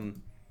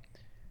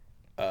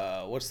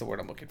 What's the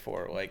word I'm looking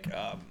for? Like.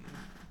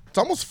 It's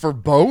almost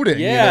foreboding.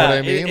 Yeah, you know what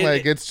I mean?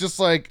 It's just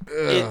like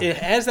it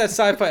has that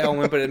sci-fi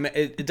element, but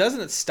it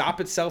doesn't stop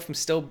itself from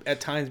still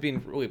at times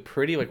being really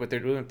pretty, like what they're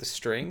doing with the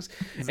strings,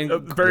 and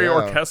very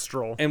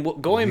orchestral. And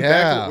going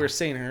back to what we were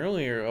saying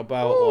earlier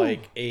about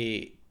like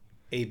a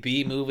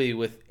B movie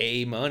with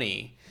A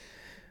money.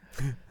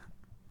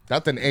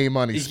 That's an A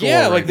money score.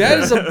 Yeah, like that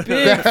is a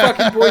big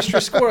fucking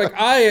boisterous score. Like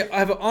I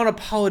have an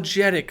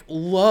unapologetic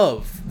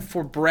love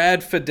for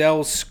Brad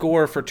Fiedel's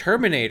score for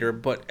Terminator,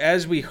 but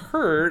as we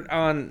heard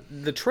on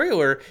the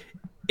trailer,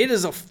 it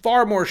is a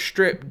far more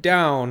stripped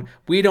down,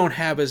 we don't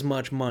have as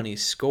much money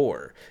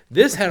score.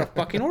 This had a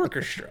fucking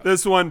orchestra.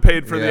 This one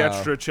paid for the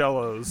extra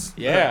cellos.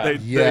 Yeah.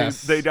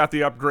 They got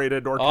the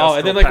upgraded orchestral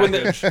and then like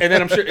package. and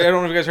then I'm sure I don't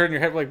know if you guys heard in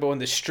your head, like, but when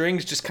the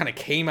strings just kind of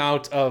came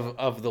out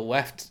of the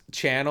left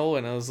channel,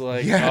 and I was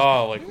like,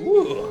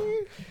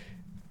 woo.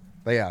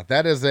 But yeah,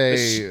 that is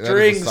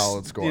a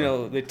solid score. You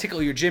know, they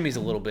tickle your jimmies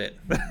a little bit.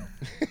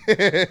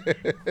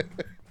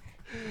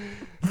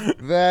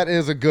 That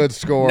is a good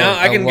score. No,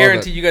 I can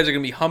guarantee you guys are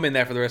going to be humming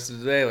that for the rest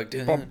of the day. Like,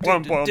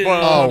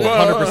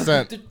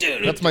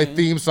 100%. That's my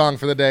theme song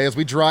for the day. As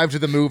we drive to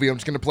the movie, I'm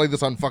just going to play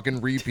this on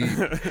fucking repeat.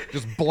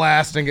 Just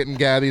blasting it in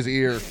Gabby's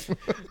ear.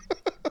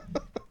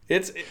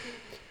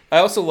 I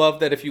also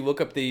love that if you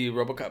look up the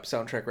RoboCop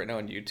soundtrack right now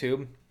on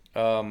YouTube,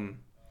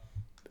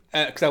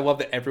 because I love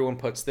that everyone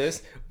puts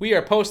this. We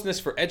are posting this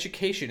for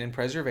education and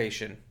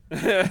preservation.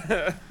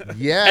 Yes.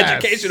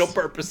 Educational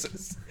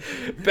purposes.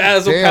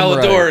 Basil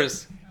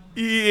Palladores. Right.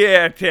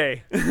 Yeah,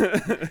 okay.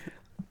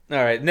 All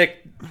right,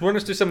 Nick, run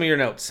us through some of your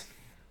notes.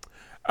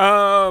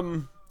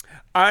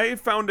 I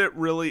found it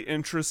really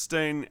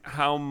interesting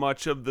how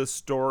much of the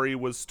story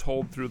was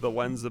told through the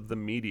lens of the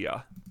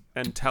media.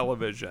 and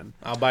television.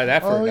 I'll buy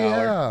that for $1.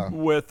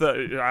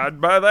 Yeah.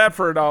 I'd buy that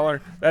for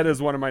 $1. That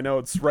is one of my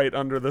notes right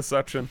under this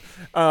section.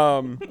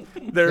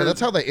 That's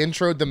how they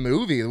introed the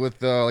movie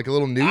with like a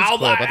little news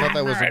clip. I thought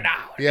that was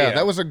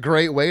that was a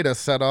great way to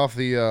set off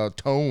the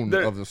tone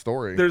of the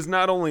story. There's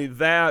not only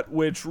that,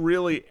 which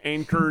really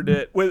anchored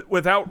it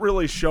without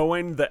really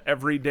showing the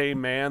everyday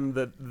man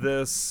that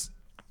this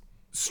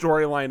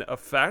storyline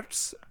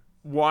affects.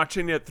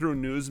 Watching it through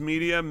news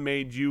media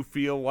made you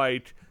feel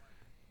like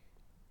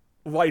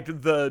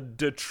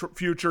the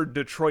future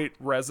Detroit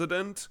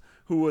resident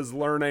who was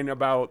learning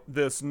about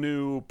this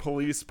new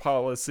police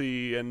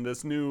policy and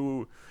this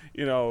new,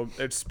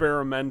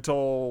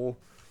 experimental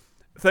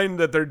thing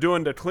that they're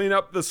doing to clean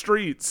up the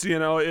streets.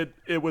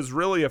 It was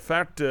really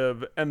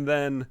effective. And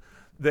then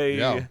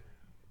they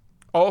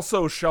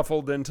also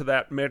shuffled into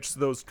that mix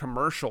those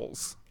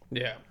commercials.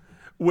 Yeah.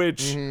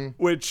 Which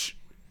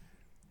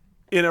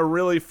in a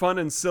really fun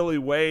and silly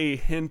way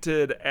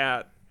hinted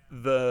at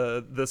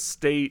the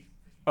state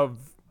of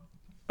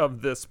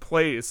this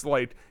place.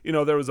 Like,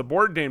 there was a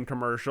board game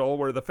commercial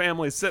where the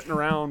family's sitting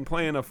around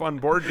playing a fun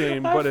board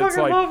game, but it's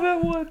like love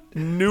that one.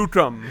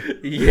 Nukem.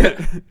 Yeah.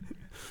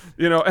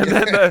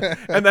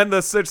 And then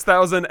the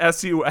 6,000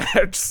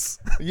 SUX.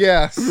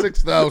 Yeah,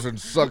 6,000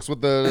 sucks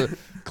with the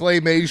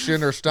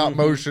claymation or stop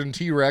motion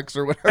T-Rex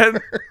or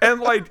whatever. And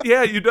like,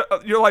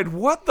 you're like,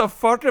 what the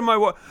fuck am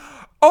I?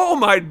 Oh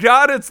my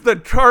God, it's the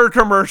car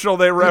commercial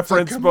they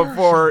referenced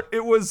before.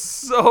 It was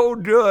so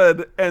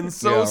good and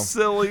so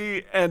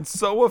silly and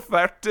so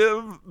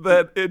effective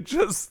that it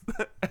just,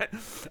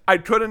 I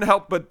couldn't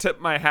help but tip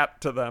my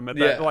hat to them. And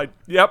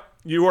yep,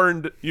 you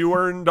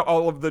earned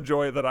all of the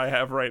joy that I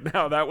have right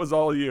now. That was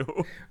all you.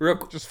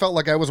 Just felt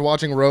like I was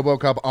watching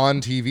RoboCop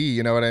on TV.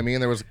 You know what I mean?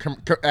 There was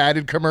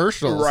added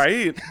commercials.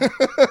 Right.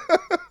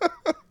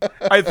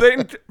 I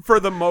think for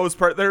the most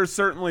part, there's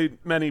certainly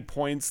many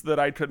points that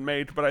I could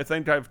make, but I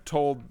think I've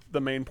told the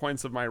main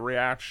points of my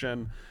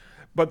reaction.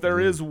 But there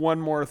is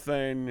one more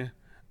thing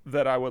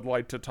that I would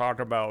like to talk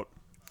about.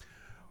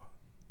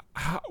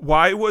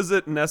 Why was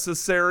it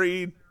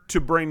necessary to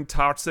bring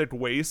toxic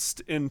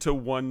waste into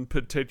one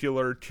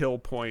particular kill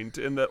point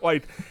in that,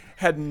 like,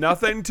 had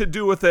nothing to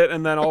do with it,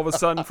 and then all of a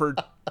sudden for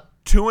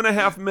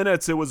 2.5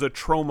 minutes it was a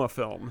trauma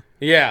film?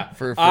 Yeah,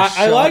 for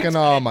shock and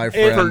awe, my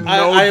friend.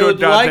 I would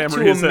like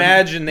to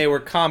imagine they were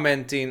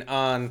commenting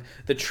on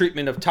the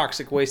treatment of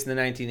toxic waste in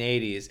the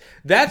 1980s.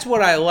 That's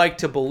what I like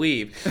to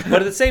believe.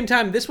 But at the same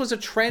time, this was a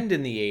trend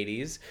in the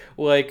 80s,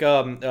 like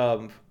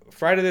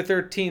Friday the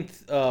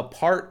 13th,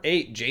 Part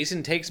 8,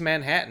 Jason Takes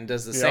Manhattan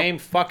does the same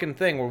fucking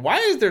thing. Why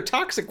is there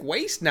toxic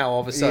waste now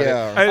all of a sudden?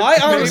 Yeah. I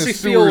honestly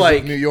feel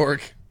like New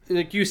York.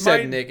 Like you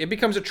said, Nick, it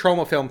becomes a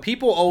trauma film.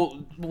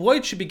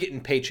 Lloyd should be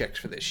getting paychecks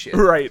for this shit.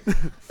 Right.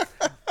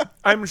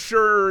 I'm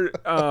sure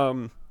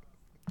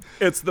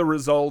it's the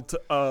result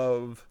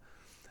of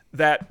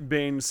that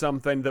being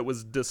something that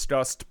was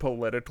discussed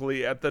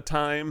politically at the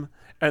time,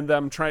 and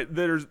them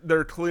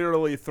they're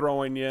clearly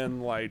throwing in,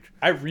 like,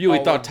 I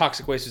really thought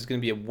toxic waste was going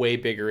to be a way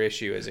bigger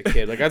issue as a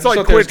kid. Like, I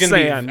thought there was going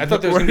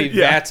to be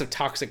vats of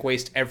toxic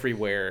waste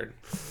everywhere.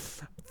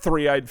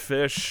 Three-eyed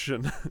fish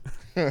and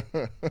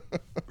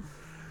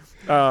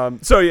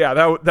so yeah,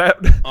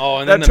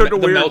 that took a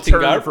weird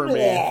turn for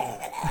me.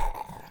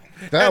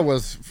 That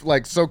was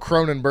like so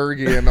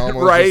Cronenbergian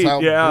almost, just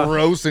how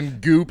gross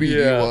and goopy he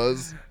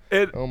was.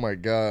 Oh my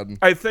God.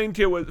 I think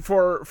it was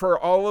for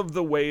all of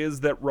the ways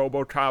that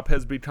RoboCop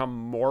has become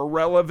more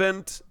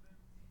relevant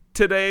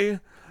today,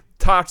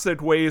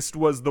 toxic waste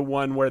was the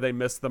one where they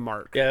missed the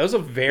mark. Yeah, that was a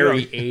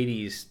very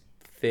 80s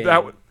thing.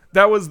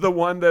 That was the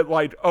one that,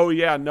 like, oh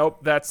yeah, nope,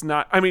 that's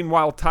not. I mean,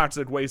 while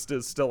toxic waste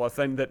is still a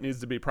thing that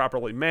needs to be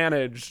properly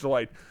managed,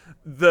 like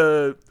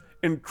the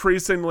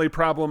increasingly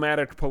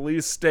problematic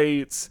police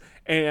states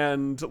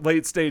and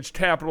late stage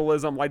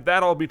capitalism, like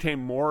that all became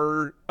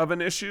more of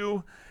an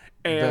issue.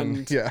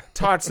 And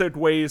toxic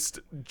waste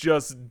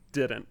just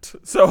didn't.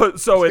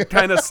 So it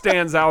kind of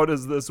stands out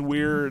as this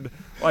weird,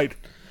 like,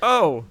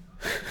 oh,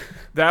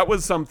 that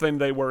was something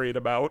they worried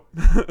about.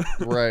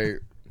 Right.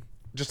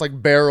 Just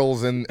like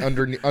barrels in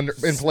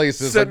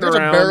places. Sitting like, there's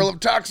around. a barrel of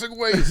toxic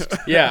waste.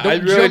 Yeah, I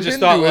really just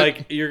thought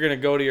like you're gonna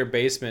go to your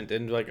basement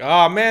and like,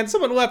 oh man,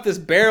 someone left this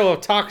barrel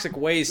of toxic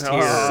waste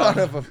here. Son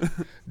of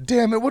a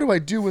damn it! What do I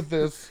do with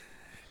this?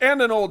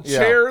 And an old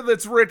chair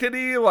that's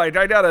rickety. Like,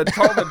 I gotta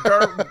call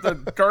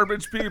the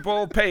garbage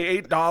people,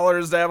 pay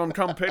 $8 to have them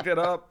come pick it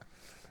up.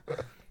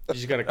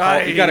 You just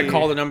gotta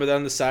call the number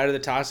on the side of the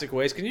toxic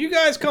waste. Can you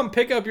guys come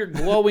pick up your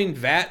glowing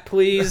vat,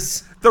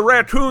 please? The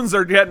raccoons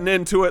are getting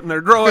into it and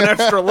they're growing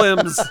extra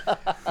limbs.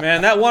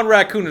 Man, that one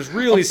raccoon is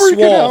really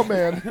swole. Out,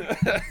 man.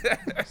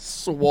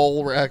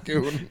 Swole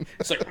raccoon.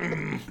 It's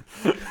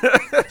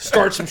like,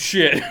 start some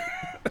shit.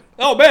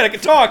 Oh man, I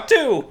can talk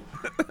too.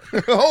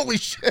 Holy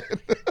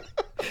shit.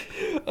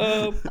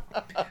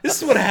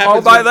 This is what happens.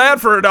 I'll buy that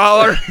for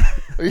 $1.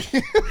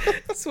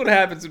 This is what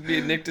happens when me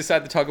and Nick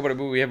decide to talk about a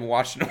movie we haven't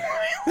watched in a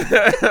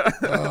while.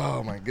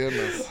 Oh my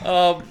goodness.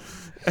 I'll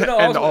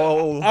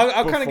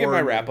kind of give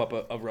my wrap up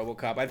of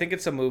RoboCop. I think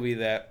it's a movie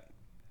that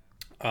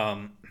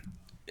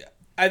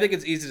I think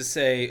it's easy to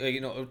say,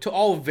 to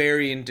all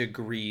varying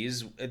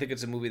degrees. I think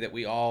it's a movie that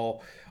we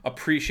all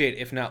appreciate,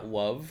 if not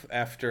love,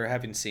 after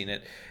having seen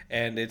it.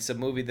 And it's a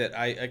movie that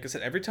like I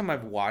said, every time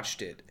I've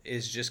watched it,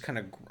 is just kind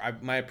of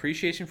my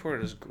appreciation for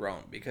it has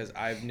grown, because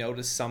I've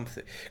noticed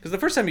something. Because the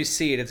first time you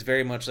see it, it's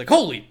very much like,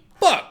 holy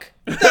fuck,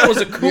 that was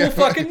a cool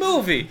fucking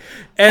movie.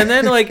 And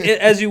then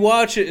as you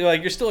watch it,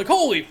 you're still like,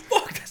 holy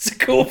fuck, that's a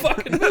cool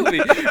fucking movie.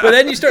 But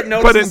then you start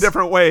noticing, but in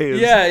different ways.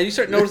 Yeah, you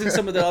start noticing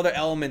some of the other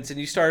elements, and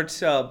you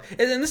start and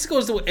this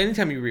goes to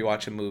anytime you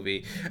rewatch a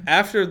movie,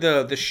 after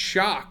the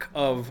shock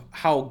of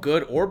how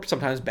good or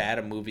sometimes bad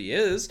a movie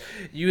is,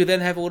 you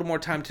then have a little more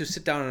time to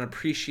sit down and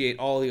appreciate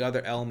all the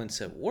other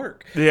elements at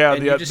work. Yeah,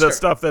 the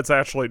stuff that's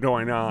actually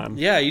going on.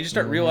 Yeah, you just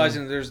start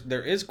realizing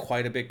there is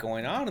quite a bit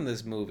going on in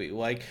this movie.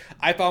 Like,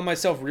 I found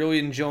myself really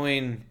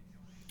enjoying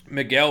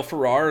Miguel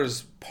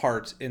Ferrar's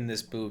part in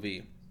this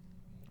movie,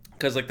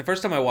 because the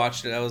first time I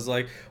watched it, I was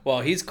like,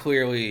 well, he's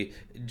clearly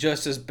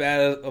just as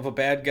bad of a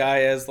bad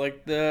guy as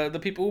the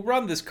people who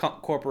run this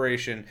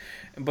corporation.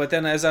 But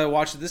then as I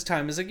watched it this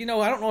time, it's like, I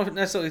don't know if I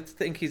necessarily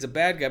think he's a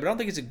bad guy, but I don't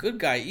think he's a good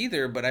guy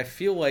either. But I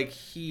feel like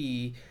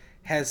he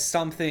has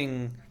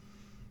something.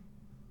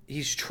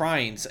 He's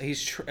trying.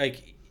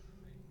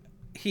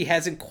 He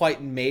hasn't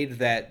quite made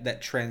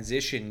that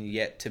transition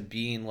yet to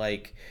being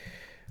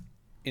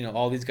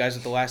all these guys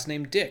with the last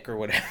name Dick or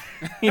whatever,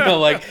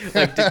 like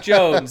Dick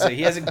Jones.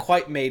 He hasn't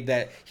quite made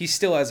that. He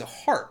still has a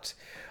heart,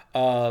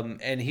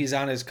 and he's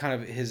on his kind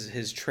of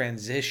his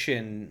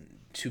transition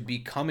to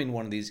becoming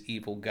one of these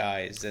evil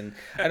guys. And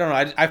I don't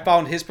know. I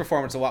found his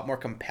performance a lot more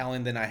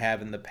compelling than I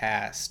have in the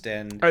past.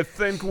 And I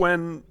think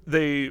when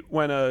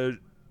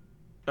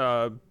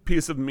a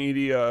piece of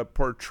media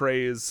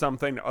portrays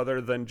something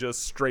other than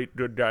just straight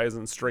good guys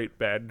and straight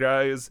bad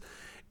guys,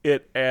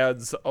 it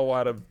adds a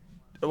lot of,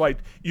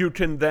 you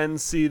can then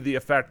see the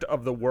effect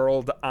of the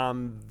world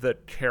on the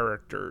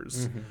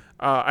characters. Mm-hmm.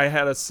 I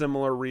had a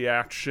similar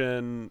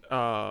reaction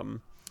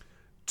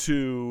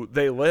to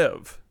They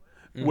Live,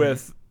 mm-hmm.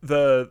 with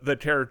the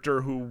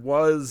character who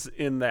was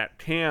in that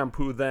camp,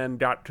 who then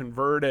got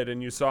converted,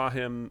 and you saw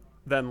him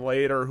then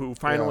later, who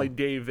finally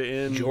gave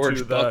in George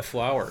to Buck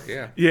Flower.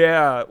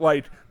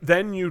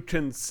 Then you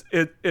can,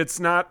 it's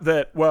not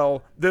that,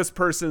 well, this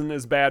person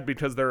is bad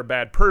because they're a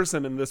bad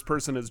person and this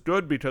person is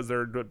good because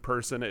they're a good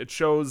person. It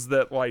shows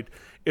that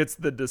it's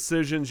the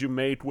decisions you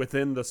make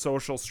within the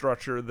social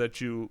structure that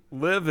you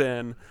live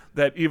in,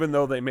 that even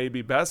though they may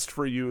be best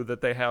for you, that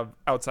they have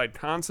outside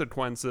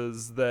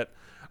consequences, that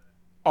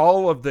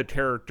all of the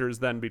characters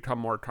then become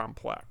more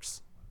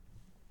complex.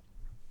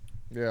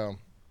 Yeah.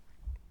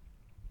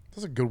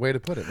 That's a good way to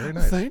put it. Very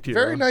nice. Thank you.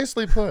 Very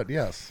nicely put,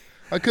 yes.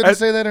 I couldn't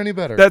say that any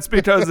better. That's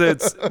because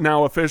it's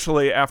now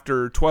officially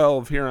after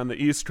 12 here on the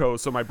East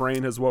Coast, so my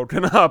brain has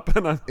woken up.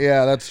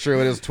 Yeah, that's true.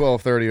 It is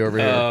 12:30 over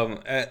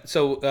here.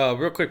 So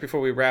real quick before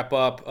we wrap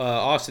up,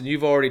 Austin,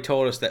 you've already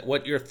told us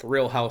what your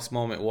Thrill House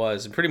moment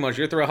was. And pretty much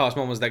your Thrill House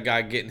moment was that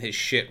guy getting his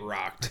shit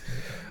rocked.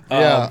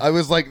 Yeah, I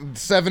was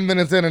 7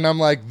 minutes in, and I'm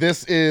like,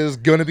 this is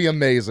going to be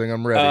amazing.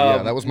 I'm ready.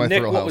 Yeah, that was my Nick,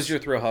 Thrill House. What was your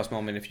Thrill House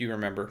moment, if you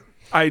remember?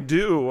 I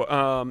do.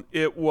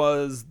 It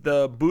was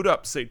the boot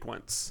up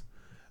sequence.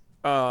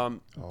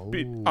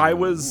 I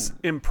was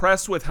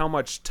impressed with how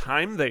much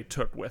time they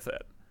took with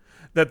it.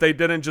 That they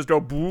didn't just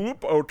go,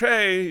 boop,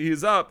 okay,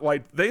 he's up.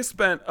 They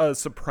spent a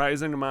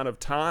surprising amount of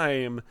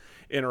time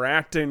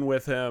interacting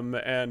with him,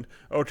 and,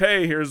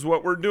 okay, here's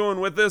what we're doing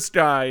with this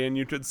guy, and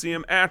you could see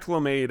him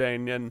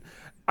acclimating, and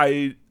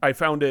I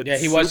found it. Yeah,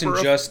 he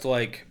wasn't just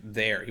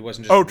there. He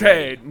wasn't just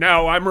okay. Ready.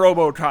 Now I'm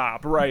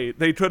RoboCop, right?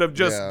 They could have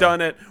just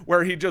done it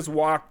where he just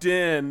walked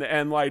in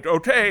and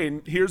okay,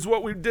 here's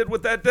what we did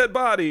with that dead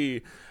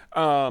body.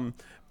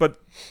 But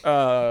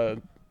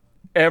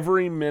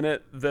every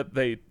minute that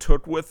they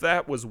took with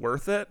that was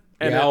worth it.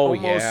 And all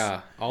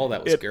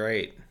that was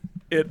great.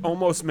 It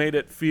almost made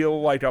it feel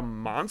like a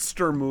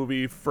monster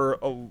movie for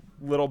a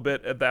little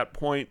bit at that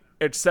point.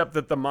 Except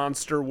that the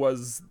monster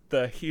was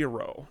the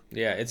hero.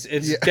 Yeah, it's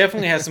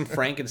definitely has some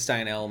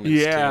Frankenstein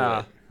elements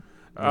to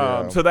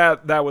it. So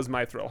that was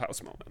my Thrill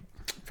House moment.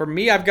 For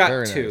me, I've got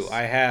Very two. Nice.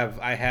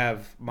 I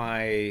have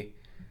my.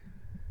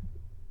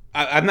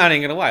 I'm not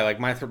even gonna lie.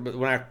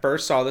 When I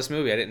first saw this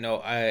movie, I didn't know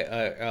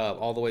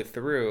all the way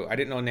through. I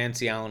didn't know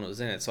Nancy Allen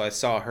was in it, so I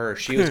saw her.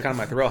 She was kind of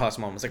my Thrill House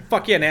moment. It's like,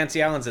 fuck yeah,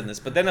 Nancy Allen's in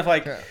this. But then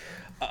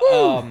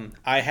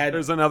I had.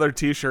 There's another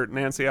T-shirt.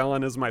 Nancy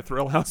Allen is my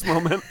Thrill House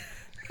moment.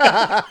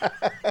 That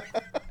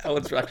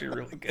one's actually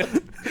really good.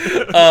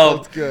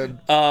 That's good.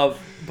 But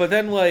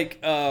then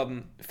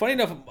funny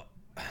enough,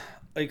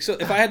 so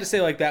if I had to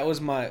say that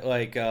was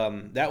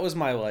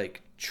my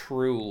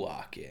true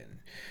lock-in.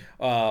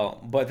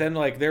 But then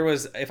there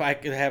was, if I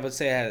could have it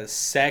say I had a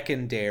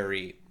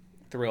secondary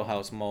Thrill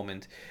House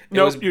moment.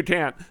 You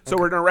can't. So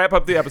we're gonna wrap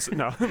up the episode.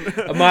 No.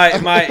 The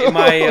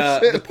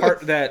part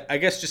that I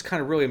guess just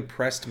kind of really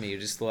impressed me,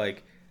 just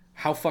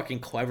how fucking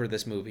clever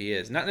this movie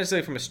is. Not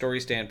necessarily from a story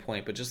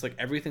standpoint, but just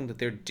everything that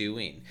they're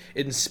doing.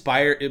 It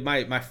inspired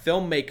my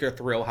filmmaker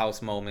Thrill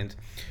House moment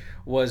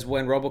was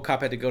when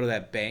RoboCop had to go to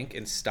that bank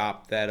and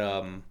stop that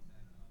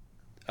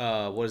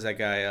what is that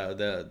guy?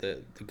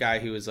 The guy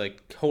who was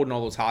like holding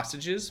all those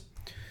hostages.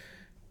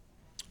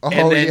 Oh,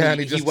 and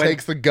he just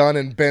takes the gun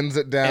and bends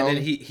it down. And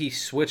then he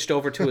switched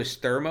over to his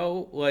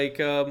thermo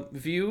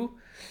view,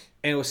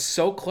 and it was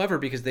so clever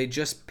because they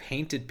just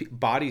painted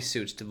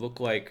bodysuits to look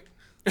like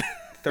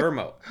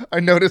thermo. I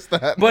noticed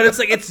that. But it's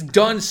like it's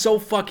done so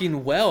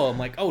fucking well. I'm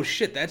like, oh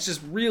shit, that's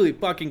just really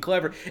fucking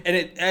clever. And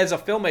it, as a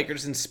filmmaker,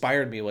 just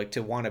inspired me like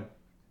to want to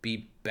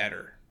be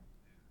better.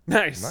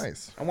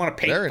 Nice. I want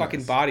to paint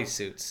fucking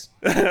bodysuits.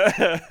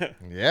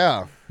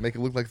 Yeah, make it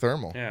look like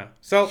thermal. Yeah.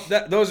 So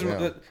those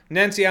are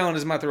Nancy Allen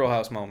is my Thrill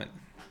House moment.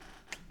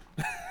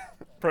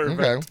 Perfect.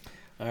 Okay.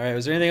 All right.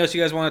 Was there anything else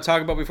you guys want to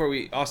talk about before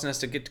Austin has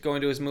to get to go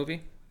into his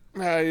movie?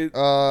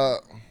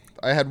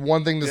 I had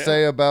one thing to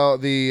say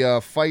about the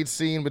fight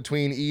scene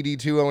between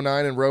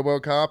ED-209 and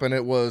RoboCop, and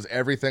it was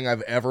everything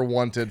I've ever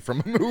wanted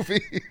from a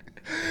movie.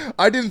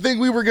 I didn't think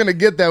we were going to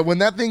get that. When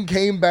that thing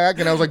came back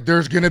and I was like,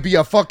 there's going to be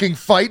a fucking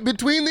fight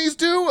between these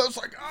two? I was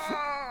like,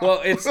 ah.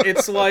 Well,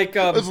 it's like...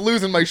 I was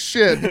losing my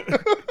shit.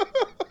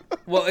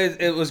 Well,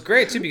 it was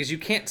great, too, because you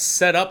can't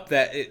set up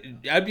that...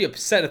 I'd be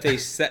upset if they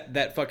set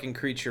that fucking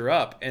creature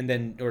up, and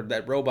then or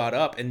that robot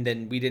up, and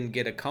then we didn't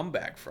get a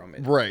comeback from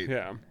it. Right.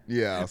 Yeah.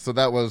 Yeah, so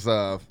that was,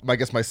 I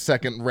guess, my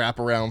second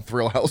wraparound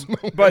Thrill House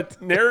moment.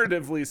 But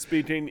narratively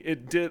speaking,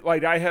 it did...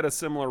 Like, I had a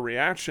similar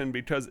reaction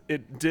because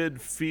it did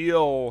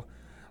feel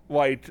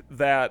like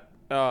that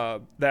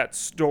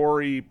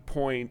story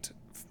point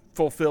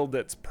fulfilled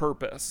its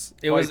purpose.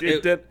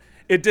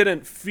 It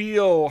didn't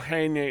feel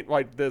hanging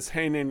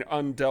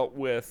undealt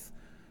with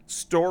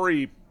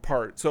story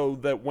part, so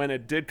that when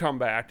it did come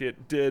back,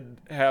 it did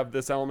have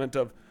this element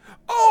of,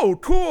 oh,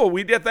 cool,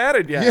 we did that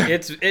again. Yeah.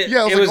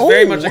 It was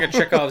very much like a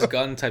Chekhov's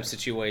gun type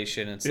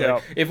situation. It's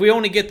like, if we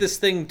only get this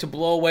thing to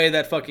blow away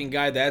that fucking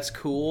guy, that's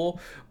cool.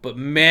 But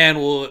man,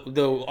 will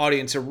the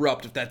audience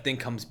erupt if that thing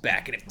comes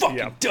back, and it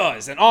fucking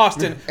does. And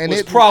Austin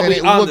was probably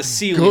on the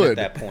ceiling at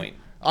that point.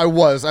 I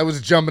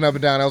was jumping up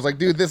and down. I was like,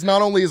 dude, this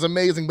not only is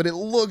amazing, but it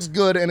looks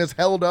good and is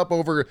held up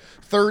over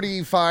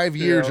 35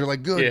 years. You're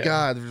like, good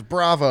God,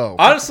 bravo.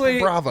 Honestly,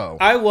 bravo.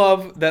 I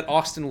love that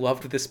Austin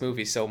loved this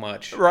movie so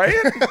much. Right?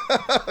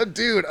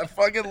 Dude, I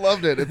fucking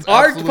loved it. It's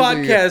Our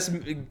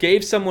podcast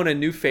gave someone a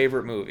new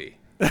favorite movie.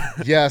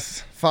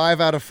 Yes, 5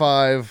 out of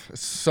 5.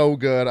 So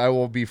good. I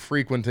will be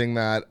frequenting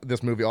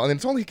this movie. And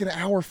it's only like an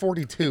hour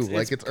 42.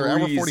 It's or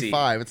hour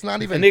 45. It's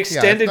not even. And the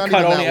extended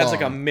cut only has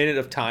like a minute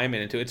of time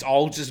in it. It's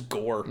all just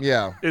gore.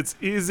 Yeah. It's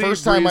easy,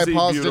 First time I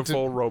paused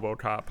beautiful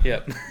RoboCop.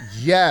 Yep.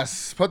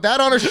 Yes. Put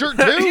that on a shirt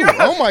too.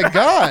 Oh my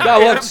God. God,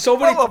 well, so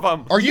many of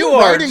them. Are you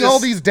writing all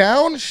these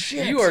down?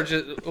 Shit. You are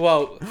just,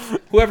 well,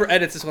 whoever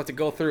edits this will have to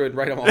go through and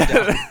write them all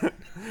down.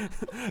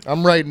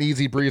 I'm writing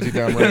easy breezy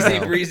down right now. Easy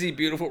breezy,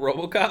 beautiful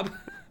RoboCop.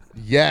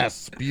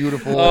 Yes,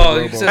 beautiful.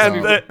 Oh,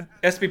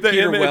 SB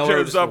Peter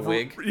Weller's of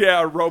wig.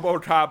 Yeah,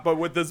 RoboCop, but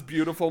with this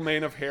beautiful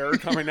mane of hair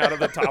coming out of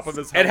the top of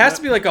his head. It has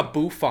to be like a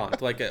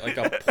bouffant, like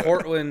a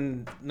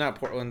Portland, not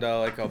Portland,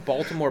 like a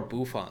Baltimore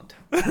bouffant.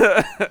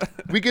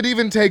 We could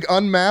even take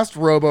unmasked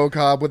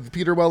RoboCop with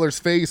Peter Weller's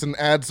face and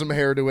add some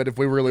hair to it if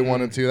we really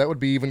wanted to. That would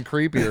be even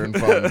creepier and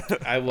fun.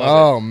 I love it.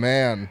 Oh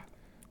man,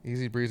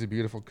 easy breezy,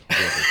 beautiful.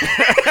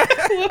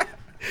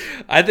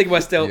 I think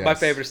my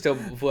favorite is still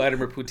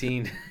Vladimir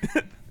Putin.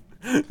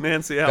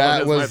 Nancy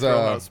Allen is my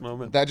Thrill House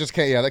moment. That just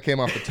came. Yeah, that came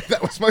off.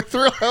 That was my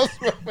Thrill House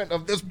moment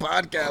of this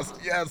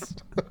podcast. Yes.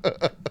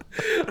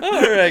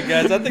 All right,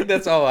 guys. I think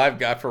that's all I've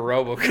got for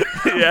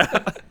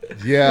RoboCop.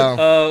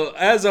 Yeah.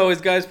 As always,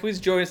 guys,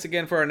 please join us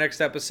again for our next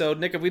episode.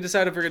 Nick, have we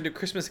decided if we're gonna do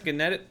Christmas in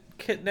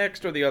Connecticut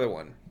next or the other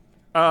one?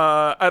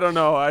 I don't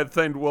know. I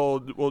think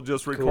we'll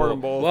just record them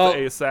both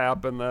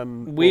ASAP, and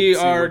then we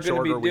are going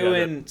to be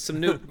doing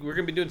we're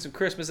going to be doing some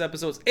Christmas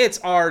episodes. It's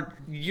our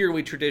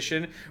yearly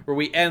tradition where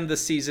we end the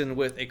season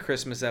with a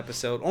Christmas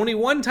episode. Only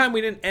one time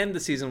we didn't end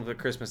the season with a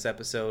Christmas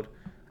episode.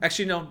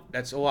 Actually, no,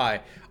 that's a lie.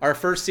 Our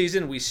first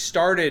season, we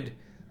started.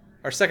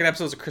 Our second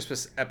episode was a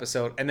Christmas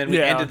episode, and then we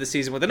ended the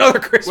season with another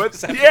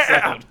Christmas episode.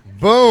 Yeah.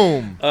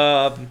 Boom.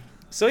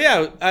 So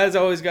yeah, as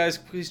always, guys,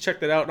 please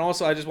check that out. And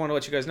also, I just want to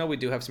let you guys know we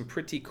do have some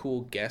pretty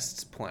cool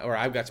guests planned, or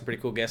I've got some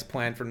pretty cool guests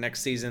planned for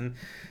next season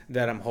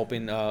that I'm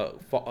hoping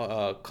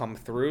come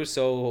through.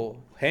 So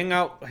hang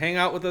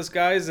out with us,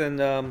 guys, and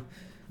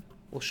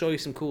we'll show you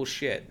some cool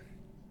shit.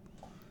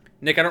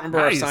 Nick, I don't remember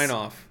our sign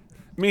off.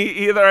 Me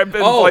either. I've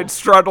been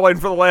struggling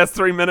for the last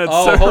 3 minutes.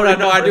 Oh, hold on.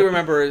 No, I do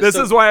remember. This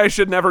is why I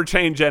should never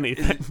change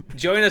anything.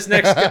 Join us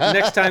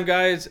next time,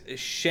 guys.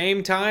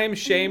 Shame time,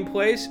 shame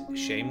place,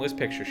 shameless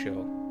picture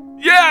show.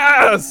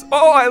 Yes!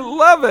 Oh, I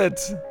love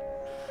it!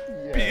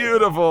 Yeah.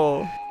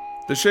 Beautiful.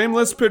 The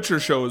Shameless Picture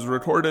Show is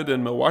recorded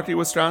in Milwaukee,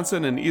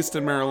 Wisconsin and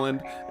Easton,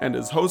 Maryland, and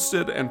is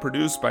hosted and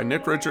produced by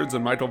Nick Richards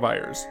and Michael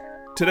Vyers.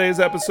 Today's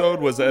episode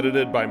was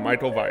edited by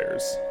Michael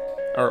Vyers.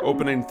 Our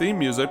opening theme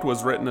music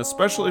was written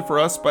especially for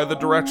us by The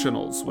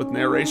Directionals, with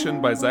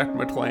narration by Zach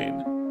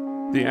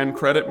McLean. The end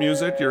credit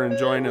music you're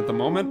enjoying at the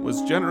moment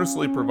was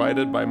generously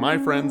provided by my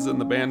friends in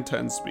the band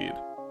 10 Speed.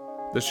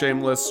 The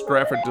Shameless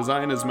graphic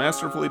design is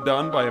masterfully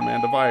done by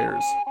Amanda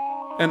Byers.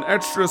 An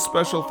extra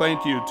special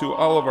thank you to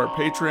all of our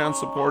Patreon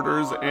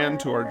supporters and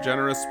to our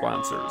generous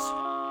sponsors.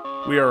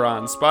 We are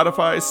on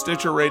Spotify,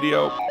 Stitcher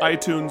Radio,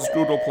 iTunes,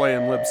 Google Play,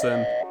 and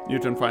Libsyn. You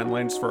can find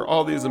links for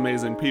all these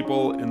amazing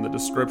people in the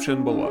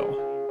description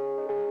below.